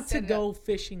want to set it go up.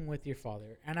 fishing with your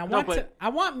father, and I No, want but- I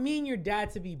want me and your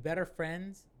dad to be better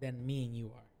friends than me and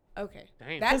you are. Okay,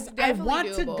 Damn. that's Because I definitely want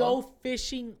to doable. go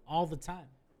fishing all the time.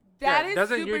 That Yeah, is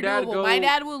doesn't super your dad doable. go- My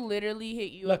dad will literally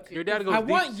hit you Look, up. too. your dad goes I deep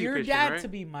want sea your fishing, dad right? to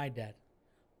be my dad.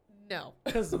 No.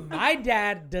 Because my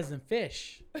dad doesn't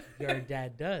fish. Your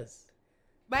dad does.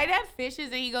 My dad fishes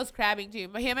and he goes crabbing too.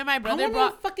 Him and my I brother want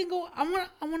brought. to fucking go. I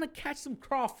want to catch some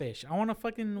crawfish. I want to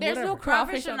fucking There's whatever. no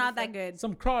Crawfish Crawfish are on not the that good.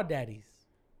 Some crawdaddies.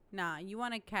 Nah, you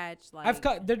want to catch like. I've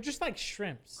caught. They're just like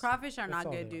shrimps. Crawfish are That's not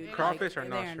all good, they are. dude. Crawfish are Like,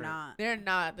 not They're shrimp. not. They're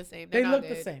not the same. They They're look not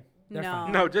the good. same. They're No.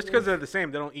 fine. No, just because they're the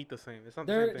same, they don't eat the same. It's not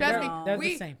the They're- same thing. Trust me, No. They're we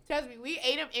the same. trust me. We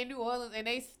ate them in New Orleans and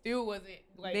they still wasn't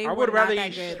like. They I were would rather not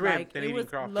eat that good. shrimp Like, than it eating was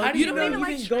crawfish. low- How do You you don't know even you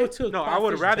like can go to a No, I would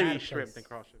crawfish rather bad eat shrimp place? than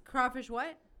crawfish. Crawfish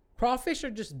what? Crawfish are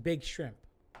just big shrimp.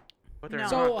 But they're No. not,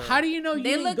 So though. how do you know you They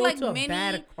didn't look go like to a mini-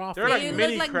 bad crawfish? They're like They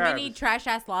mini look like crabs. mini trash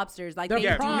ass lobsters. Like They're they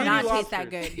do prawns. not Mini taste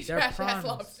that lobsters. good. They're Trash ass prawns.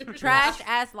 lobsters. Trash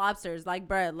ass lobsters, like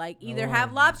bruh, like either No.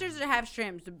 have lobsters or have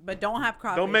shrimps, but don't have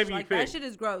crawfish. make me like pick. that shit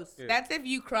is gross. Yeah. That's if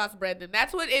you crossbred them.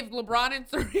 That's what if LeBron and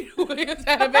Serena Williams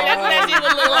had a baby. That's what that shit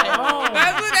would look like. Oh.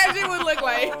 That's what that shit would look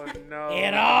like. Oh, no.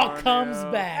 It all no. comes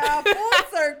back.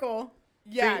 Full circle.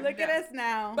 Yeah, Look no. at us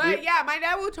now. But yeah, my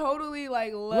dad would totally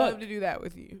like love Look. to do that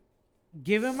with you.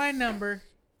 Give him my number.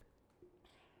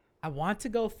 I want to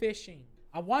go fishing.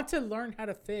 I want to learn how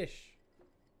to fish.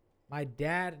 My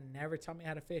dad never taught me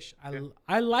how to fish.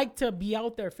 I like to be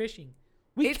out there fishing.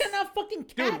 We It's- cannot fucking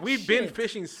catch Dude, we've been shit.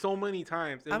 fishing so many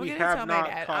times, and I'm we gonna have tell my not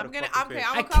dad. caught I'm a gonna- fucking okay, fish.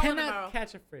 I'm I gonna call him cannot tomorrow.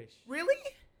 catch a fish. Really?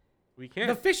 We The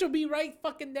can't. fish will be right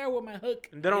fucking there with my hook.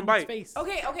 And they don't in bite. its face.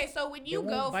 Okay. So when you won't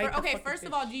go, bite the okay, fucking first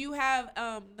of all, fish. do you have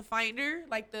the finder,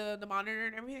 like the monitor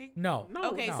and everything? No.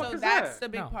 No, Okay, no. so Fuck is that's that? the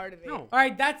big No. part of it. No. All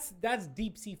right, that's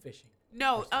deep sea fishing.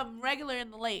 No, regular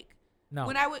in the lake. No.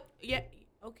 When I would, yeah,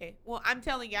 okay. Well, I'm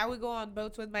telling you, I would go on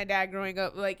boats with my dad growing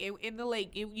up. Like in the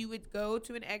lake, you would go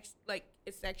to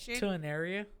a section to an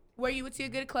area. where you would see a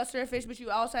good cluster of fish, but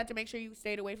you also had to make sure you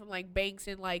stayed away from like banks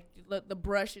and like the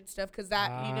brush and stuff, because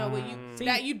that you know what you See,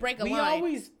 that you'd break a we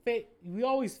line.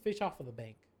 always fish off of the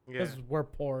bank because Yeah. we're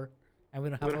poor and we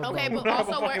don't have We a don't- boat. Okay, We but don't have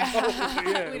a also we're fucking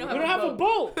boat. Yeah, we don't We don't have a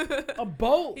boat. A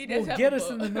boat He does will have get a us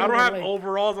in the boat. middle I don't of have the lake.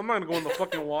 overalls. I'm not gonna go in the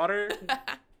fucking water.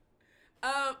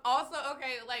 Also,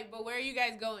 okay, like, but where are you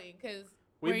guys going? Because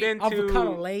We've been to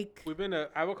Avocado Lake, We've been to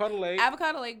Avocado Lake,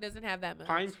 Avocado Lake doesn't have that much.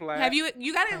 Pine Flat. Have you got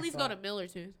to Pine at least Flat. go to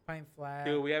Millerton? Pine Flat.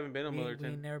 Dude, we haven't been to we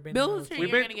Millerton. never been Millerton, to you're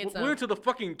We've been. gonna get We some. went to the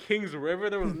fucking Kings River.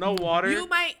 There was no water. You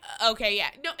might. Okay, yeah.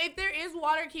 No, if there is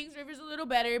water, Kings River's a little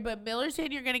better, but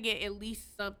Millerton, you're gonna get at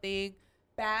least something.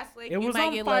 Bass Lake, It you was might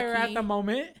on get fire lucky. at the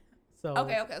moment. So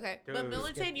Okay. But Dude.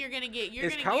 Millerton, you're gonna get. Is You're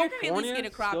gonna at least California get a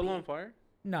crappie. still on fire?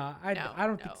 No, I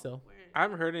don't think so. I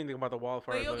haven't heard anything about the wildfires.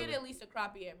 But you'll get lately. at least a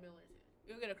crappie at Millerton.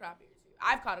 You'll get a crappie or two.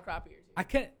 I've caught a crappie or two. I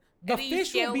can't. The And then you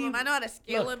fish will scale be. them. I know how to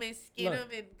scale look, them and skin look. them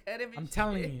and cut them. I'm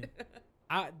telling you,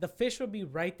 the fish will be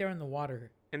right there in the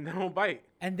water, And they don't bite.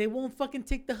 and they won't fucking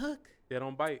take the hook. They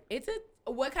don't bite. It's a.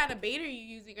 What kind of bait are you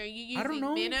using? Are you using I don't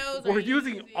know. minnows? We're Are you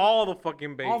using all the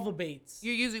fucking bait. All the baits.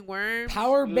 You're using worms.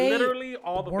 Power bait, Literally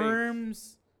all the baits.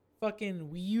 worms, fucking,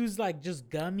 we use like just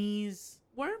gummies.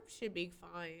 Worms should be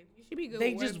fine. You should be good.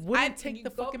 They with just worms. wouldn't take the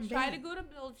fucking Try bait. to go to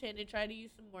Milton and try to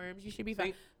use some worms. You should be See?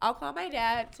 fine. I'll call my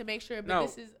dad to make sure. But No.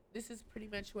 this is pretty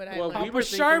much what I Well, like. we were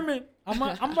thinking- Sherman,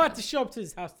 I'm about to show up to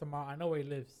his house tomorrow. I know where he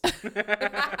lives.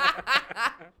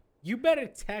 You better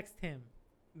text him.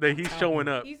 That he's showing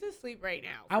up. He's asleep right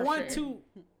now. I for want sure.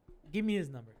 to give me his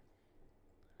number.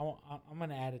 I'm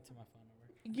gonna add it to my phone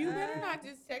number. You better not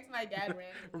just text my dad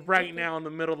randomly. Right now in the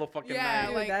middle of the fucking Yeah, night.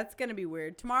 Dude, like- that's gonna be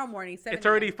weird. Tomorrow morning, 7 It's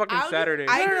already a.m. fucking I'll just- Saturday.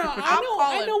 I- No, I'll call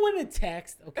I him. know when to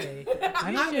text. Okay,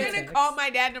 I know I'm when to gonna text. call my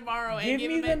dad tomorrow and Give give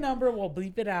me him the a- number. We'll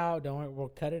bleep it out. Don't worry. We'll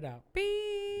cut it out. Beep.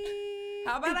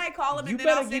 How about I call him You and then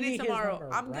I'll better send give me it his tomorrow?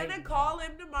 number I'm right gonna now. call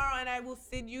him tomorrow and I will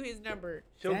send you his number.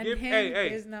 She'll Send give. him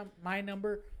Hey. my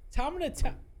number. Tell him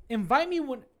to invite me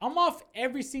when I'm off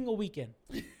every single weekend.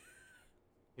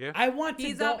 Yeah. I want to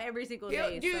He's go. off every single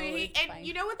day. Dude, so he, it's and fine.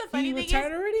 you know what the He funny thing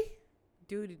retired is? already?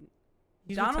 Dude,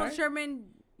 He's Donald retired? Sherman,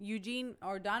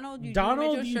 Donald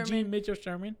Donald Mitchell Eugene Sherman Mitchell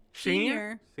Sherman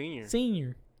Senior.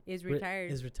 Senior is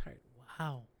retired. Is retired.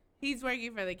 Wow. He's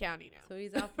working for the county now. So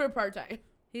he's off. For part time.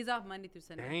 He's off Monday through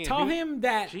Sunday. Damn, Tell he- him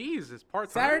that Jesus, part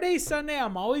time. Saturday, Sunday,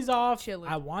 I'm always off. Chilling.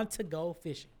 I want to go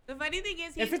fishing. The funny thing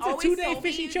is, he's If it's a always 2-day told me,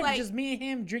 fishing he's trip, like, just me and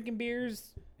him drinking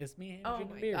beers. It's me and him oh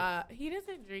drinking my beers. god, he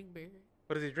doesn't drink beer.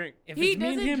 What does he drink? If He it's me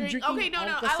and doesn't him drink. drinking Okay, no, I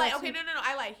like. Alka-Seltzer- Okay, no,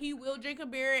 I like. He will drink a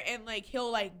beer and like he'll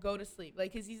like go to sleep,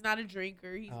 like because he's not a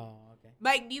drinker. He's Oh, okay.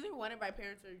 like neither one of my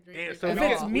parents are drinkers. so at If we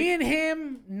all. it's me and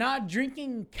him not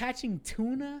drinking, catching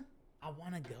tuna, I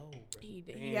want to go. Bro. He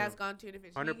Damn. has gone tuna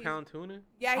fishing. 100-pound tuna?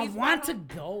 Yeah, I he's want to gone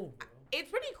home. go, bro. It's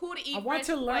pretty cool to eat. I want fresh,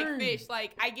 to like learn. fish.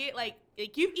 Like I get like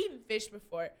you've eaten fish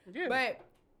before, Yeah. but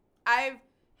I've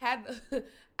had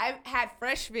I've had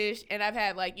fresh fish and I've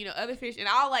had like other fish and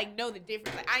I'll like know the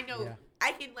difference. Like I know Yeah.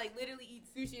 I can like literally eat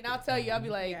sushi and I'll tell you I'll be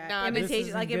like Yeah, nah. This, imitation,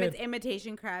 isn't like if good. it's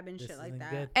imitation crab and This shit like isn't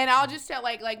that. good. and I'll just tell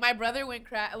like my brother went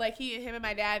crab like him and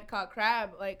my dad caught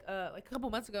crab like a couple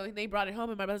months ago and they brought it home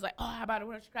and my brother's like, oh, how about a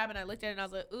bunch crab? And I looked at it and I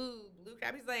was like, ooh, blue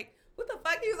crab. He's like, what the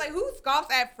fuck? He was like, who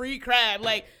scoffs at free crab?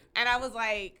 Like, and I was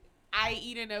like, I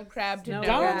eat enough crab to No, know.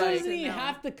 Donald like, doesn't even no.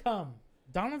 have to come.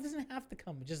 Donald doesn't have to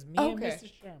come. It's just me Okay. and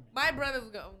Mr. Sherman. my brother's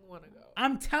gonna want to go.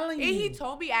 I'm telling And you. he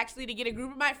told me actually to get a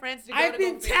group of my friends to go. I've to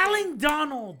been go fishing. telling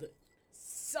Donald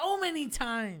so many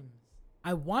times.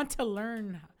 I want to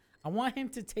learn. I want him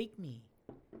to take me.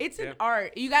 It's an Yeah.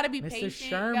 art. You gotta be Mr. patient.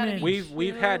 Sherman.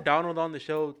 We've had Donald on the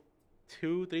show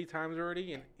 2-3 times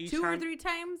already, and each 2 time or 3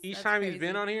 times. each That's time crazy. he's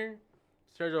been on here,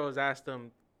 Sergio has asked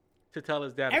him to tell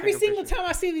his dad. to Every take him single fishing. time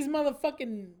I see these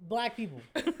motherfucking black people,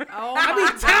 Oh I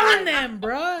my be telling God. them,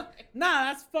 bruh. Nah,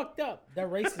 that's fucked up. They're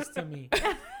racist to me.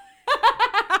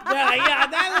 Yeah, like, yeah,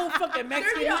 that little fucking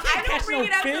Mexican. Sergio, you I can't don't catch bring no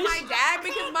it up fish. to my dad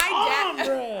because my Come on, dad.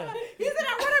 bruh. He said,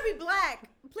 I want to be black.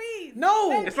 Please.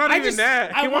 No, It's not I even just,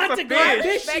 that. I He wants want to to go fish. I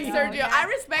respect fishing. Sergio. I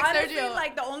respect Honestly, Sergio.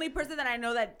 like the only person that I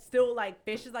know that still like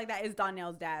fishes like that is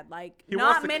Donnell's dad. Like He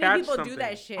wants not to many catch people do something.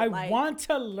 that shit. I like, want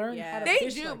to learn Yeah. how to they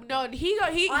fish do. like No, that.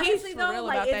 he's honestly for though, real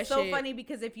like about that it's so shit. funny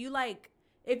because if you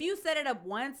set it up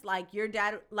once, like your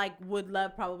dad like would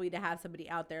love probably to have somebody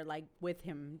out there like with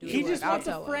him. Doing He it. just I'll wants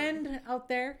a tell him. friend out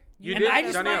there. You and did- I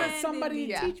just Danielle. wanted somebody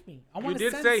Yeah. to teach me. I You want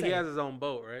did a say he sensei. has his own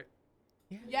boat, right?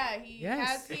 Yeah, he Yes.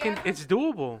 has. He It can, has it's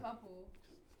doable. a couple.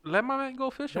 Let my man go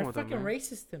fishing They're with him. fucking Man.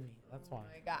 racist to me. That's why. Oh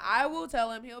my god, I will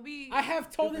tell him. He'll be. I have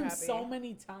told super him happy. so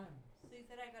many times. So you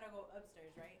said I gotta go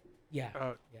upstairs, right? Yeah.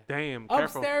 Yeah. Damn,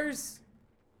 careful. Upstairs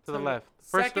To the left.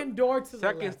 Second door to the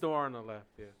second left. door on the left.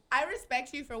 Yeah. I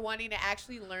respect you for wanting to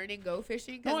actually learn and go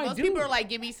fishing because No, I most do. people are like,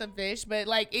 "Give me some fish," but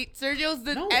like Sergio's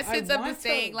the No, I essence of the want to-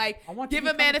 saying. Like, I want to give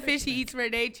a man a become a fish, he fisherman. eats for a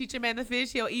day. Teach a man the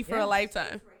fish, he'll eat for Yes. a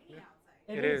lifetime.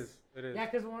 It is. It is. Yeah,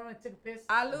 because when I took a piss.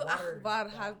 Alu the water-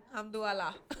 akbar,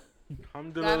 alhamdulillah.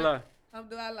 Alhamdulillah.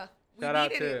 Alhamdulillah. We Shout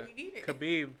out needed to it. We needed it.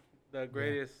 Khabib, the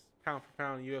greatest pound for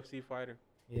pound UFC fighter.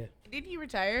 Yeah. Didn't he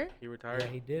retire? He retired. Yeah,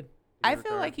 he did. I feel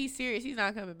retired. like he's serious. He's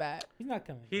not coming back. He's not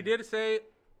coming. He back. did say,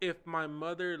 if my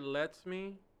mother lets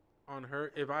me, on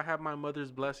her, if I have my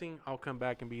mother's blessing, I'll come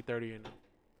back and be 30 and 0.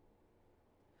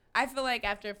 I feel like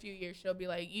after a few years, she'll be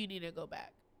like, "You need to go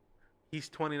back." He's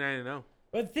 29 and 0.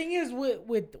 But the thing is,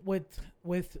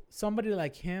 with somebody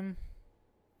like him,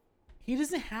 he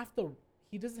doesn't have to.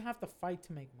 He doesn't have to fight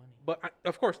to make money. But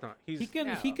of course not. He's He can.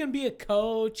 No. He can be a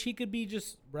coach. He could be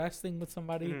just wrestling with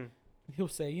somebody. Mhm. He'll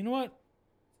say, you know what?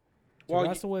 To well.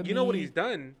 wrestle with You know what me- he's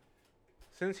done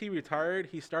since he retired.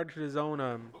 He started his own.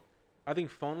 I think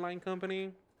phone line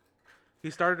company. He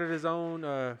started his own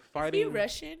Is he fighting.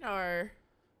 Russian or?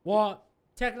 Well,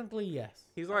 technically, yes.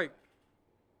 He's like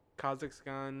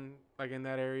Kazakhstan, like in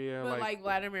that area. But like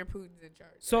Vladimir Putin's in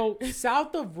charge. So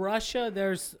south of Russia,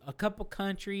 there's a couple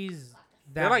countries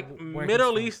that they're like where he's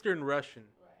Middle from. Eastern Russian,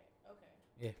 Right.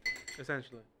 Okay. Yeah.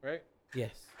 essentially, right?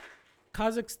 Yes.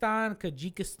 Kazakhstan,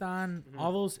 Kyrgyzstan,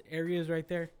 all those areas right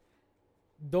there.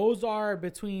 Those are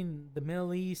between the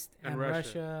Middle East and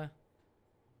Russia.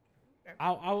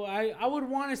 I would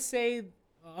want to say,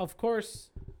 of course,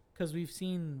 because we've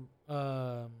seen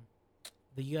the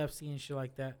UFC and shit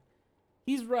like that.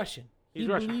 He's Russian. He's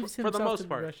he Russian believes for the himself most to be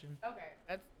part. Russian.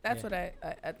 Okay. That's what I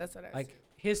that's what I Like assumed.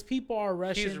 his people are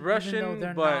Russian. He's Russian, even though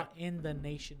they're but- not in the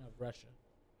nation of Russia.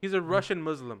 He's a Russian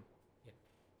Muslim.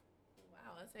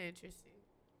 Wow, that's interesting.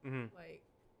 hmm Like,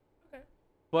 okay.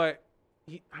 But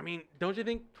I mean, don't you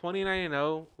think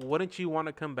 29-0? Wouldn't you want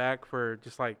to come back for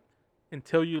just like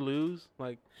until you lose?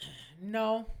 Like,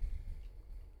 No,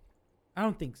 I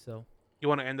don't think so. you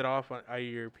want to end it off at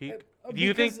your peak? Uh, Do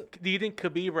you because- think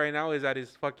Khabib right now is at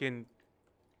his fucking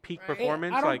peak Right.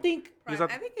 performance? I don't like, think. he's I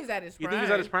at, think he's at his you prime. think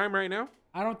he's at his prime right now?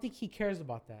 I don't think he cares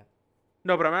about that.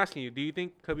 No, but I'm asking you. Do you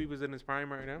think Khabib is in his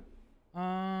prime right now?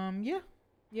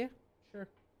 Yeah, sure.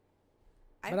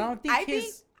 I But I don't think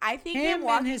I think him him and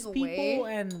walking his away. people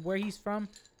and where he's from,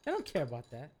 they don't care about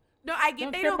that. No, I get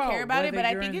Don't they care don't care about about it, whether but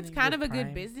I you're think in it's kind your of a good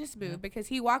prime. business move Yeah. because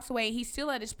he walks away. He's still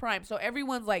at his prime, so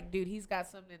everyone's like, "Dude, he's got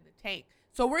something in the tank."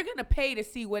 So we're gonna pay to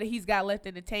see what he's got left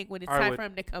in the tank when it's I time would. for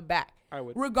him to come back. I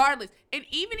would. Regardless, and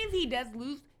even if he does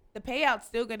lose, the payout's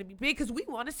still gonna be big because we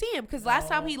want to see him. Because last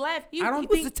time he left, he I don't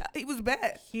was think- he was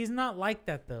bad. He's not like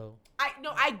that though.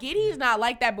 I get he's not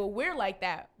like that, but we're like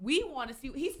that. We want to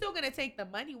see. He's still gonna take the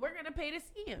money. We're gonna pay to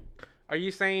see him. Are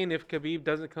you saying if Khabib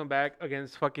doesn't come back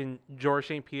against fucking Georges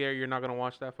St. Pierre, you're not gonna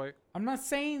watch that fight? I'm not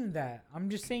saying that. I'm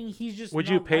just saying he's just. Would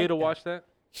you not pay like to that. watch that?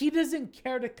 He doesn't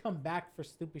care to come back for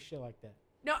stupid shit like that.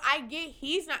 No, I get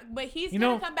he's not, but he's You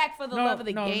gonna know, come back for the love of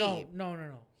the game.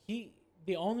 No.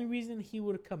 The only reason he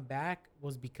would come back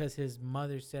was because his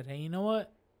mother said, "Hey, you know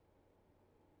what?"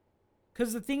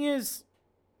 Because the thing is,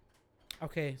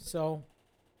 okay, so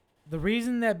the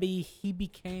reason that he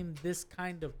became this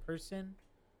kind of person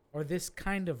or this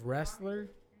kind of wrestler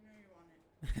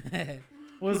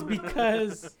was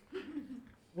because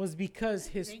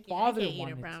his Thank you. I father can't eat a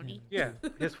wanted brownie. him. Yeah,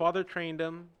 his father trained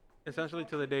him essentially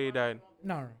to the day he died.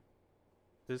 No,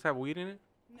 Does this have weed in it?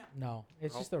 no,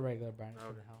 it's Oh. just a regular brownie for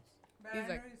Okay. the house. He's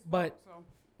like, But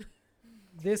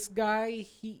this guy,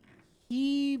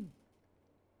 he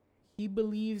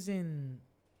believes in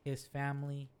his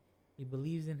family. He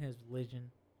believes in his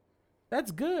religion.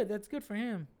 That's good. That's good for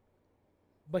him.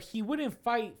 But he wouldn't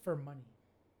fight for money.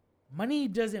 Money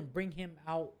doesn't bring him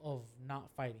out of not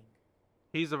fighting.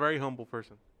 He's a very humble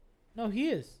person. No, he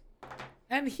is.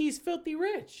 And he's filthy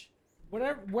rich.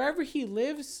 Wherever he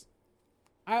lives,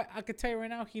 I could tell you right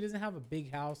now, he doesn't have a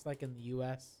big house like in the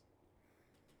US.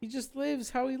 He just lives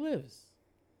how he lives.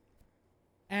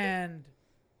 And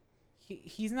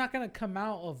he's not going to come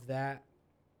out of that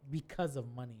because of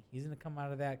money. He's going to come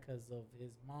out of that because of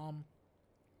his mom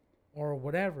or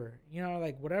whatever. You know,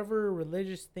 like whatever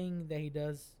religious thing that he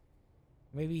does,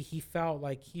 maybe he felt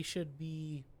like he should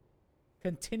be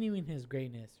continuing his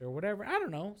greatness or whatever. I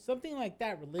don't know. Something like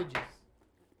that religious.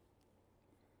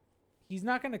 He's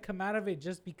not going to come out of it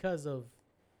just because of...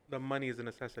 The money is a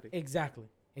necessity. Exactly.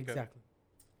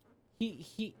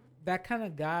 He that kind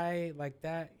of guy like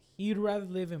that, he'd rather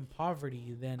live in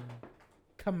poverty than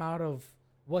come out of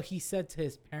what he said to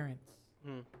his parents.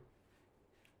 Mm.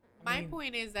 my mean,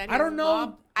 point is that I don't his know.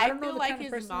 mom- I don't know feel the like kind of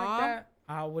his person mom like that.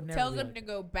 I would never tells be him like to that.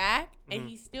 go back, and Mhm.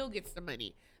 he still gets the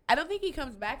money. I don't think he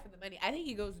comes back for the money. I think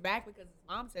he goes back because his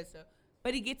mom says so.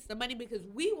 But he gets the money because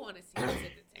we want to see what's in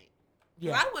the tank.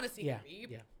 Yeah. I want to see Yeah.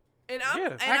 Khabib. Yeah. And I'm, Yeah.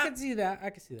 and I I'm, could see that. I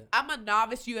could see that. I'm a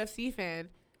novice UFC fan,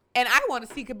 and I want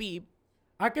to see Khabib.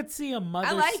 I could see a mother.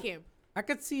 I like him. I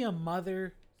could see a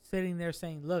mother sitting there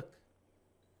saying, "Look,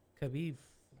 Khabib,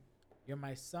 you're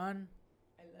my son.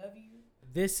 I love you.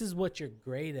 This is what you're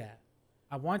great at.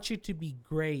 I want you to be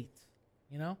great."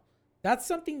 You know, that's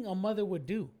something a mother would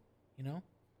do. You know,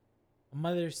 a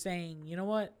mother saying, "You know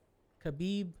what,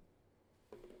 Khabib,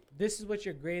 this is what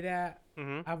you're great at.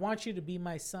 Mm-hmm. I want you to be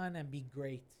my son and be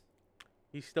great."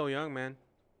 He's still young, man.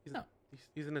 He's, No.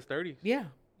 he's in his 30s. Yeah,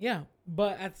 yeah.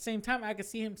 But at the same time, I could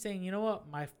see him saying, "You know what,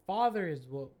 my father is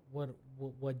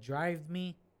what drives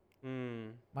me.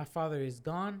 Mm. My father is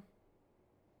gone.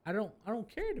 I don't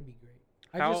care to be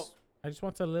great. How- I just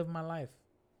want to live my life."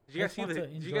 Did you guys just see want to Did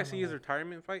you enjoy guys my see his life.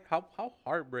 retirement fight? How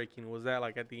heartbreaking was that?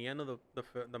 Like at the end of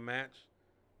the match,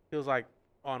 he was like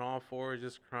on all fours,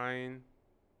 just crying.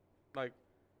 Like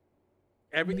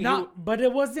everything. But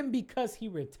it wasn't because he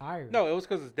retired. No, it was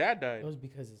because his dad died. It was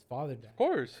because his father died. Of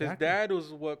course, his Exactly. dad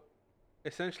was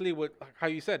essentially what how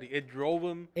you said it drove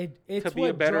him It's to be a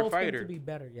what better drove him fighter. to be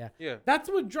better, yeah. Yeah. That's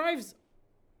what drives.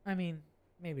 I mean,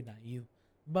 maybe not you,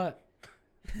 but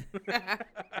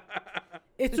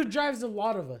it's what drives a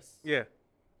lot of us. Yeah.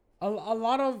 A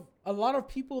lot of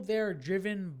people there are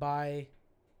driven by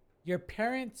your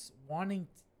parents wanting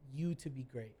you to be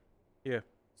great. Yeah.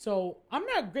 So I'm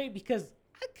not great because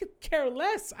I could care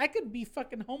less. I could be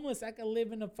fucking homeless. I could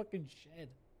live in a fucking shed.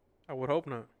 I would hope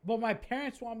not. But my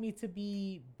parents want me to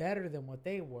be better than what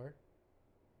they were.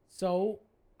 So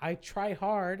I try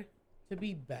hard to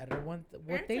be better than what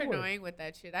Parents they are were. annoying with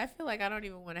that shit. I feel like I don't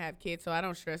even want to have kids, so I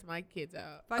don't stress my kids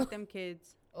out. Fuck them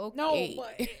kids. Okay. No,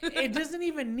 but it doesn't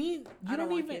even need. I You don't don't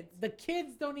want even. kids. The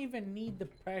kids don't even need the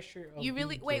pressure. Of You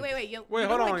really being wait. kids. You Wait, don't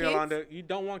hold on, want kids? Yolanda. You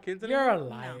don't want kids You're anymore? a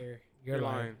liar. You're You're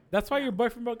lying. lying. That's why your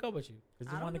boyfriend broke up with you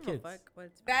because I you don't wanted give a kids. fuck, but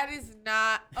it's fine. That is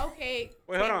not okay.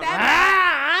 Wait, take hold on.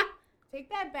 that back. Take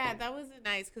that back. That wasn't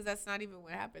nice because that's not even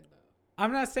what happened though.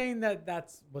 I'm not saying that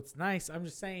that's what's nice. I'm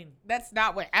just saying That's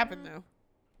not what happened though.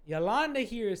 Yolanda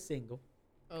here is single.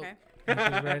 Okay. And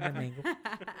she's ready to mingle.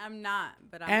 I'm not,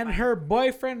 but I'm And fine. her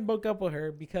boyfriend broke up with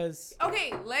her because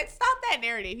Okay, let's stop that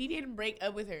narrative. He didn't break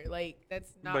up with her. Like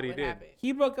that's not But he what did. happened.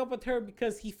 he broke up with her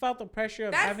because he felt the pressure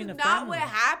of That's having a not family. what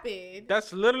happened.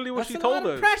 That's literally what That's she a told lot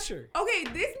of us. pressure. Okay,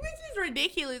 this bitch is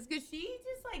ridiculous because she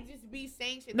just be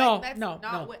saying shit. No, like, that's no,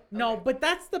 not no, what, no. okay. But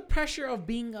that's the pressure of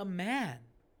being a man.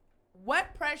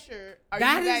 What pressure are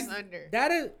That you guys is under?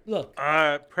 that is look.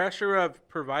 Pressure of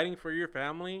providing for your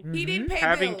family, He didn't pay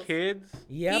having bills. kids,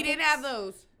 Yeah, He didn't have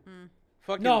those.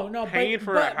 fucking No, paying but-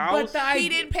 for but- a but house. the He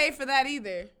didn't pay for that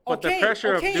either. But the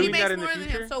pressure of He doing makes that in the more than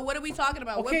future? him. So what are we talking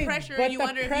about? Okay, What pressure are but you the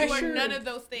under if you pressure- are none of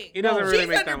those things? He doesn't No. really She's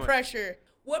make under that much. pressure.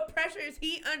 What pressure is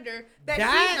he under that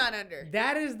she's not under?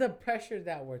 That is the pressure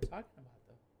that we're talking about,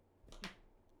 though.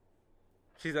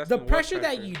 She's The asking what pressure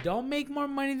that you don't make more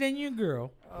money than your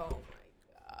girl. Oh my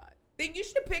god. Then you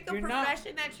should pick a You're not-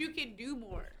 profession that you can do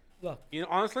more. Look, You know,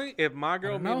 honestly, if my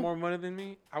girl don't made know. more money than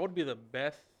me, I would be the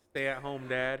best stay-at-home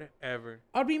dad ever.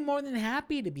 I'd be more than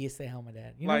happy to be a stay-at-home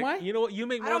dad. You like, know why? you know what? You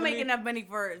make I more don't than make me. enough money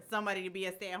for somebody to be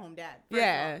a stay-at-home dad. First of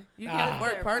Yeah, all. you Ah. can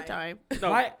work Clarify. part time.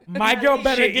 No, My girl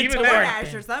better Shit, get even to that- work. DoorDash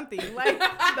or then. something. Like,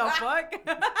 the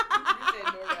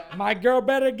fuck? My girl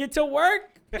better get to work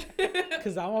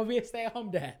because I want to be a stay-at-home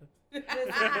dad.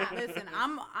 Listen,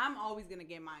 I'm always gonna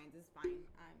get mine. It's fine.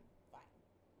 I'm fine.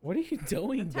 What are you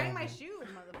doing? Tie down my there? shoe,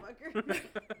 motherfucker.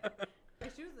 My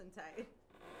shoe's untied.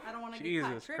 I don't want to get caught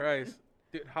Jesus tripping. Christ,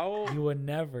 dude, how old? You would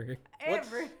never,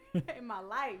 Ever in my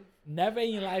life. never in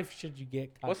your life should you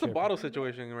get caught. What's the tripping. bottle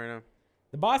situation right now?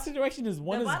 The boss situation is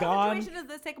one the is bottom gone situation is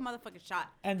let's take a motherfucking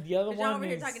shot. and the other Because y'all one over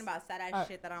here is. talking about sad ass Alright,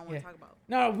 shit that I don't want yeah. to talk about.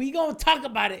 No, we gonna talk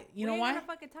about it. You know we ain't why? gonna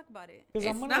fucking talk about it. Because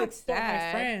I'm It's gonna not extort my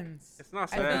sad. friends. It's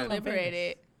not I sad. feel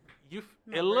liberated. It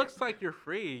No, looks like you're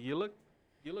free. You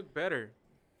look better.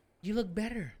 You look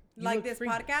better. You Like look this free.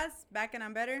 podcast, back and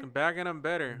I'm better. I'm back and I'm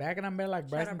better. Back and I'm better like Shout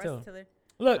Bryson out Tiller. Bryson Tiller.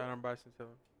 Look, Shout out Bryson Tiller.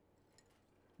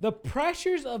 the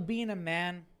pressures of being a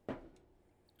man.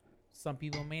 Some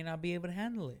people may not be able to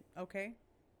handle it. Okay.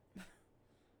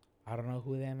 I don't know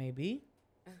who that may be.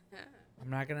 I'm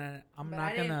not gonna. But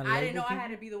I didn't know I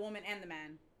had to be the woman and the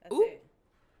man. That's Ooh. it.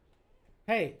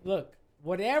 Hey, look.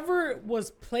 Whatever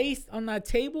was placed on that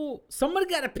table, somebody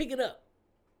got to pick it up,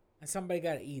 and somebody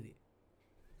got to eat it.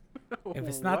 If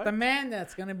it's not the man,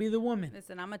 that's gonna be the woman.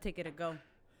 Listen, I'm gonna take it to go.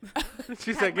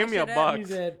 She Pack said, "Give my me a shit up. box." He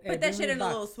said, "Hey, Put that bring shit me in a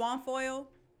box." little swan foil.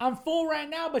 I'm full right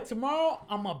now, but tomorrow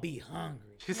I'm gonna be hungry.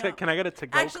 She said, "Can I get a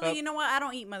to-go Actually, cup?" you know what? I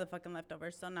don't eat motherfucking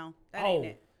leftovers, so no, that Oh, ain't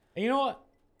it. and you know what?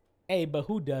 Hey, but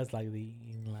who does like the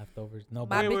eating leftovers? My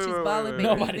Nobody. Wait, bitch wait, is wait, balling, wait,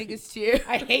 making Nobody. these niggas cheer.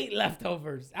 I hate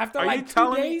leftovers. After Are you like 2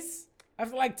 telling me- days,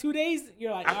 after like 2 days,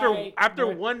 you're like, After all right, after you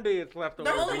know what? one day, it's left over.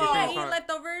 The only You thing I feel eat fine.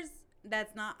 leftovers,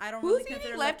 that's not. I don't Who's really eating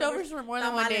consider leftovers for more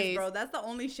than 1 Tamales, day? bro. That's the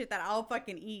only shit that I'll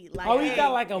fucking eat. Like, I'll eat hey, that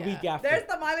like a yeah. week after. There's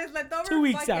tamales leftovers. 2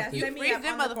 weeks Fuck yeah, after. You send me freeze a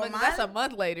them pan de motherfuckers. comal. That's a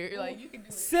month later. Like you can do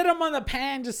it. Sit them on the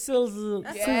pan, just sizzle.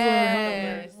 That's sizzle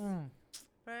Yes. them.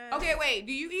 Okay, wait.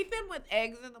 Do you eat them with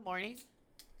eggs in the morning?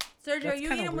 Sergio, That's you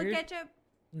kinda eat them with weird. ketchup?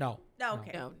 No. No,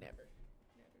 okay. No, never.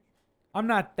 I'm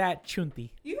not that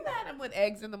chunty. You've had them with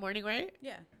eggs in the morning, right?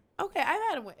 Yeah. Okay, I've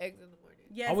had them with eggs in the morning.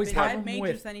 Yes, Always bitch, have I them made you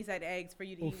with- sunny side eggs for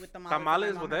you to Oof. eat with tamales.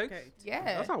 Tamales that my with mama eggs? cooked. Yeah,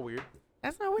 That's not weird.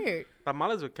 that's not weird.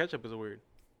 Tamales with ketchup is weird.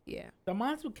 Yeah. The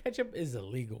mines with ketchup is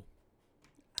illegal.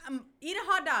 Eat a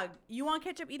hot dog. You want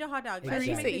ketchup? Eat a hot dog. Exactly. I She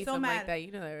used makes to me eat so something mad. like that.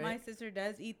 You know that, right? My sister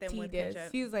does eat them T with does.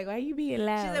 ketchup. She was like, "Why you being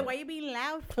loud?" Oh, She's like, "Why you being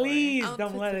loud for?" Please I'm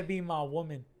don't let twisted. it be my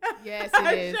woman. Yes,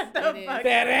 it is. Shut the It is. fuck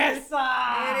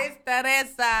Teresa. It is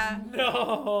Teresa.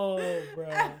 No,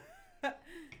 bro.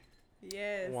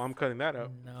 Yes. Well, I'm cutting that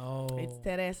up. No. It's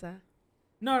Teresa.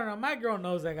 No. My girl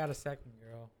knows I got a second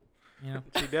girl. You know.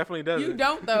 She definitely does. You it.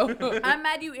 don't though. I'm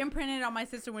mad you imprinted on my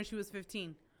sister when she was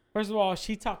 15. First of all,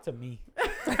 she talked to me.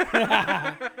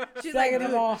 She's Second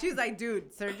of all- like,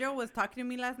 dude, Sergio was talking to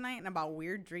me last night and about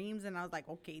weird dreams, and I was like,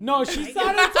 okay. No, dude, she I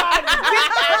started talking.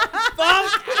 Get the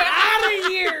fuck out of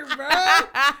here,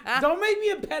 bro. Don't make me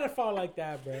a pedophile like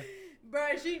that, bro. Bro,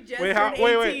 she just Wait, turned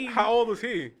 18. wait. How old was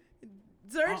he?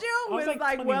 Sergio I was was like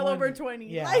like well 21. over 20.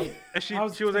 Yeah. Like, And she I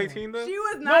was was 18 though? she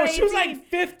was No, not 18. she was like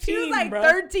 15, She was like bro.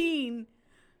 13.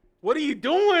 What are you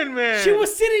doing, man? She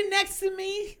was sitting next to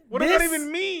me. What does that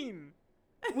even mean?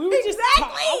 We were just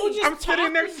I was just I'm sitting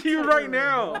talking next to you her, right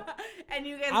bro. now. And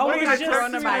you guys I both was got just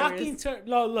talking coronavirus. to.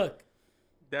 No, look.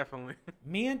 Definitely.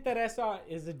 Me and Teresa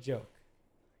is a joke.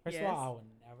 First of Yes. all, I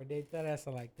would never date Teresa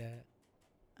like that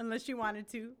Unless she wanted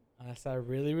to. unless I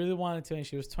really, really wanted to, and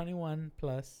she was 21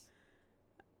 plus.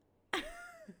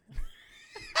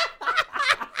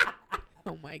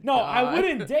 Oh my god. No, I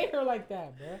wouldn't date her like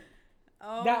that, bro.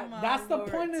 Oh That's the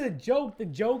point of the joke. The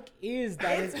joke is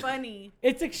that It's funny.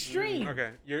 it's extreme.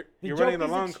 Okay, you're The running joke the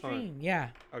is long extreme. con. Yeah.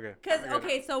 Okay. Because, I get it.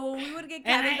 okay, so when we would get And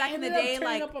cabins I back in the ended up day,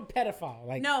 turning like, up a pedophile.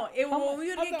 Like no, when we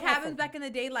would how's get that my cabins fault? back in the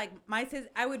day, like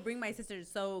I would bring my sisters.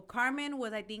 So Carmen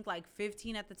was, I think, like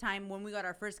 15 at the time when we got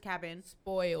our first cabin,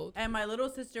 Spoiled. and my little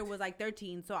sister was like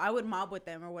 13. So I would mob with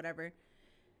them or whatever.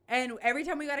 And every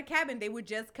time we got a cabin, they would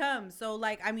just come. So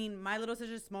like, I mean, my little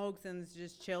sister smokes and is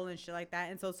just chill and shit like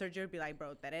that. And so Sergio would be like,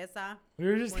 "Bro, Teresa." We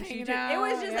were just When she hanging ju- out. it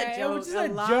was just a Yeah, joke, It was just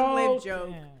a a long-lived joke.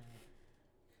 joke. Yeah.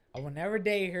 I will never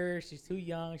date her. She's too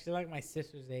young. She's like my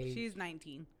sister's age. She's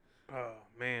 19. Oh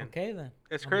man, okay then.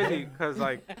 it's I'm crazy good. because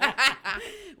like When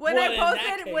Well, in that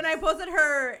I case. posted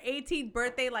her 18th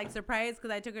birthday like surprise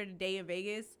because I took her to day in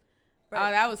Vegas. Bro,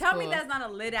 Oh, that was tell me cool. that's not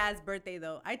a lit ass birthday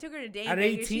though. I took her to day in At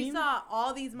Vegas. 18? She saw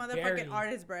all these motherfucking Very.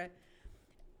 artists, bro.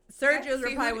 Sergio's See,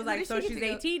 reply who- was who like, did "So she get she's to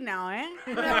go- 18 now, eh?"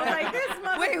 And I was like, "This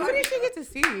motherfucker." Wait, who did she get to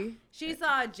see? She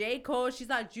saw J. Cole. She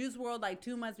saw Juice WRLD like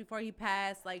 2 months before he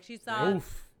passed. Like she saw.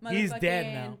 Oof. He's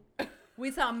dead motherfucking-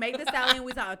 We saw Meg Thee Stallion.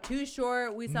 We saw Too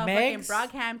Short. We saw Megs?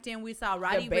 fucking Brockhampton. We saw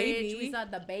Roddy Baby. Ricch. We saw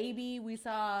The Baby. We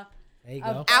saw There you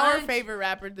a go. Our bunch. favorite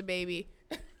rapper, the baby.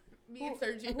 Me and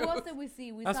Sergio. Who else did we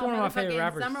see? We That's saw one of my favorite motherfucking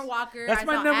rappers. Summer Walker. That's I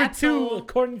my saw number Axel. 2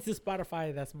 according to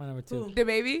Spotify. That's my number 2. Who? The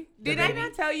baby? Did I Baby.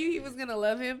 not tell you he was gonna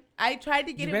love him? I tried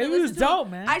to get The him to Baby listen was to dope,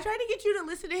 him. man. I tried to get you to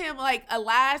listen to him like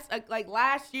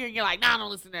last year, and you're like, nah, I don't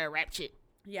listen to that rap shit.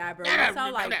 Yeah, bro. We saw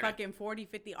like fucking 40,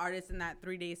 50 artists in that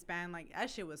 3-day span. Like that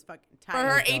shit was fucking tight. For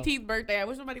her That's dope. 18th birthday, I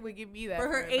wish somebody would give me that. For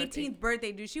her birthday. 18th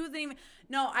birthday, dude. She wasn't even.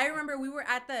 No, I remember we were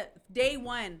at the day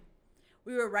one.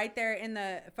 We were right there in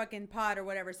the fucking pod or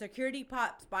whatever. Security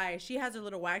pops by. She has her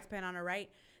little wax pen on her right.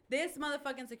 This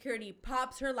motherfucking security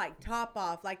pops her like top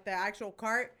off, like the actual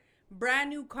cart. Brand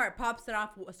new cart, pops it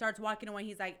off, starts walking away.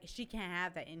 He's like, she can't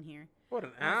have that in here. what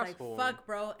an I was asshole. like, fuck,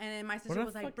 bro. And then my sister a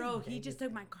was like, fucking bro, he Vegas just took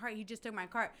guy. my cart. He just took my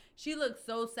cart. She looked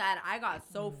so sad. I got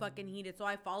so fucking heated. So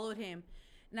I followed him.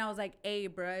 And I was like, hey,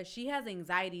 bro, she has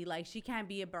anxiety. Like, she can't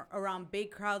be around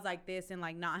big crowds like this and,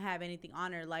 like, not have anything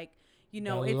on her. Like, you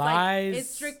know, The it's like, lies it's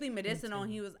strictly medicinal.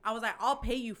 I was like, I'll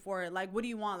pay you for it. Like, what do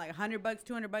you want? Like, $100,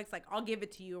 $200? Like, I'll give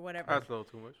it to you or whatever. That's a little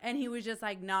too much. And he was just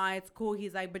like, nah, it's cool.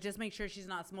 He's like, but just make sure she's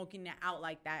not smoking it out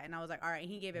like that. And I was like, all right.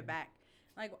 He gave it back.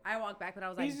 Like, I walked back, but I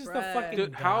was He's like, just a bruh. fucking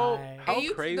Dude, guy. how And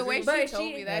you- crazy? The way she But told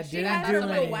she- me that that, she didn't got had do a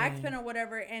little anything. wax pen or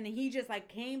whatever, and he just like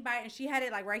came by, and she had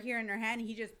it like right here in her hand. And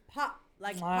he just popped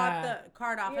the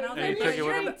card off, and I was Yeah, like, he took it with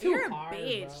 "You're, him. you're a Too hard,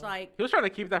 bitch!" bro. Like, He was trying to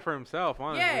keep that for himself,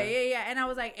 honestly. yeah. And I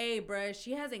was like, "Hey, bruh,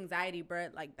 she has anxiety,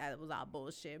 bruh. Like that was all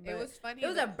bullshit." But It was funny. It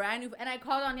was a that- brand new, and I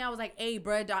called on you. I was like, "Hey,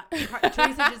 bruh,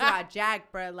 Teresa just got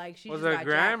jacked, bruh. Like she Was just it got a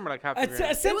gram jacked." or like half a It's gram? It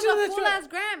was essentially a that's full what- ass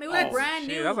gram. It was Oh, brand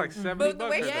shit, new. that's like 70 But the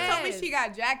bucks. way or she something. told me Yes. she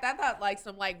got jacked, I thought like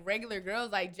some like regular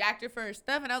girls like jacked her for her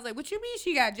stuff, and I was like, "What you mean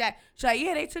she got jacked?" She's like,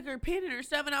 "Yeah, they took her pin and her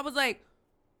stuff," and I was like,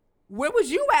 "Where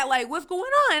was you at? Like, what's going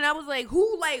on?" And I was like,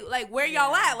 "Who? Like where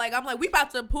y'all at?" Like, I'm like, "We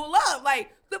about to pull up."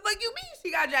 Like, the fuck you mean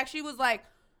she got jacked? She was like,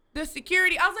 "The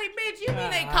security." I was like, "Bitch, you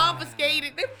mean they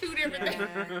confiscated?" Them two different things.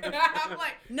 I'm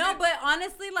like, No, but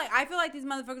honestly, like I feel like these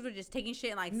motherfuckers were just taking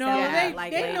shit and like No, selling they- it,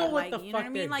 like they later, know what like, the you know what I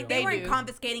fuck mean? they're Like doing. they They weren't do.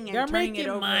 confiscating and They're turning it making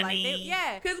over. Like money. they,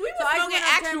 yeah, because we So was I smoking went up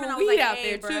to him actual and I was weed like, out hey,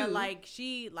 there bruh, too. like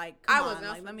she, like I come was on,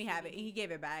 not like let me have it. He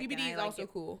gave it back. and CBD I is like also it.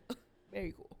 cool,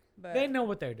 very cool. But They know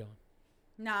what they're doing.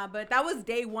 nah, but that was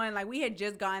day one. Like we had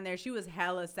just gotten there. She was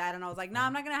hella sad, and I was like, nah,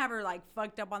 I'm not gonna have her like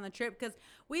fucked up on the trip because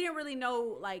we didn't really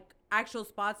know like actual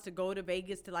spots to go to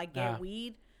Vegas to like get Nah.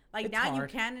 weed. Like It's now hard.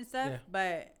 you can and stuff, Yeah.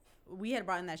 but we had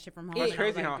brought in that shit from home. It's and I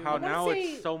was crazy like, how dude, now say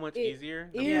it's so much easier.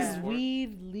 than Is before.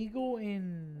 weed legal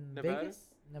in Nevada? Vegas,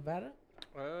 Nevada?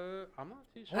 I'm not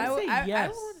too I sure. wanna say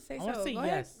yes. I want to say I so. wanna say Go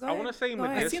yes. Ahead, I wanna say go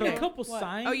ahead. I've seen a medicinal. couple What?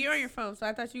 signs. Oh, you're on your phone, so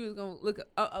I thought you was gonna look. Okay,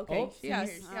 Oh, she out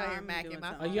here. see, She out here I'm macking doing my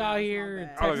something. Are phone. y'all Oh,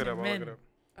 here small I'll look it texting up. I'll look men? it up.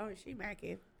 Oh, she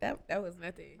macking. That was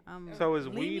nothing. So is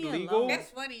leave weed me legal? alone. That's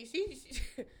funny. She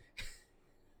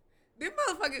them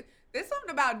motherfuckers. There's something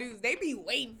about dudes. They be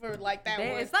waiting for like that one.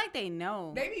 It's like they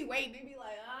know. They be waiting. They be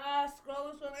like,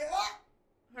 scrolling, like,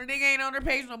 her nigga ain't on her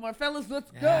page no more. Fellas,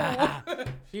 let's Yeah. go.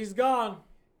 She's gone.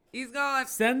 He's gone.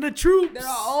 Send the troops. There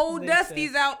are old they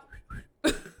dusties said. out.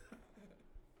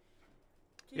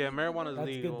 Yeah, marijuana is That's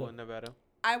good, legal though. in Nevada.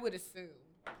 I would assume.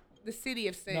 The city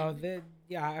of sin. No,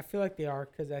 yeah, I feel like they are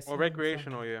because I. Or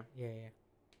recreational, yeah. Yeah.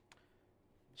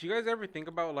 Do you guys ever think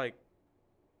about like,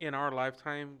 in our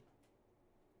lifetime,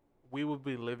 we would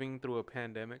be living through a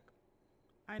pandemic?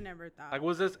 I never thought. Like,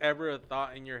 was this ever a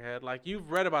thought in your head? Like,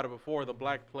 you've read about it before, the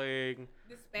Black Plague,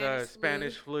 the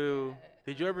Spanish flu.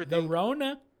 Did you ever The think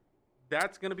Rona.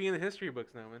 that's gonna be in the history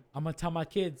books now, man? I'm gonna tell my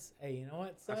kids, hey, you know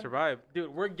what, son? I survived,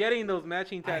 dude. We're getting those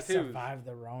matching I tattoos. survived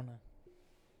the Rona.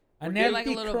 We're An getting like a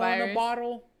empty little Corona virus.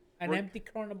 bottle. An We're- empty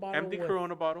Corona bottle. Empty with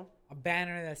Corona bottle a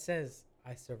banner that says,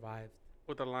 "I survived."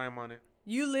 with a lime on it.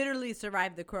 You literally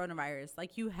survived the coronavirus.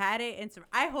 Like you had it, and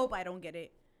I hope I don't get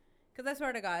it. Cause I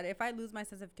swear to God, if I lose my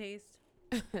sense of taste,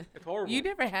 It's horrible. You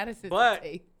never had a sense But- of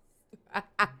taste.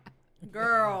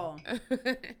 girl.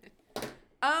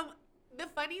 The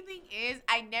funny thing is,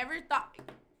 I never thought.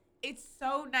 It's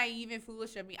so naive and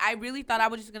foolish of me. I really thought I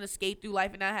was just gonna skate through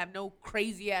life and not have no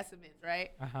crazy ass events,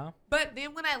 right? But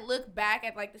then when I look back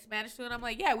at like the Spanish flu, and I'm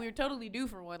like, yeah, we were totally due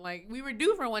for one. Like we were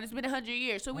due for one. It's been 100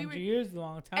 years, so we 100 were. years is a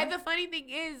long time. And the funny thing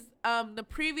is, the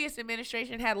previous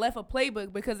administration had left a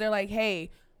playbook because they're like,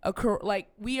 hey,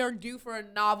 we are due for a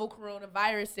novel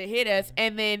coronavirus to hit us,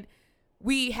 and then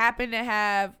we happen to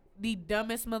have the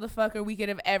dumbest motherfucker we could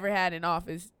have ever had in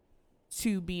office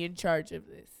to be in charge of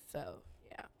this. So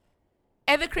yeah.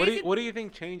 And the crazy, What do you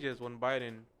think changes when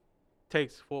Biden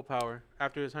takes full power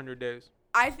after his 100 days?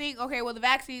 I think, okay, well, the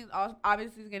vaccine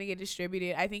obviously is going to get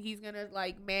distributed. I think he's going to,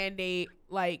 mandate,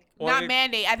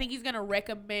 mandate. I think he's going to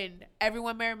recommend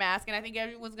everyone wear a mask, and I think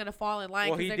everyone's going to fall in line.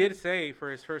 Well, he did say for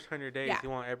his first 100 days, Yeah. he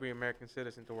want every American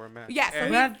citizen to wear a mask. Yeah, so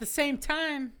And- but at the same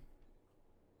time,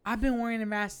 I've been wearing a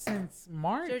mask since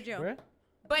March, Sergio. bruh.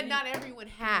 But not everyone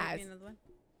has. Another one?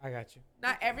 I got you.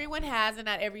 Not everyone has, and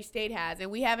not every state has.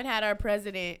 And we haven't had our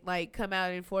president, come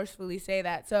out and forcefully say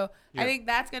that. So Yeah. I think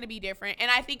that's going to be different. And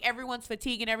I think everyone's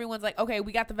fatigued, and everyone's like, okay,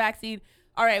 we got the vaccine.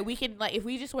 All right, we can, if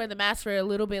we just wear the mask for a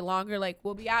little bit longer,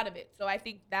 we'll be out of it. So I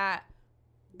think that's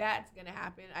going to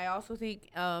happen. I also think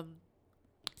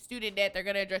student debt, they're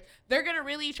going to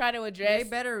really try to address. They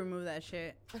better remove that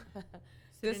shit.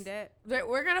 Student debt.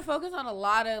 We're going to focus on a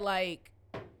lot of,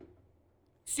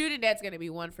 student debt's going to be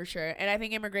one for sure. And I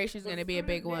think immigration is going to be a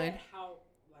big one. How?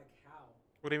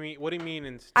 What do you mean? What do you mean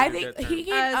in student I think debt he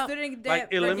terms? can. Student debt.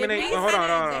 Like eliminate. He's Oh, hold signed on,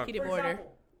 an hold on, executive For order.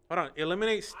 example, hold on.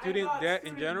 Eliminate student I thought debt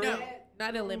in student general. No,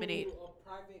 not eliminate. A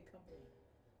private company.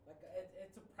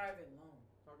 It's a private loan.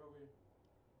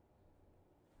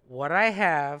 What I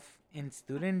have in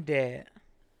student debt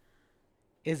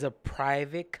is a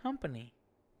private company.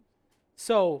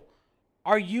 So,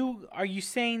 are you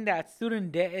saying that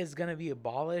student debt is gonna be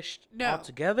abolished No.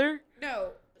 altogether,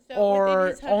 No. So or within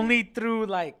his 100 only through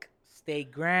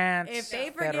state grants? If they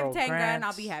federal forgive 10 grand,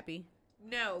 I'll grants? be happy.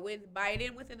 No, with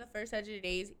Biden within the first 100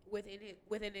 days, within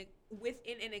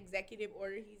an executive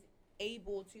order, he's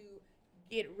able to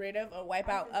get rid of or wipe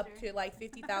out up to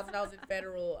 $50,000 in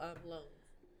federal loans.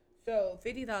 So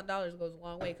 $50,000 goes a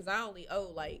long way because I only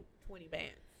owe 20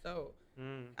 bands. So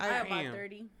I have about Damn.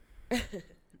 30.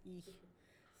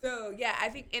 so yeah, I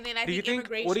think, and then I Do you think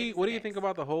think? immigration. What do you think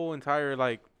about the whole entire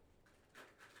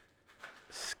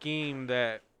scheme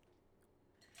that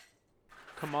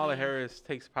Kamala Harris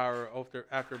takes power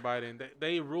after Biden?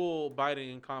 They rule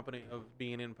Biden incompetent of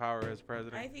being in power as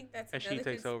president. I think that's And she another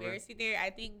takes over. conspiracy theory. I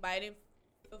think Biden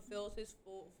fulfills his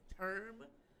full term.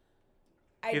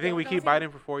 You think we keep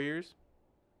Biden for 4 years?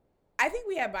 I think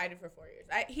we have Biden for 4 years.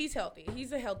 He's healthy.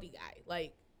 He's a healthy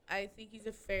guy. I think he's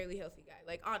a fairly healthy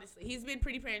guy. Honestly, he's been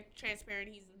pretty transparent.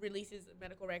 He's released his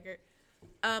medical record.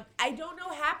 I don't know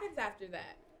what happens after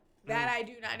that. That I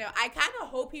do not know. I kind of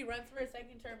hope he runs for a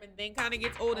second term and then kind of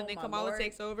gets old and then my Kamala Lord.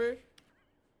 takes over.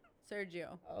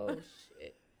 Sergio. Oh,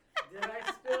 shit. Did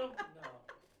I still? No.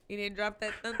 He didn't drop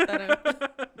that. Dun-dun-dun.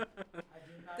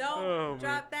 Don't Oh, man.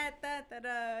 drop that.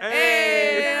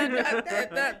 Hey! Don't drop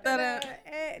that,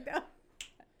 Hey, no.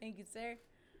 Thank you, sir.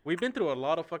 We've been through a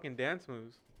lot of fucking dance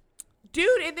moves.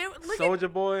 Dude, and then look Soldier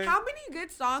at Boy. how many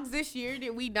good songs this year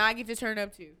did we not get to turn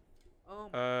up to?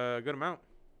 Oh, Good amount.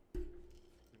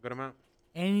 Good amount.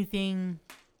 Anything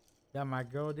that my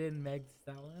girl did, Meg Thee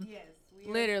Stallion. Yes.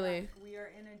 Literally. We are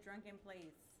in a drunken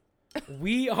place.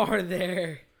 We are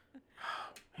there.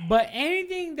 But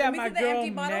anything that me my see the girl empty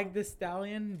bottle. Meg Thee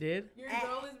Stallion did. your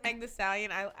girl is Meg Thee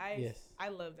Stallion. Yes. I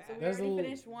love that. So we There's already a-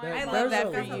 finished one. there- I I love love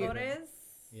that that for you. Cazadores.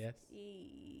 Yes.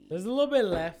 There's a little bit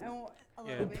left. A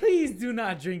Yeah. little bit. Please do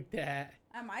not drink that.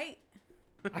 I might.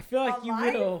 I feel like you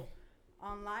Alive? will.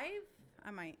 On live? I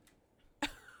might.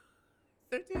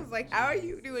 Sergio was like, "How are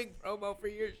you doing promo for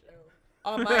your show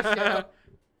on my show?"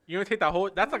 You gonna take that whole?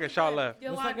 That's like a shot left. It's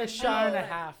like Yolanda, a shot and a no.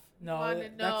 half. No, Yolanda,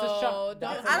 that's a no, shot.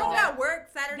 That's don't a I don't lot. got work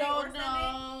Saturday or Don't Sunday.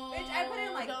 know. Bitch, I put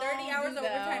in like 30 Don't hours do overtime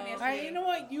that. yesterday. Hey, you know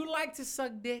what? You like to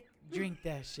suck dick? Drink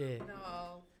that shit.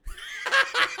 No.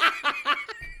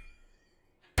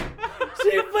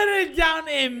 She put it down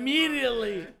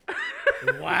immediately.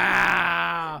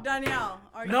 Wow. Donielle,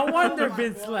 are you No wonder oh my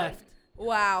Vince God. left.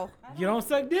 Wow. You don't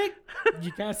suck dick?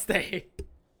 You can't stay.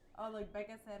 Oh, look,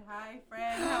 Becca said, hi,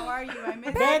 friend. How are you? I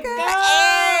miss Becca! you.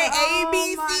 A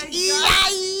B Oh C E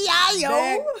I E I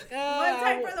O. One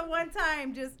time for the one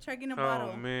time, just chugging a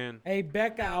bottle. Oh man. Hey,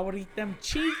 Becca, I would eat them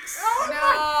cheeks.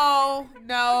 No,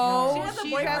 no. She has a She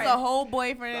boyfriend. has a whole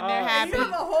boyfriend and they're Oh. You happy. have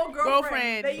a whole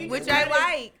Girlfriend, that you which just I nutted-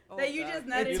 like. That you just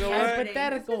nutted. It's You know what?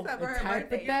 hypothetical. This is for It's her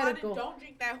birthday. hypothetical. Don't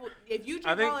drink that whole. If you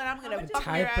I drink think- all that, I'm gonna It's fuck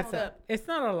your ass hypothetical. up. It's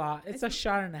not a lot. It's a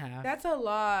shot and a half. That's a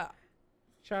lot.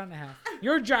 Shot and a half.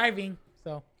 You're driving,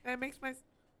 so That makes my.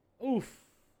 oof.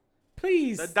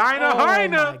 Please. The Dinah Oh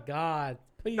Hyna. my God.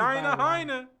 Please. buy Dinah one.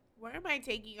 Hyna. Where am I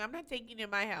taking? I'm not taking it in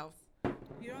my house.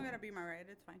 You don't gotta be my ride.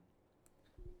 It's fine.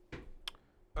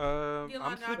 I'm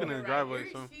Yolanda, sleeping in you're the right. driveway,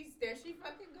 You're- so There she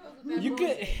fucking goes with that You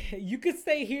bullshit. you could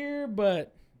stay here,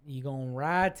 but you gonna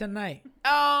ride tonight.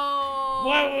 Oh.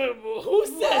 What? Who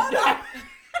said that?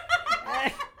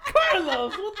 Hey,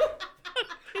 Carlos, what the fuck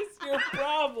is your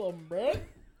problem, bro?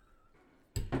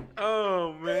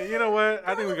 Oh man, you know what?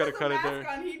 I think we gotta cut it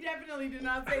there. He definitely did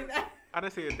not say that. I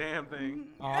didn't say a damn thing.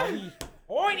 Oh, he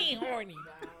horny.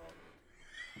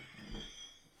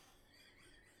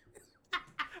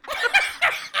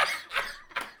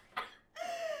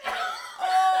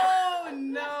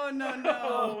 Oh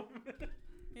no.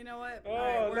 You know what? Oh,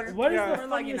 Alright, let's- What is Yeah. the We're logging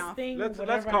funniest off. thing? Let's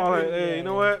whatever call it. happened? Hey, Yeah, you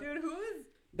know yeah. what? Dude, who is?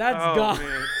 That's Oh God.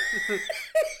 man.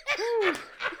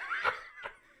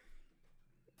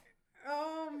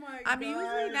 Oh my god. I'm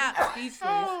usually not speechless.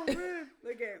 Oh man.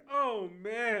 Look at. Oh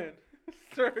man.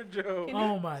 Sergio.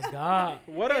 Oh my God.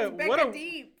 What a Becca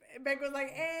deep. Becca was like,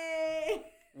 hey.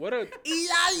 what a day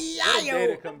E-I-E-I-O.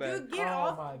 to come back. Dude, get Oh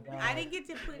off. my God. I didn't get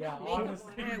to put Yeah, makeup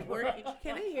honestly. on at work.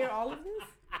 Can I hear all of this?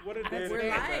 What a day to We're come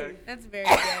live. back. That's very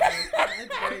ghetto.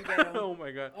 That's very ghetto. Oh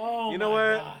my god. Oh You know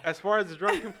my what? God. As far as the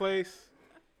drunken place,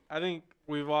 I think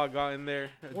we've all gotten there.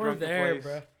 A We're drunken there, place.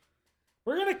 bro.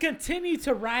 We're gonna continue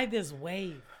to ride this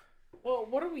wave. Well,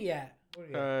 what are we at? What are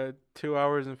we at? 2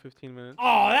 hours and 15 minutes.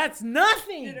 Oh, that's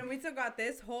nothing. Dude, and we still got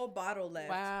this whole bottle left.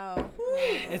 Wow.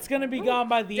 It's gonna be gone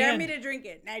by the Dare end. me to drink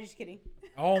it. Nah, just kidding.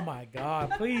 Oh my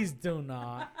God! Please do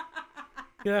not.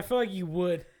 Cause I feel like you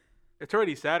would. It's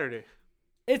already Saturday.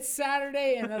 It's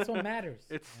Saturday, and that's what matters.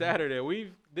 It's Saturday.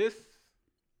 We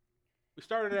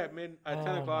started at 10 Oh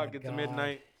o'clock. my It's God.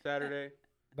 midnight Saturday.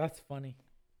 That's funny.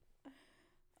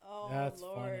 Oh, That's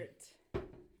Lord.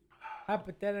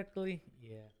 Hypothetically,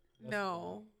 yeah. that's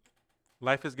No.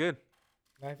 Life is good.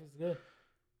 funny. Life is good.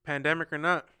 Pandemic or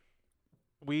not,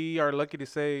 we are lucky to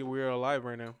say we're alive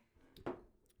right now.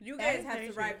 You That guys is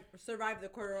have very survived the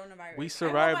coronavirus. We I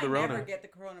survived hope the I never Rona. get the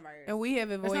coronavirus. And we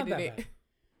have It's not avoided that it. bad.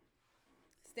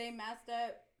 Stay masked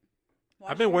up.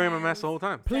 wash I've been your wearing my hands, mask the whole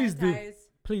time. Please do. sanitize.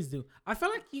 Please do. I feel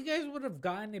like you guys would have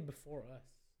gotten it before us.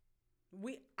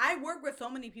 I work with so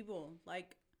many people.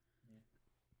 Like,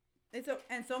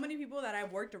 and so many people that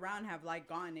I've worked around have like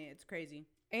gotten it. It's crazy.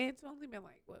 And it's only been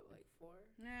like 4?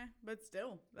 Yeah, but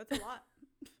still, that's a lot.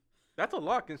 That's a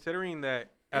lot considering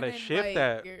that at And a then, shift like,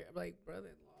 that your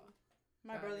brother-in-law.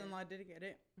 My Got brother-in-law did get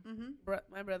it.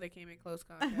 My brother came in close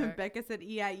contact. Becca said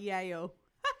E-I-E-I-O.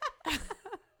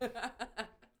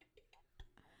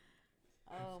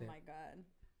 Oh it. my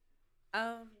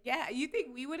god. Yeah, you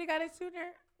think we would have got it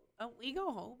sooner? We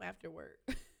go home after work.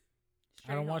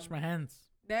 I don't wash my hands.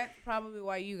 That's probably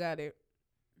why you got it.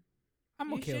 I'm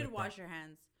You okay. should with wash that. your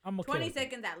hands. I'm okay. 20 with that.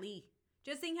 seconds at least.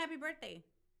 Just sing happy birthday.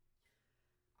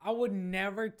 I would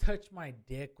never touch my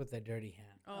dick with a dirty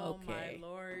hand. Oh Okay. my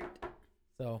lord.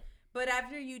 So But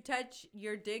after you touch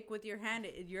your dick with your hand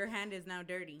is now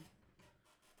dirty.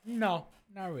 no,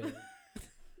 not really.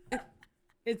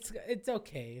 It's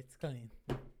okay. It's clean.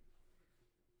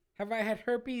 Have I had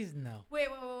herpes? No. Wait.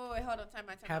 Hold on. Time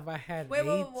out. Have I had Wait.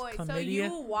 AIDS? So Chlamydia?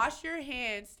 you wash your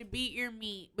hands to beat your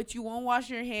meat, but you won't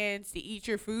wash your hands to eat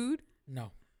your food?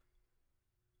 No.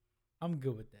 I'm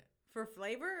good with that. For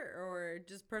flavor or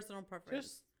just personal preference?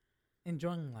 Just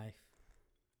enjoying life.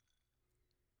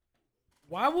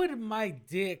 Why would my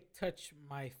dick touch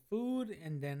my food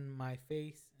and then my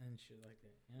face and shit like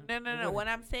that? You know? No. What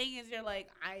I'm saying is you're like,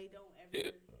 I don't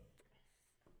ever.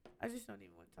 I just don't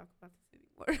even want to talk about this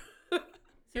anymore.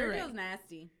 You're Sergio's right.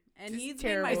 nasty. And Just he's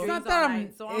terrible. made It's my not dreams that all I'm.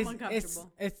 night, so I'm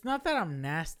uncomfortable. It's not that I'm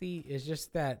nasty. It's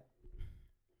just that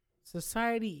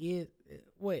society is.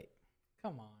 Wait,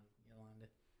 come on, Yolanda.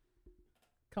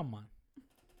 Come on,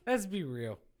 let's be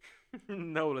real.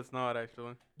 No, it's not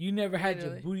actually. You never had your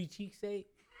Literally. booty cheeks ate?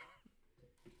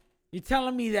 You're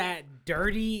telling me that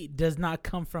dirty does not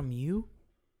come from you?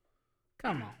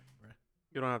 Come on, bro.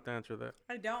 You don't have to answer that.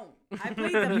 I don't. I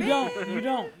plead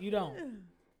the You don't.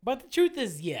 But the truth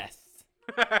is, yes.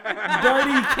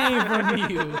 Dirty came from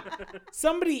you.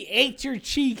 Somebody ate your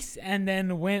cheeks and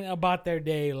then went about their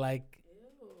day like,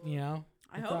 you know.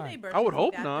 I it's hope all they right. burst I would his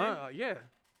hope after. not. Yeah.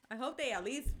 I hope they at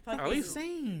least At fucking least-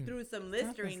 Insane. threw some not the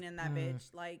Listerine in that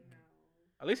bitch. Like,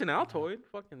 At least an Altoid.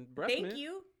 Fucking breath thank mint.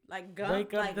 you. Like, gum.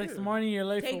 Wake up like, next morning, you're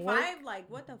late for take work. 5. Like,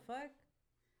 what the fuck?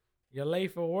 You're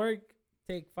late for work.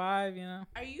 Take 5, you know.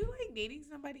 Are you like dating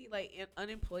somebody like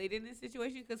unemployed in this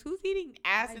situation? Because who's eating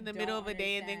ass I in the middle of a don't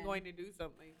day and then understand. going to do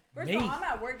something? First Me. of all, I'm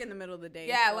at work in the middle of the day.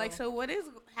 Yeah, like so. What is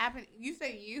happening? You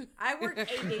say you. I work 8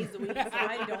 days a week, so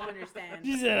I don't understand.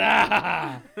 She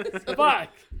said, fuck.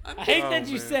 I hate Oh, that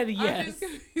you man. said I'm yes. just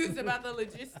confused about the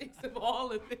logistics of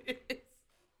all of this.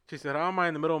 She said, "How am I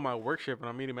in the middle of my work shift and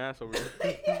I'm eating my ass over here?"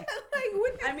 Like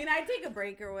what? I mean, I take a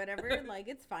break or whatever. Like,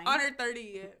 it's fine. On her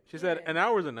 30 yet? She said, Yeah. "An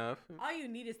hour's enough." All you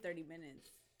need is 30 minutes,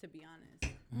 to be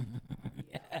honest.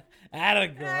 Atta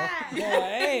girl. Ah. Boy,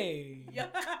 hey.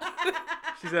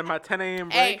 She said, "My 10 a.m.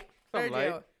 break." Hey, Something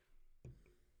Sergio, like.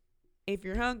 if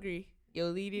you're hungry,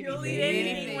 you'll eat anything. You'll eat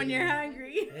anything when you're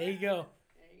hungry. There you go.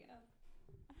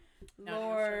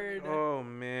 Lord. Oh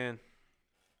man.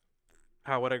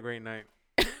 What a great night.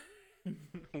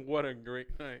 What a great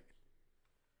night.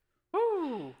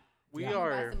 Woo. We Yeah. Buy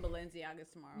are. some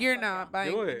Balenciagas tomorrow. You're Fuck not y'all.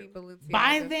 buying Do any it. Balenciagas.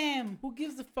 Buy them. Who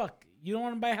gives a fuck? You don't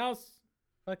want to buy a house?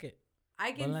 Fuck it.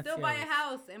 I can still buy a Balenciagas.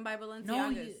 house and buy Balenciagas. No,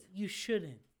 you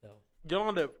shouldn't, though.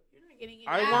 Yolanda, You're not getting any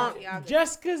I want- Balenciagas.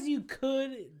 Just because you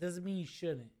could doesn't mean you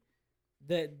shouldn't.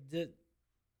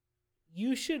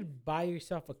 You should buy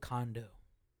yourself a condo.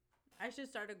 I should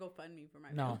start a GoFundMe for my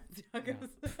No. Balenciagas.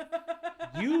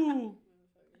 You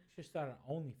should start an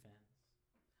OnlyFans.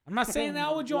 I'm not saying that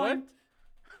I would join.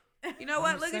 You know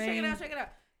what? I'm Look at check saying- it out.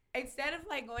 Instead of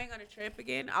like going on a trip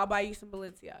again, I'll buy you some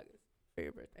Balenciagas for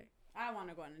your birthday. I want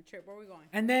to go on a trip. Where are we going?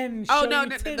 And then Oh show no, your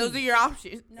no, titties. those are your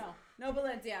options. No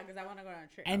Balenciagas. I want to go on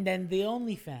a trip. And then the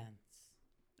OnlyFans.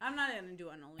 I'm not gonna do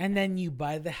an OnlyFans. And then you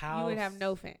buy the house. You would have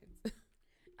no fans.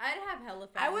 I'd have hella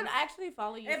fans. I would actually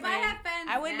follow you. If I had fans,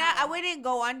 I would now, not. I wouldn't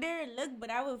go under and look,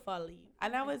 but I would follow you,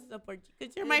 and I would support you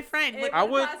because you're my friend. It What- I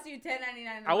would would- cost you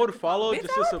 $10.99. I would follow Bitch, just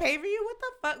I to would support. pay for you. What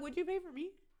the fuck would you pay for me?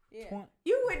 Yeah. Twen-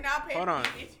 You would not pay. Hold for on. me,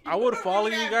 bitch. I would don't follow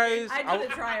do you that, guys. I did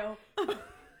a trial.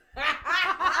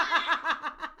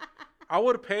 I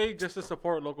would pay just to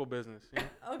support local business. you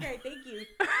know? Okay, thank you.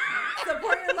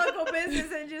 Support your local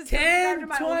business and just 10, subscribe to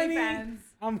my 20. OnlyFans.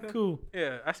 I'm cool.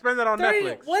 Yeah, I spend it on 30,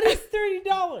 Netflix. what is $30?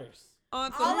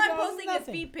 On All some- I'm $30 posting is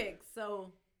nothing. feed pics,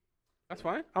 so That's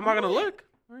fine. I'm not gonna look.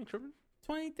 I ain't tripping.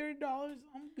 $20, $30,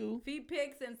 I'm cool. feed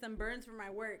pics and some burns for my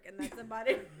work, and that's about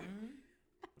it.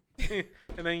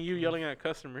 And then you yelling at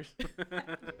customers.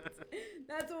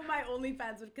 That's what my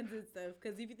OnlyFans would consist of.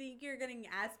 Because if you think you're getting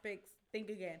ass pics, think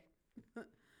again.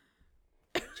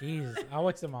 Jesus, I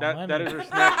wasted my money. that is her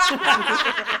snack.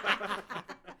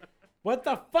 What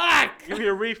the fuck? Give me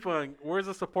a refund. Where's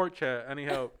the support chat? I need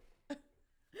help.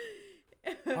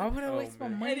 Why would I Oh, waste my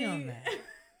man. money on that?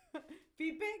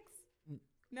 Feed pics?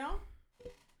 No?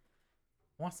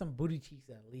 Want some booty cheeks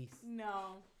at least.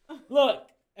 No. Look,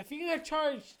 if you're gonna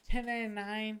charge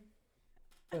 $10.99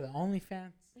 for the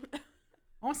OnlyFans, I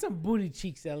want some booty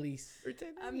cheeks at least.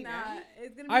 I'm not.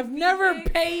 It's gonna be I've feed never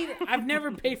pics. paid. I've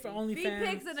never paid for Feed OnlyFans.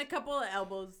 pics and a couple of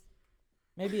elbows.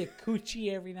 Maybe a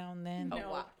coochie every now and then. Oh, No.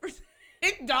 wow.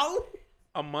 $10?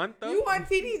 A month though? You want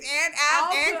titties and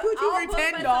ass and I'll coochie put for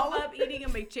myself $10? up eating a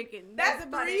McChicken. That's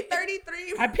about it.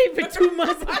 $3.33. I paid for 2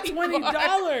 months Body at part.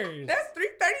 $20. That's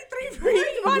 $3.33 for Whose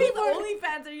each body part.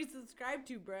 OnlyFans are you subscribed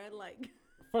to, bruh? Like,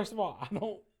 First of all, I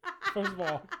don't. First of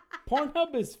all,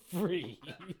 Pornhub is free.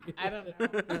 I don't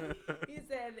know. he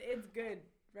said it's good.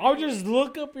 I'll just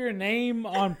look up your name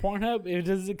on Pornhub. If it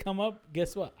doesn't come up,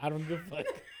 guess what? I don't give a fuck.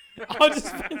 I'll just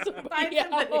find Find somebody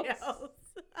somebody else. else.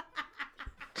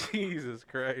 Jesus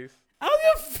Christ. I don't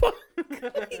give a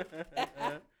fuck like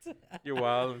that. You're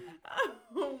wild.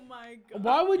 Oh my god.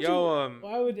 Why would Yo, you?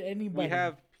 Why would anybody? We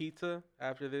have pizza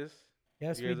after this.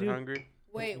 Yes, You we guys are do. hungry?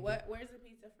 Wait, what? Where's the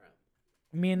pizza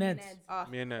from? Me and Ned's. Oh,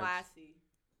 Me and Ned's. classy.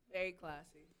 Very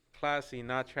classy. Classy,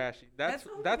 not trashy. That's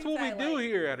That's what we pizza I do like.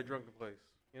 here at A Drunken Place.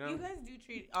 You know? You guys do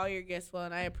treat all your guests well,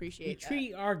 and I appreciate We that.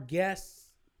 treat our guests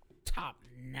top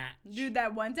notch. Dude,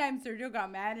 that one time Sergio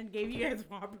got mad and gave you guys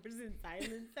Whoppers in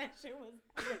silence. That shit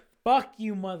was. Fuck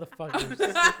you, motherfuckers.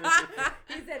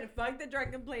 He said, "Fuck the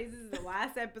Drunken Place. This is the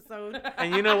last episode."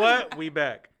 And you know what? We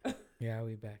back. Yeah,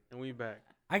 we back. And we back.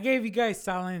 I gave you guys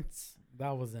silence.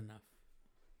 That was enough.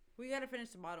 We gotta finish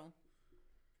the bottle.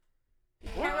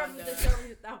 What? Can't wrap the show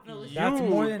without fellowship. That's You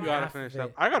more than gotta half finish of that.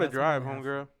 it. I gotta That's drive, more than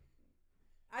homegirl.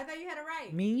 I thought you had it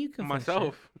right. Me and you can finish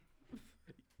Myself.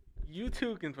 You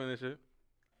too can finish it. it.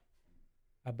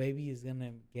 A baby is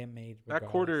gonna get made. That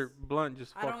quarter blunt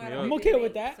just I don't fucked me got up. I'm okay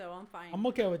with that. so I'm fine. I'm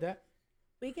okay with that.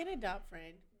 We can adopt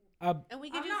friend, A, and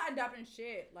we can I'm just. not adopting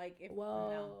shit. Like if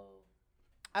Whoa. no.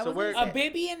 I So was where- gonna a say-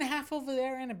 baby and a half over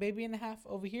there and a baby and a half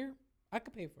over here. I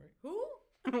could pay for it. Who?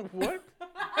 What?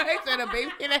 I said a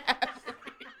baby and a half.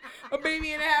 A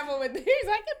baby and a half over there.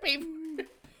 I can pay for it.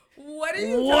 What are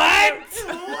you What?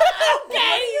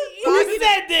 Okay. Who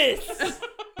said this?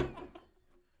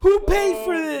 Who paid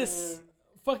for this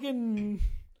fucking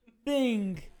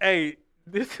thing? Hey,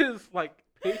 this is like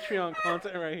Patreon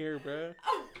content right here, bro.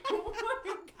 Oh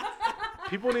my god.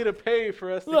 People need to pay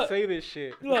for us to Look. say this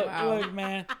shit. Look, Wow. look,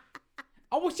 man.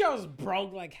 I wish I was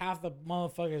broke like half the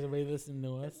motherfuckers that be listening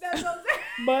to us. That's what I'm saying.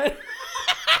 But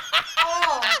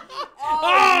Oh,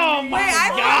 oh my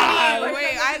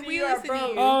Wait, god! we listen to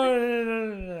you. Oh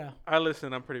no. I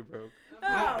listen, I'm pretty broke.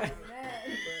 Oh, man.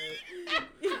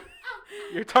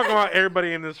 You're talking about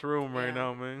everybody in this room right Yeah.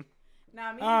 now, man.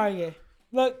 Not me. Oh yeah.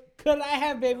 Look, could I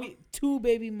have two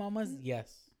baby mamas?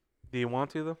 Yes. Do you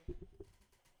want to though?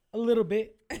 A little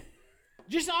bit.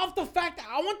 Just off the fact that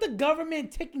I want the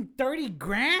government taking 30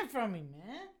 grand from me,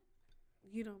 man.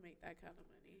 You don't make that kind of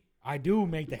money. I do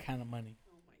make that kind of money.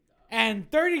 Oh my god. And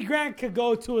 30 grand could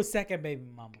go to a second baby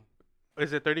mama.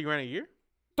 Is it 30 grand a year?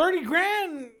 30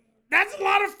 grand, that's a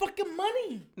lot of fucking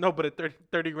money. No, but at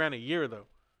 30 grand a year though.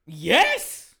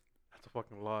 Yes. That's a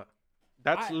fucking lot.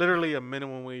 That's I- literally a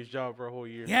minimum wage job for a whole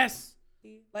year. Yes.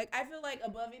 Like, I feel like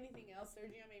above anything else,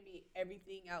 Sergio may be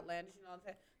everything outlandish and all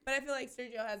that, but I feel like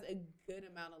Sergio has a good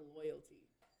amount of loyalty.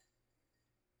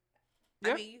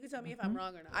 Yeah. I mean, you can tell me if I'm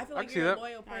wrong or not. I feel I like can see you're a that.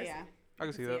 loyal person. yeah. I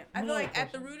can see See that. it. I feel Loyal like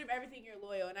at the person. root of everything, you're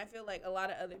loyal, and I feel like a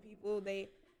lot of other people, they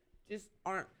just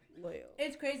aren't loyal.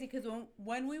 It's crazy because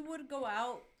when we would go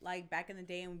out, like back in the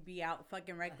day, and we'd be out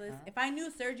fucking reckless, Uh-huh. if I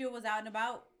knew Sergio was out and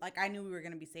about, like I knew we were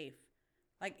going to be safe.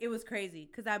 Like it was crazy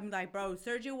because I'm like, bro,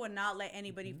 Sergio would not let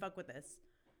anybody fuck with us.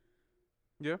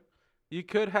 Yeah. You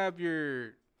could have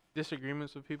your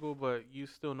disagreements with people, but you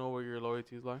still know where your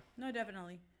loyalties lie. No,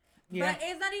 definitely. Yeah. But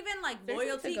it's not even like Sergio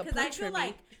loyalty took a because I punch feel from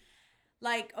me.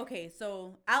 like, okay,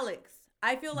 so Alex,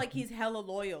 I feel like he's hella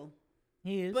loyal.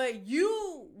 He is. But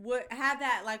you would have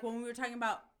that, like when we were talking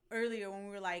about earlier, when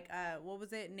we were like, what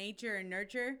was it? Nature and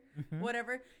nurture,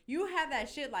 whatever. You have that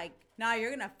shit like, nah,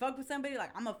 you're gonna fuck with somebody.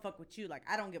 Like, I'm gonna fuck with you. Like,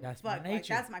 I don't give That's a my fuck. Like,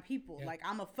 nature. that's my people. Yeah. Like,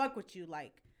 I'm gonna fuck with you.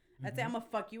 Like, that's it. I'm gonna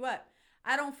fuck you up.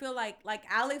 I don't feel like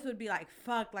Alex would be like,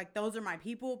 fuck, like those are my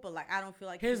people. But like, I don't feel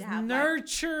like his he'd have,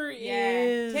 nurture yeah,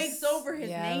 is takes over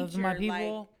his those are my nature, like,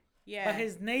 people. yeah. But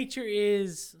his nature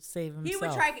is save himself. He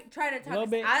would try to talk Little us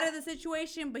bit. out of the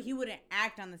situation, but he wouldn't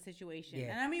act on the situation.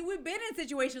 Yeah. And I mean, we've been in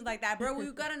situations like that, bro.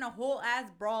 We got in a whole ass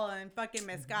brawl in fucking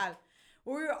mezcal.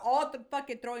 Where we were all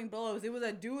fucking throwing blows. It was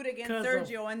a dude against 'Cause of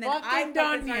Sergio, and then fucking I fucking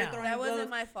started Donielle. throwing That blows. wasn't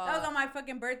my fault. That was on my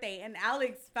fucking birthday, and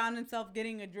Alex found himself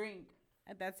getting a drink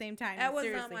at that same time. That was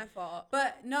Seriously. not my fault.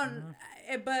 But no,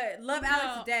 but love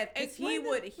Alex to death. 'Cause he Explain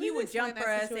would that- he would please jump explain for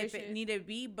that us if it situation. needed to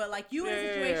be. But like you in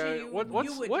a situation, you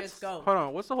would just go. Hold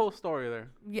on. What's the whole story there?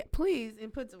 Yeah, please,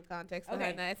 and put some context behind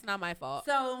Okay. that. It's not my fault.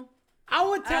 So I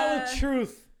would tell the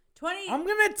truth. 20. I'm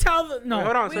gonna tell the no. Wait,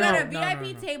 hold on, We so got no, a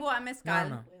VIP table at Mezcal. No,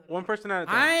 no. One person at a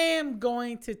time. I am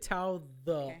going to tell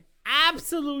the Okay.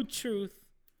 absolute truth.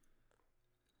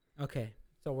 Okay,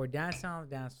 so we're dancing on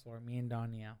the dance floor, me and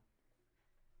Donielle.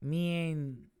 Me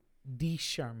and D.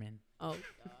 Sherman. Oh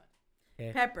God.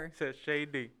 Okay. Pepper. Said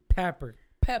ShaeDee. Pepper.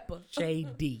 Pepper.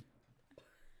 ShaeDee.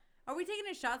 Are we taking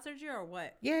a shot, Sergio, or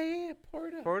what? Yeah, pour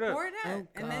it up. Pour it up. Pour it out, Oh,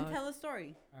 and then God. tell a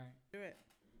story. All right. Do it.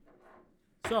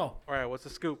 So, All right. What's the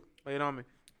scoop? Lay it on me.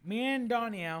 me and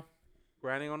Donielle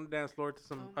grinding on the dance floor to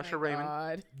some Oh Usher my Raymond.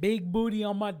 God. Big booty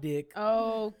on my dick.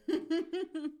 Oh,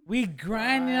 We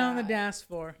grinding on the dance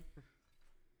floor.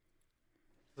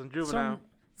 Some juvenile.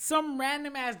 Some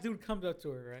random ass dude comes up to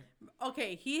her, right?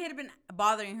 Okay, he had been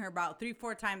bothering her about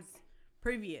 3-4 times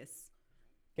previous.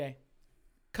 Okay.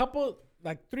 Couple,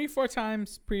 like 3-4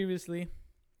 times previously.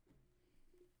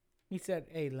 He said,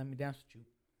 hey, let me dance with you.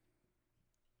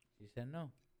 She said no.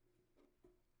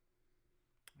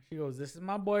 She goes, this is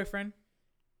my boyfriend.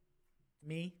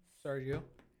 Me, Sergio.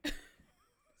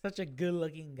 Such a good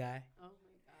looking guy. oh my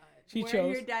God. She Wearing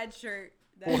chose. your dad's shirt.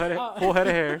 Full head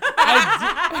of hair.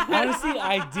 Honestly,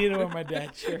 I did wear my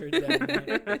dad's shirt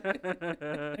that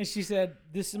night. And she said,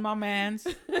 this is my man's.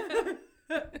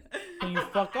 Can you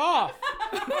fuck off?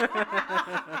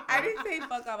 I didn't say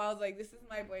fuck off. I was like, this is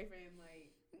my boyfriend.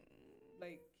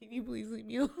 Like, can you please leave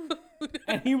me alone?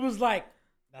 And he was like,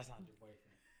 that's not your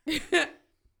boyfriend.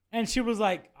 And she was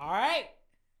like, all right.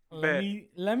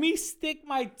 Let me stick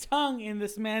my tongue in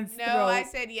this man's throat. No, I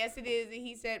said, yes, it is. And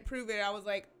he said, prove it. I was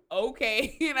like,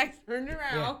 okay. And I turned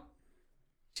around.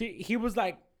 He was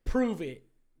like, prove it.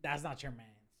 That's not your man's.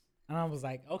 And I was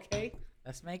like, okay,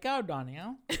 let's make out,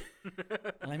 Donielle.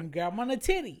 Let me grab him on the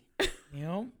titty. You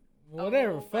know,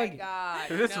 whatever. Oh fuck my it. God.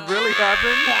 Did this no. really happen?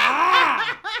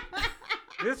 Ah!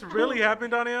 This really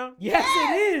happened, Donielle? Yes,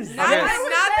 it is. Not, Yes.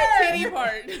 not the titty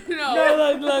part.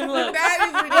 No. No, look. That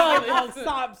is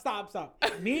ridiculous.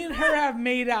 Stop. Me and her have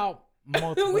made out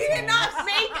multiple We did times. not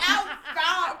make out.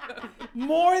 Stop.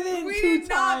 More than We 2 did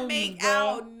times, not make bro.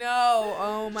 out. No.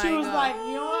 Oh my God. She was like,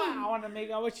 you know what? I want to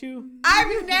make out with you.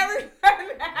 I've never heard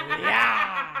that.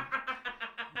 Yeah.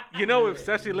 You know, if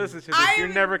Ceci listens to this, I you're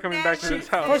would never coming back to never- this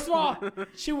house. First of all,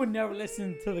 she would never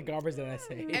listen to the garbage that I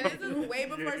say. And this is way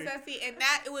before Ceci, and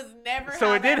that it was never. So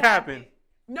how it did that happen. happened.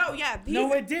 No, yeah.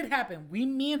 No, it did happen.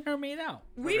 Me and her made out.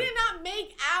 We did not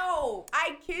make out.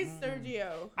 I kissed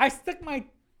Sergio. I stuck my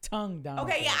tongue down.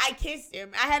 Okay, her yeah, throat. I kissed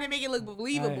him. I had to make it look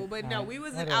believable, Alright, but no, alright, we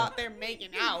wasn't whatever. out there making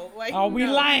out. Like, Oh, we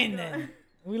no. lying then.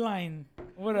 We lying.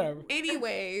 Whatever.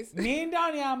 Anyways, Me and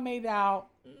Donielle made out,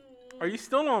 Are you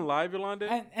still on live,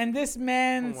 Yolanda? and this Oh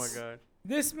man's. my God.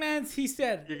 This man's. He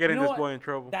said, You're getting "You know this what? boy in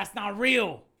trouble. That's not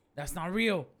real. That's not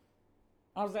real."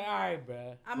 I was like, all right,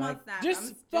 bruh. I'm like, on Snap. just I'm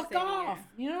just fuck saying, off.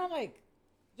 yeah. You know, like,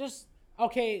 just,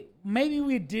 okay, maybe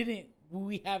we didn't,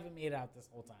 we haven't made out this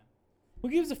whole time. Who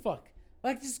gives a fuck?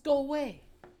 Like, just go away.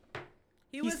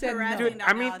 He was said no. harassing Dude, Donielle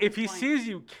I mean, at if this he point. sees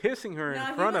you kissing her No, in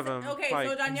he front was- of him, Okay, like,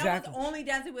 so Donielle Exactly. was only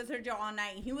dancing with Sergio all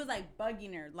night. He was like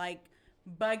bugging her, like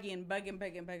bugging.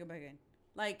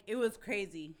 Like it was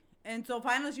crazy. And so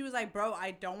finally she was like, bro,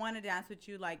 I don't want to dance with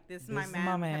you. Like this is my This is man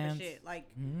my type mans. of shit. Like,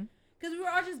 Mhm. because we were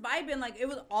all just vibing. Like it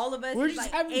was all of us. We're just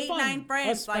just like having 8, fun. 9 friends.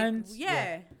 Us like, friends,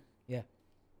 yeah.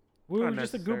 We were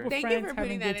just a group of thank friends you for having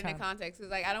putting a that good into time. context.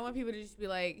 Because, like, I don't want people to just be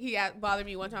like, he bothered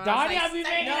me one time. and I was Donielle like, be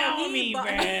making No, out he with me, bo-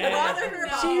 bruh. he bothered her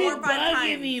about She 4 be or 5 bugging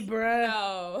times. me, bruh.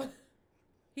 no.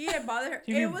 He had bothered her.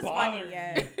 She be It was funny, bothering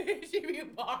yeah. She be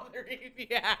bothering me.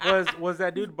 Yeah. was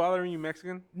that dude bothering you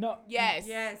Mexican? No. Yes.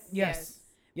 Yes.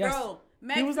 Bro,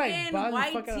 Mexican, was, like, bugging the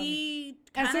white fuck out of tee,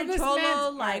 And so kind of this cholo, man's-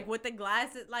 like alright. with the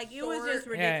glasses. Like it was Short. just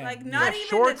ridiculous. Yeah. Like Yeah, not even the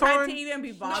shorts type on? to even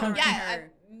be No, bothering yeah.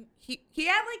 her. He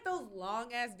had like those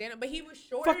long ass denim, but he was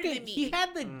shorter than Fucking, me. he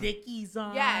had the dickies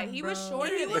on. Yeah, he was bro.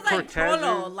 shorter He than was The like Cortezes.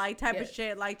 cholo, like type Yeah. of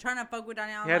shit, like trying to fuck with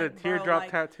Donielle. He had a like, bro, teardrop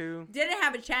like, tattoo. Didn't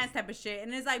have a chance type of shit,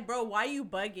 and it's like, bro, why you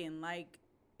bugging? Like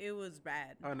it was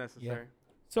bad. Unnecessary.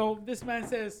 So this man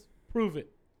says, prove it.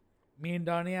 Me and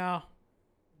Donielle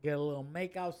get a little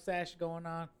makeout sesh going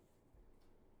on.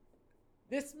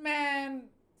 This man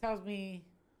tells me,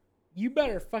 you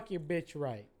better fuck your bitch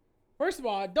right. First of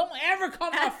all, don't ever call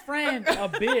my friend a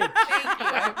bitch. Thank you.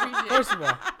 I appreciate it. First of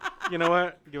all, You know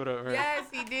what? Give it up. Right? Yes,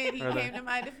 he did. He Heard came that. to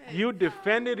my defense. You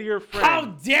defended your friend. how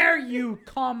dare you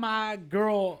call my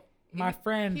girl, my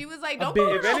friend, He was like, a "Don't bitch.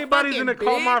 call If her no anybody's fucking gonna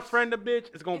call my bitch." friend a bitch,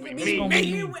 it's gonna be It's me. gonna be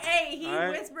He, me. hey, he Alright.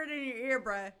 whispered in your ear,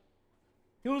 bruh.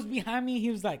 He was behind me.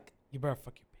 He was like, you better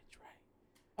fuck your bitch right.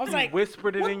 I was He like,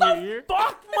 whispered it what in the your ear.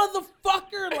 fuck,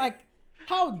 motherfucker? Like,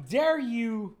 how dare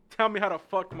you? Tell me how to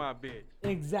fuck my bitch.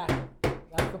 Exactly.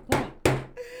 That's the point.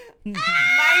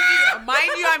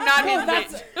 Mind you, I'm not his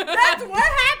That's- bitch. That's what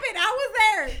happened. I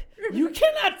was there. You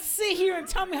cannot sit here and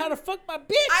tell me how to fuck my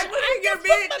bitch. I wasn't your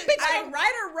can fuck my bitch. bitch. Like,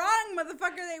 right or wrong,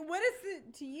 motherfucker. Like, what is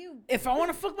it to you? If I want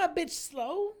to fuck my bitch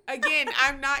slow, Again,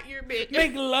 I'm not your bitch.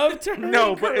 make love to her.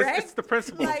 No, but Correct? it's the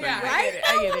principle Like, thing. yeah, I right? get it,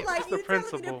 I get it. Like, It's the you telling me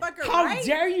to principle. fuck her How right?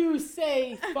 dare you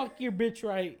say fuck your bitch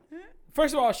right?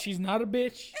 First of all, she's not a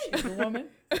bitch. She's a woman.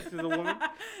 She's a woman.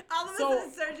 All of a So,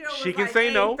 sudden, Sergio was she can like, say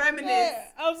hey, no. Feminist. Yeah,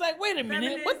 I was like, wait a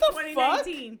minute, Feminist what the fuck?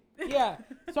 2019. Yeah.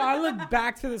 So I looked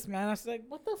back to this man. I was like,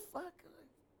 what the fuck?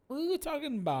 What are you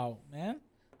talking about, man?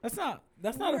 That's not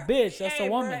a bitch. That's a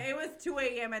woman. Bro, it was 2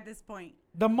 a.m. at this point.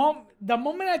 The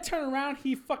moment I turned around,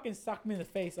 he fucking socked me in the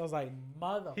face. I was like,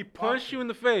 mother. He punched you in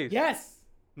the face. Yes.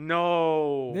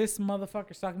 No. This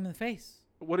motherfucker socked me in the face.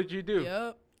 What did you do?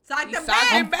 Yep. Sock You them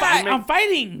socked him back. back. I'm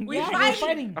fighting. We We're fighting.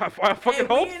 fighting. I fucking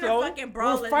hope so.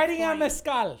 We're fighting on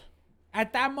mezcal.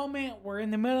 At that moment, we're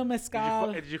in the middle of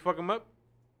mezcal. Did you fuck him up?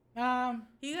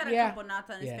 He got a couple knots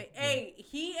on his face. Yeah. Hey,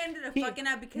 he ended up fucking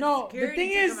up because no. The security thing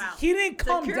took is, him out. he didn't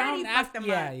come Security down fucked after. him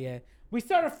Yeah, up. yeah. We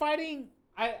started fighting.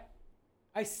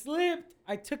 I slipped.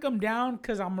 I took him down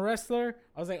because I'm a wrestler.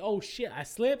 I was like, oh shit, I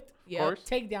slipped. Yep. Of course.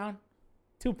 Takedown,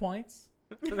 2 points.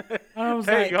 And I was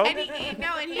There like, you go. And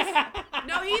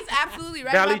he's absolutely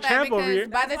right Valley about that champ over here.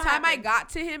 because by the That's what time I happened. got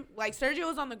to him, like Sergio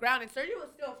was on the ground and Sergio was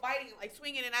still fighting and like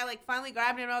swinging, and I like finally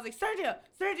grabbed him and I was like, Sergio.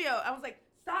 I was like,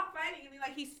 stop fighting, and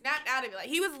then he snapped out of it. Like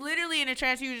he was literally in a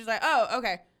trance. He was just like, oh,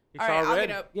 okay, He all saw right, I'll red.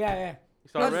 get up. yeah. You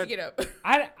saw Let's red. just get up.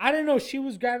 I didn't know she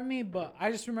was grabbing me, but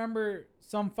I just remember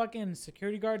some fucking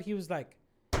security guard. He was like,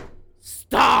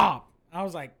 stop. I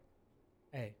was like,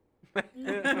 hey. I'm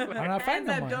not fighting Hands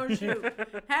no up, more. don't shoot.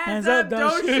 Hands up,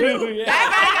 don't shoot. Yeah.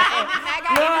 That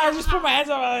guy No, got I just put my hands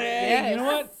up. I was like, hey, Yes. you know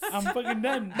what? I'm fucking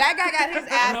done. that guy got his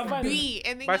I'm not ass fighting. beat,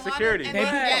 and then By Yolanda- security. and They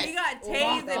then- beat yes. He got Oh,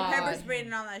 tased and God. pepper sprayed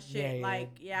and all that shit. Yeah, yeah. Like,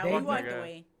 yeah, They- we walked Okay.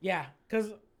 away. Yeah,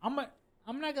 because I'm not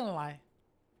gonna lie.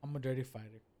 I'm a dirty fighter.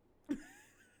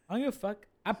 I don't give a fuck.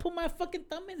 I put my fucking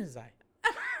thumb in his eye.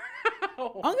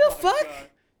 Oh I don't give a my fuck. God.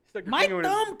 Stuck your My finger in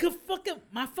his- thumb could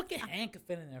my fucking hand could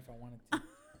fit in there if I wanted to.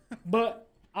 But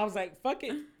I was like, fuck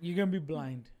it. You're gonna be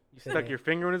blind. You stuck your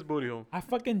finger in his booty hole. I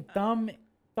fucking thumb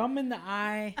in the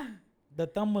eye. The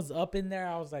thumb was up in there.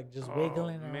 I was like just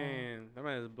wiggling around. Man, that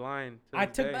man is blind. to I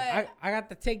this took day. I got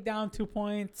the takedown 2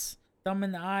 points. Thumb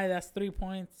in the eye, that's 3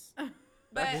 points. But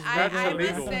That's I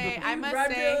illegal. must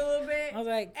Rubbed it a say, little bit. I was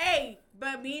like, Hey,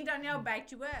 but me and Danielle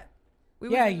backed you up. we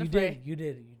was yeah, in the you fray. did. You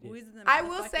did. We was in the I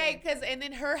will motherfucking- say, and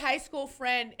then her high school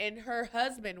friend and her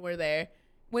husband were there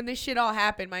when this shit all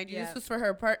happened. Mind you, Yeah. this was for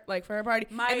her party,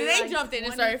 and My, then they like, jumped in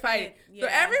and started 25th, fighting. So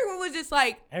yeah. everyone was just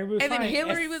like, Everybody and then fine.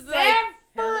 Hillary was Except like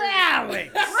for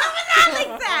Alex.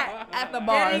 Alex at? at the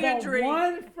bar. Getting a The drink.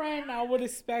 one friend I would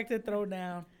expect to throw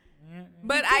down.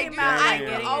 But He I came do, out I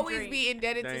getting will a always drink. be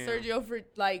indebted Damn. to Sergio for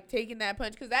like taking that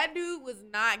punch because that dude was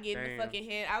not getting Damn. the fucking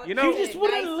hit. I would You know- He just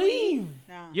wouldn't nicely. leave.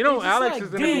 No. You know, He's just Alex like, is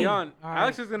gonna be dude. on. All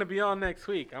Alex right. is gonna be on next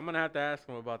week. I'm gonna have to ask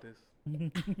him about this.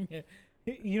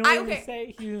 You know what he Okay. would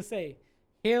say? He would say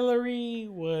Hillary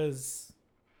was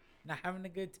not having a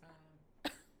good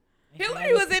time. And Hillary had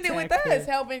to was in it with protect us,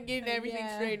 her. helping getting everything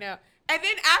Yeah. straightened out. And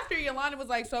then after Yolanda was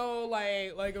like, so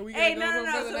like are we gonna Hey, go no. for So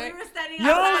another we night? were standing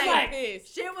Yo, outside. like,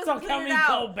 pissed. Shit was So can cleared we out.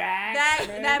 go back?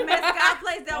 That mezcal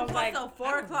place I that was was like, till 4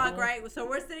 I don't o'clock, know. right? So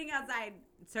we're sitting outside.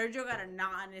 Sergio got a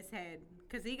knot on his head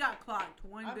because he got clocked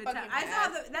one I'm good time. fucking I saw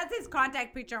mad. that's his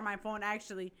contact picture on my phone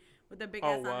actually, with the big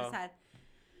Oh, ass on wow. his head.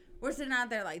 We're sitting out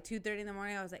there like 2:30 in the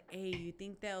morning. I was like, "Hey, you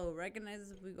think they'll recognize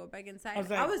us if we go back inside?" I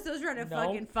was I like, was still trying to no.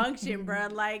 fucking function, bro.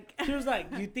 Like, She was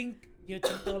like, "You think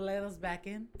they'll let us back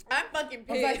in?" I'm fucking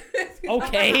I was like, pissed.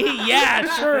 Okay,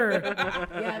 yeah, sure.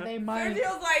 Yeah, they might.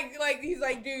 Sergio's like he's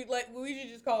like, dude, like we should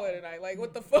just call it a night. Like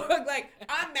what the fuck? Like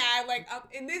I'm mad. Like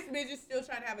and this bitch is still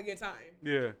trying to have a good time.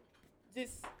 Yeah,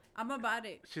 Just I'm about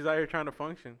it. she's out here trying to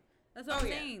function. That's what I'm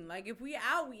yeah. saying. Like, if we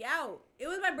out, we out. It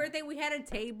was my birthday. We had a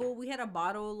table. We had a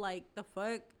bottle. Like, the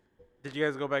fuck? Did you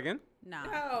guys go back in? Nah.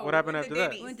 no. What happened went to after that?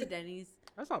 Denny's. We went to Denny's.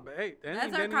 That's not bad. Hey,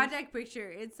 That's our contact picture.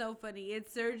 It's so funny.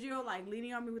 It's Sergio, like,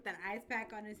 leaning on me with an ice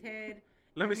pack on his head.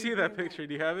 Let me see that picture.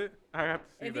 Do you have it? I have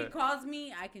to see If he that. calls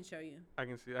me, I can show you. I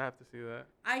can see. I have to see that.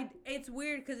 It's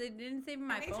weird because it didn't save in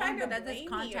my They phone, tried to but that's his blame me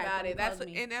contact about when he it. That's calls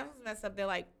me. and that was messed up. They're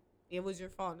like, it was your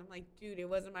fault. And I'm like, dude, it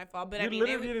wasn't my fault. But You I mean,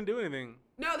 literally didn't do anything.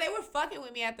 no, they were fucking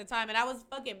with me at the time, and I was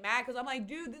fucking mad because I'm like,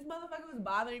 dude, this motherfucker was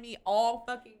bothering me all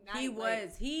fucking night. He like,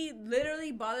 was. He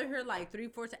literally bothered her like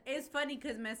 3-4 times. It's funny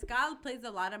because Mezcal plays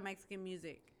a lot of Mexican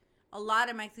music. A lot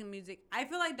of Mexican music. I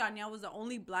feel like Donielle was the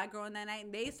only black girl in that night,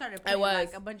 and they started playing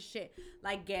like a bunch of shit,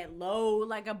 like Get Low,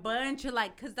 like a bunch of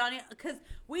like, cause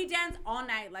we dance all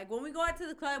night. Like when we go out to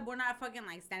the club, we're not fucking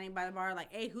like standing by the bar,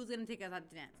 like, hey, who's gonna take us out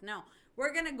to dance? No,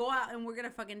 we're gonna go out and we're gonna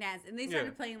fucking dance. And they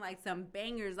started playing like some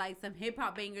bangers, like some hip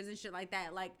hop bangers and shit like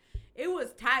that. Like it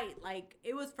was tight. Like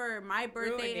it was for my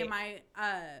birthday and my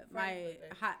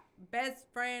best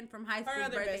friend from high school's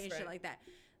other birthday best and shit friend. like that.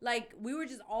 Like we were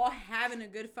just all having a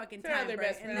good fucking It's her time. other bro.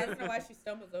 best And friend. I that's- don't know why she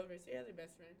stumbles over. It's your other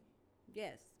best friend.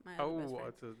 Yes, my other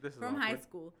best friend This is from high awkward.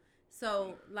 school.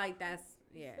 So like that's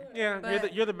Yeah. Yeah,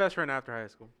 But- you're the best friend after high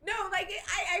school. No, like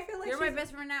I feel like You're my she's-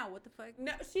 best friend now. What the fuck?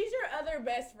 No, she's your other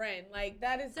best friend. Like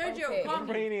that is Sergio, okay. call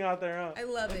me. Raining out there, huh? I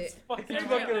love it. It's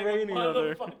fucking raining out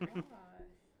there. Checo,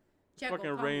 Fucking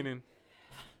call me. raining.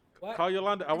 What? Call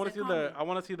Yolanda. I I want to said see call the me. I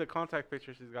want to see the contact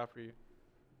picture she's got for you.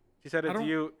 She said I it's don't-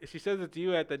 you. She says it's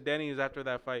you at the Denny's after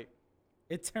that fight.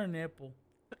 It's her nipple.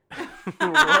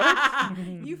 What?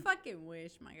 You fucking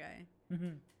wish, my guy.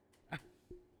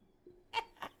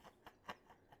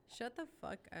 Shut the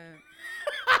fuck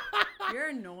up. You're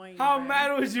annoying. How bro.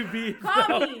 mad would you be?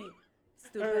 Call though? me.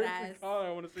 Stupid ass. Oh,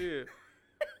 I want to see it.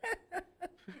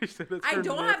 She said it's I her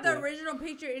don't have the nipple. original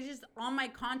picture. It's just on my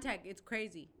contact. It's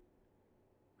crazy.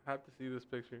 I have to see this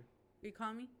picture. You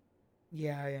call me?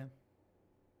 Yeah, I am.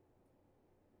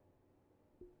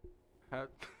 Have-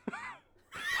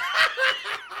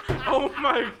 Oh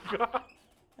my god.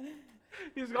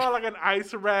 He's got like an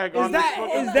ice rag on his fucking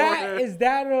forehead. Is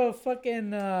that a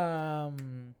fucking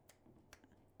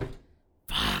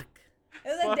fuck? It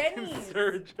was like Fucking Denny's.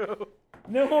 Sergio.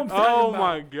 No, I'm talking Oh about.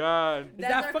 my god. Is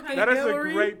That's that our fucking That is a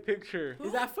Hillary? great picture.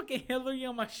 Is that fucking Hillary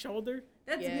on my shoulder?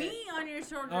 That's Yes. me on your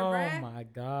shoulder, Oh bruh. my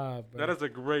god, bro. That is a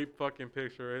great fucking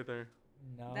picture right there.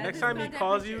 no. That's Next his time he contact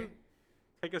calls picture. you,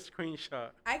 take a screenshot.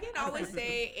 I can always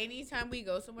say anytime we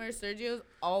go somewhere, Sergio's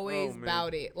always Oh, man.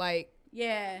 about it. Like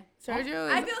Yeah. Sergio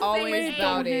I is feel always safe.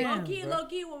 about it. Yeah. Low key, bro. low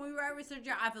key, when we were with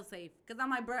Sergio, I feel safe. Because I'm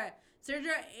like, bruh,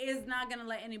 Sergio is not going to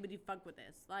let anybody fuck with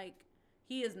this. Like,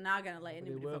 he is not going to let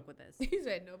Nobody anybody will. fuck with this. He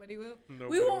said nobody will.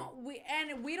 We won't.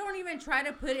 We don't even try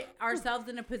to put ourselves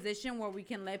in a position where we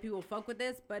can let people fuck with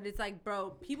this. But it's like,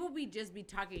 bro, people be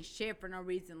talking shit for no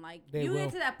reason. Like They you will.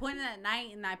 get to that point in that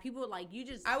night and that people like you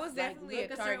just. I was like, definitely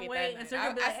look a certain target way, that and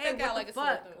night. Sergio be I like, hey, stuck what out the like a sore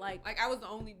fuck? thumb. Like, I was the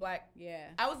only black. yeah.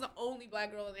 I was the only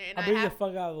black girl in there, and I'll I bring the have.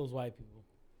 fuck out of those white people.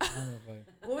 I don't give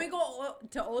a fuck. When we go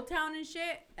to Old Town and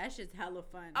shit, that shit's hella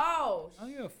fun. Oh, I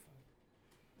don't give a fuck.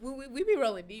 we be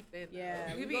rolling deep then. though.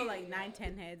 Yeah, we be go like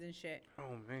 9-10 heads and shit.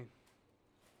 Oh man.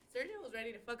 Sergio was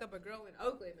ready to fuck up a girl in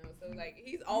Oakland though, so like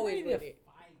he's always Ready with to it.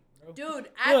 fight, bro. Dude,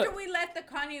 after Look. we left the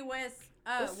Kanye West,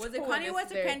 It's was it so Kanye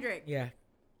West or unnecessary. Kendrick? Yeah.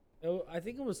 I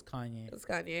think it was Kanye. It was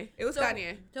Kanye. It was So-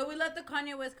 Kanye. So we left the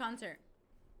Kanye West concert.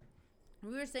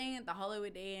 We were staying at the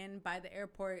Hollywood Inn by the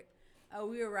airport.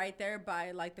 We were right there by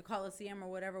like the Coliseum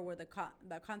or whatever where the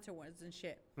concert was and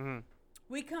shit. hmm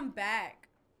We come back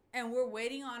and we're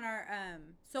waiting on our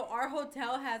so our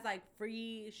hotel has like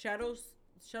free shuttle Free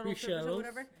service or shuttles?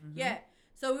 whatever. Mhm. Yeah.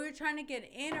 So we were trying to get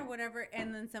in or whatever,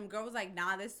 and then some girl was like,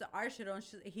 "Nah, this is our shuttle." And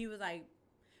he was like,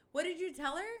 "What did you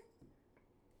tell her?"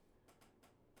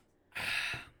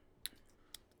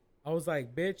 I was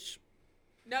like, bitch.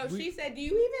 No, We- she said, "Do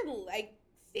you even like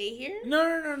stay here?"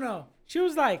 No. She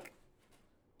was like,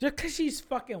 just because she's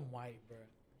fucking white, bro.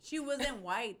 She wasn't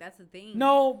white. That's the thing.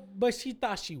 No, but she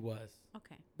thought she was.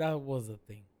 Okay. That was the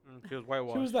thing. She was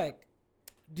whitewashed. She was like,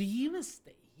 do you even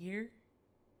stay here?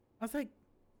 I was like,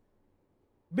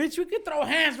 bitch, we could throw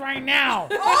hands right now.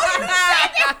 He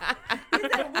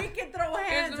said we can throw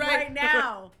hands right. right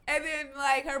now. And then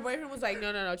like her boyfriend was like,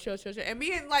 "No, chill." And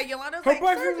me and like Yolanda was Her like,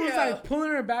 boyfriend was "Sergio." like pulling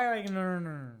her back, like,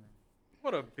 no.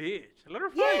 What a bitch. Let her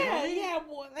fight. Yeah, homie. yeah,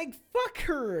 boy, like, fuck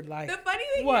her. Like, The funny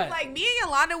thing What? is, like, me and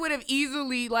Yolanda would have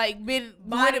easily, like, been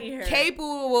Body her.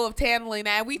 capable of handling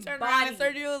that. We turned around and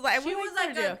Body. Sergio was like,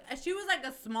 She was like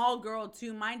a small girl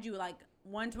too, mind you, like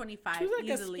 125 she was like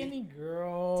easily. a skinny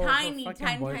girl. Tiny, Her fucking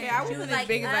tiny, boyfriend. Yeah, I She wasn't was as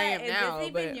big as I am "Is this now,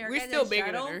 even but your we're guys' still bigger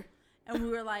shuttle?" than her. And we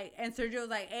were like, and Sergio was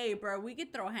like, "Hey, bro, we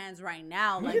could throw hands right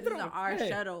now. We Like could this is throw- our hey.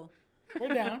 shuttle." We're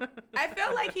down. I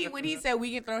felt like when he said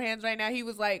we can throw hands right now, he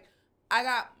was like,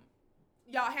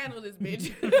 y'all handle this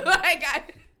bitch.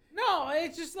 No,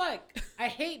 it's just like, I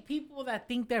hate people that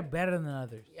think they're better than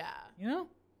others. yeah. You know?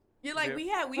 You're like,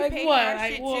 Yeah. we Like paid what? our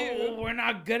Like, shit well, too. we're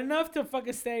not good enough to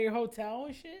fucking stay at your hotel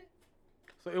and shit?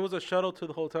 So it was a shuttle to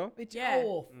the hotel? Bitch, Yeah. I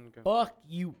will Okay. fuck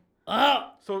you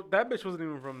up. So that bitch wasn't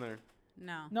even from there.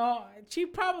 No. No, she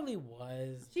probably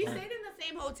was. She but- stayed in the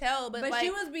same hotel, but But like,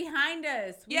 she was behind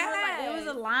us. We were like, it was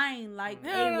a line. Like, No,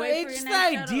 hey, no, wait for it's your the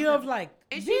next idea shuttle. of like,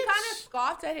 and she bitch. kind of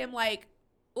scoffed at him, like,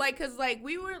 cause like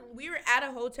we were at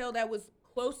a hotel that was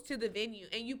close to the venue,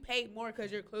 and you paid more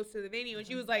because you're close to the venue, and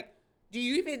she was like, "Do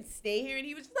you even stay here?" And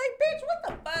he was just like, "Bitch,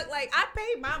 what the fuck? Like, I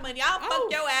paid my money. I'll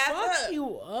fuck your ass fuck up."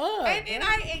 you up. And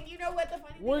bro. and you know what the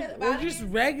funny thing We're about it just is?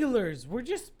 regulars. We're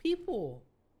just people.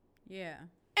 Yeah.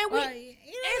 And we, Like, you're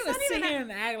it's not not gonna sit even here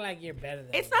and act like you're better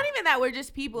than it's me. not even that we're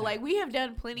just people. Like, we have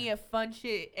done plenty of fun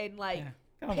shit and like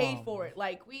Yeah, come paid on, for bro. it.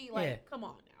 Like, we like, Yeah. come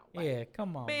on now. Like, Yeah,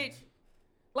 come on. bitch. man.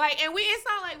 Like, and it's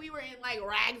not like we were in like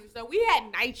rags or stuff. We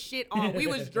had nice shit on. We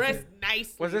was dressed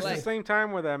nicely. Was this like, the same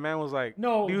time where that man was like,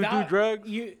 No, do you do drugs?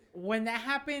 When that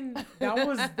happened, that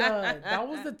was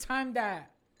the time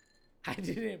that I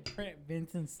didn't print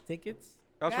Vincent's tickets.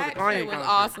 That's for the that Kanye shit was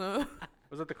concert. awesome.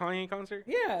 Was it the Kanye concert?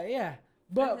 Yeah.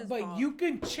 That's his But fault. you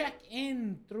can check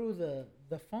in through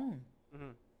the phone. Mm-hmm.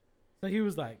 So he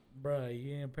was like, "Bruh,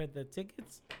 you didn't print the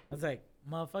tickets?" I was like,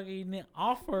 "Motherfucker, you didn't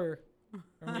offer."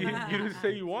 You didn't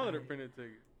say you wanted a printed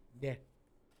ticket. Yeah.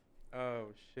 Oh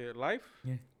shit, life.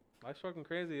 Yeah. Life's fucking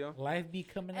crazy, yo. Life be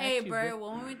coming at Hey, you, bro,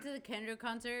 when we went to the Kendrick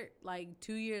concert, like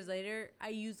 2 years later, I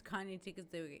used Kanye tickets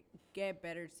to get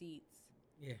better seats.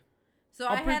 Yeah. So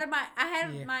I'll I print-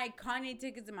 had yeah. my Kanye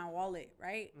tickets in my wallet,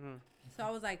 right? Mm-hmm. So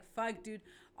I was like, fuck, dude.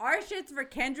 Our shits for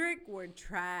Kendrick were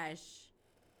trash.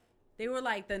 They were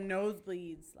like the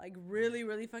nosebleeds, like really,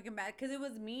 really fucking bad. Because it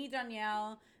was me,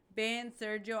 Donielle, Ben,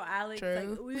 Sergio, Alex. True.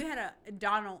 Like, we had a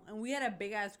Donald, and we had a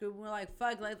big ass group. And we were like,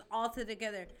 fuck, let's all sit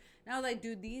together. And I was like,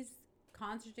 dude, these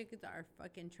concert tickets are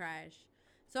fucking trash.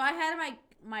 So I had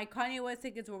my Kanye West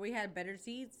tickets where we had better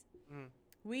seats. Mm.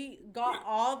 We got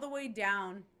all the way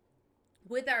down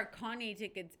with our Kanye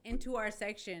tickets into our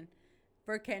section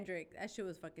for Kendrick. That shit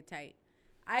was fucking tight.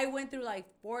 I went through like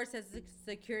 4 sets of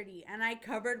security, and I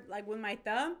covered, like with my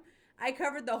thumb, I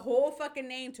covered the whole fucking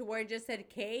name to where it just said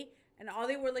K, and all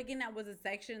they were looking at was a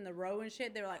section in the row and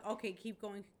shit. They were like, okay, keep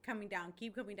going, coming down,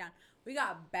 keep coming down. We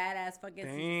got badass fucking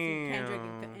seats to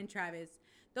Kendrick and Travis.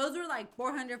 Those were like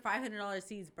 $400, $500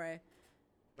 seats, bruh.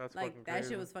 That's Like, fucking that crazy.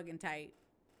 shit was fucking tight.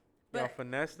 Y'all But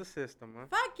finesse the system, huh?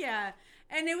 fuck yeah.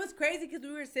 And it was crazy because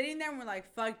we were sitting there and we're like,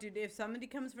 fuck, dude, if somebody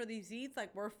comes for these seats,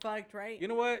 like, we're fucked, right? You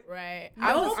know what? Right.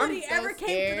 Nobody so ever came for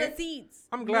scared. the seats.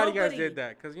 I'm glad you guys Nobody. did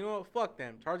that, because you know what? Fuck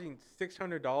them. Charging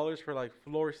 $600 for like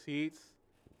floor seats,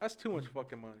 that's too much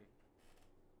fucking money.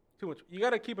 Too much. You got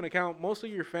to keep an account. Most of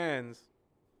your fans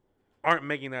aren't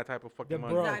making that type of fucking The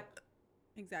money. bro.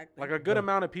 Exactly. Like a good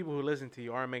amount of people who listen to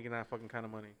you aren't making that fucking kind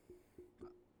of money.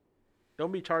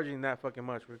 Don't be charging that fucking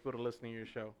much for people to listen to your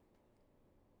show.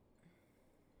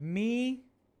 Me,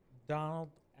 Donald,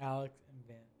 Alex, and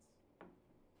Vince.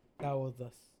 That was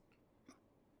us.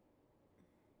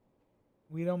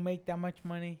 We don't make that much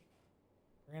money.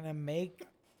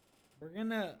 We're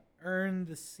gonna earn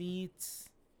the seats.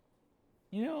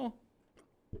 You know,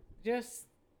 just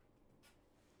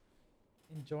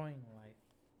enjoying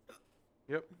life.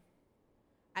 Yep.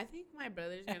 I think my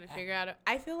brother's gonna figure out.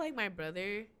 I feel like my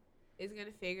brother is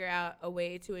gonna figure out a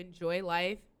way to enjoy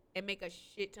life and make a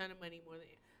shit ton of money more than.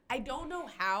 I don't know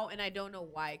how and I don't know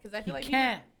why because I feel like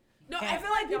Can't. No, I can't.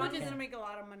 feel like people Donnie's just gonna make a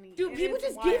lot of money. dude. And People it's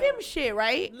just give wild. him shit,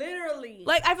 right? Literally.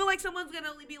 Like I feel like someone's gonna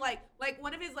be like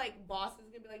one of his like bosses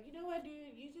gonna be like, you know what, dude,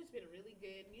 you just been really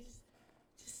good. You just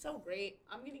so great.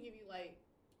 I'm gonna give you like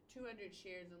 200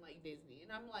 shares in like Disney,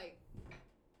 and I'm like,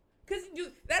 cause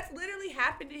dude, that's literally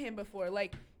happened to him before.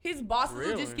 Like his bosses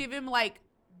will just Really? give him like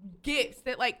gifts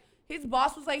that like his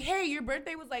boss was like, hey, your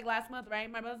birthday was like last month,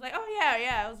 right? My brother's like, oh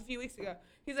yeah, it was a few weeks ago.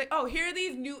 He's like, oh, here are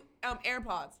these new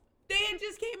AirPods. They had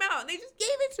just came out and they just gave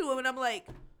it to him, and I'm like.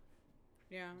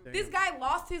 yeah. This guy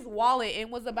lost his wallet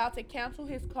and was about to cancel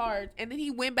his cards, and then he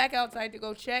went back outside to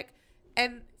go check,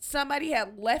 and somebody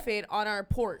had left it on our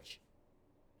porch.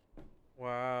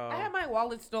 Wow. I had my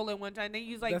wallet stolen one time. They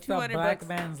used like That's 200 a black bucks.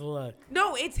 man's luck.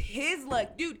 No, it's his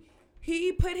luck, dude.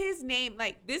 He put his name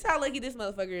like this. How lucky this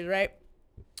motherfucker is, right?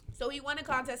 So he won a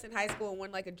contest in high school and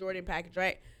won like a Jordan package,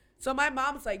 right? So my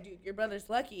mom's like, dude, your brother's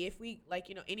lucky. If we like,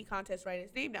 any contest, write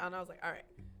his name down. And I was like, all right.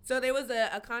 So there was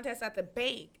a contest at the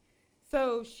bank.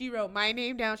 So she wrote my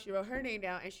name down, she wrote her name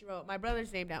down, and she wrote my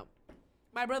brother's name down.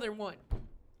 My brother won.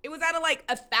 It was out of like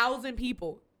 1,000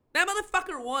 people. That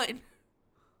motherfucker won.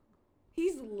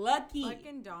 He's lucky.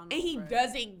 Fucking Donald. And he bro.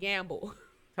 doesn't gamble.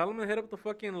 Tell him to hit up the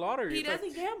fucking lottery. He It's like-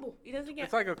 doesn't gamble. He doesn't gamble.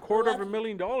 It's like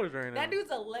 $250,000 right now. That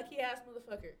dude's a lucky ass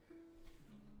motherfucker.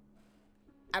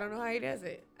 I don't know how he does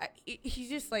it. He's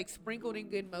just like sprinkled in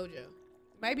good mojo.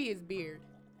 Might be his beard.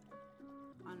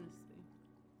 Honestly.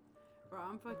 Bro,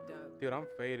 I'm fucked up. Dude, I'm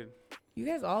faded. You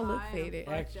guys all look I am faded.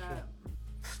 fucked Extra. up.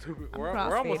 Stupid. I'm We're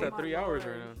almost crossfaded. at 3 Oh my hours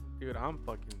Lord. right now. Dude, I'm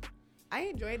fucking. I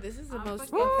enjoyed this. This is the I'm most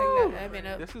fucking fun thing that I've been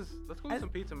up. Let's go get some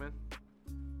pizza, man.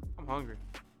 I'm hungry.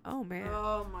 Oh man.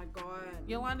 Oh my god.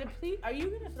 Yolanda, please, are you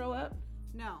gonna throw up?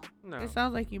 No. No. It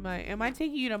sounds like you might. Am I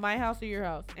taking you to my house or your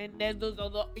house? And those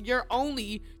are your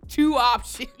only two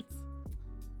options.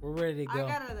 We're ready to I go.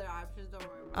 got other options. Don't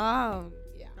worry about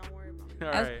Yeah. it. Don't worry about it.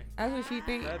 All That's, right. that's what she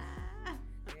thinks.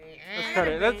 Let's cut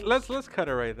it. Let's cut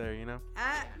it right there. You know.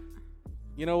 Ah.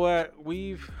 You know what?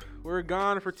 We're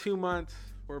gone for 2 months.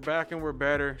 We're back and we're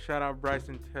better. Shout out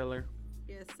Bryson Tiller.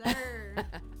 Yes, sir.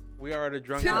 We are at a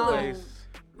drunken No. place.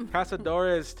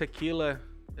 Cazadores Tequila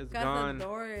is gone.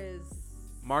 Cazadores.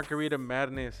 Margarita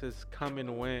Madness is come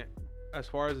and went. As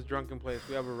far as a drunken place,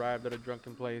 we have arrived at a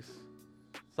drunken place.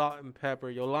 Salt and Pepper.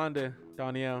 Yolanda,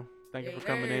 Donielle, thank you for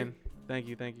coming in. Thank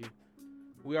you.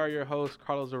 We are your hosts,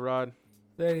 Carlos Arad.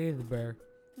 That is the bear.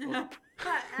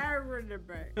 I remember the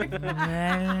bird.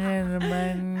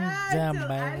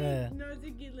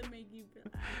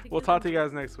 We'll talk to you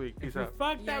guys next week. Peace If you out.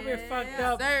 fucked up, you're fucked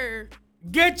up. Sir.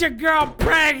 Get your girl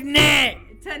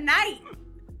pregnant. Tonight.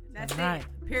 That's Tonight.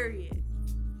 it. Period.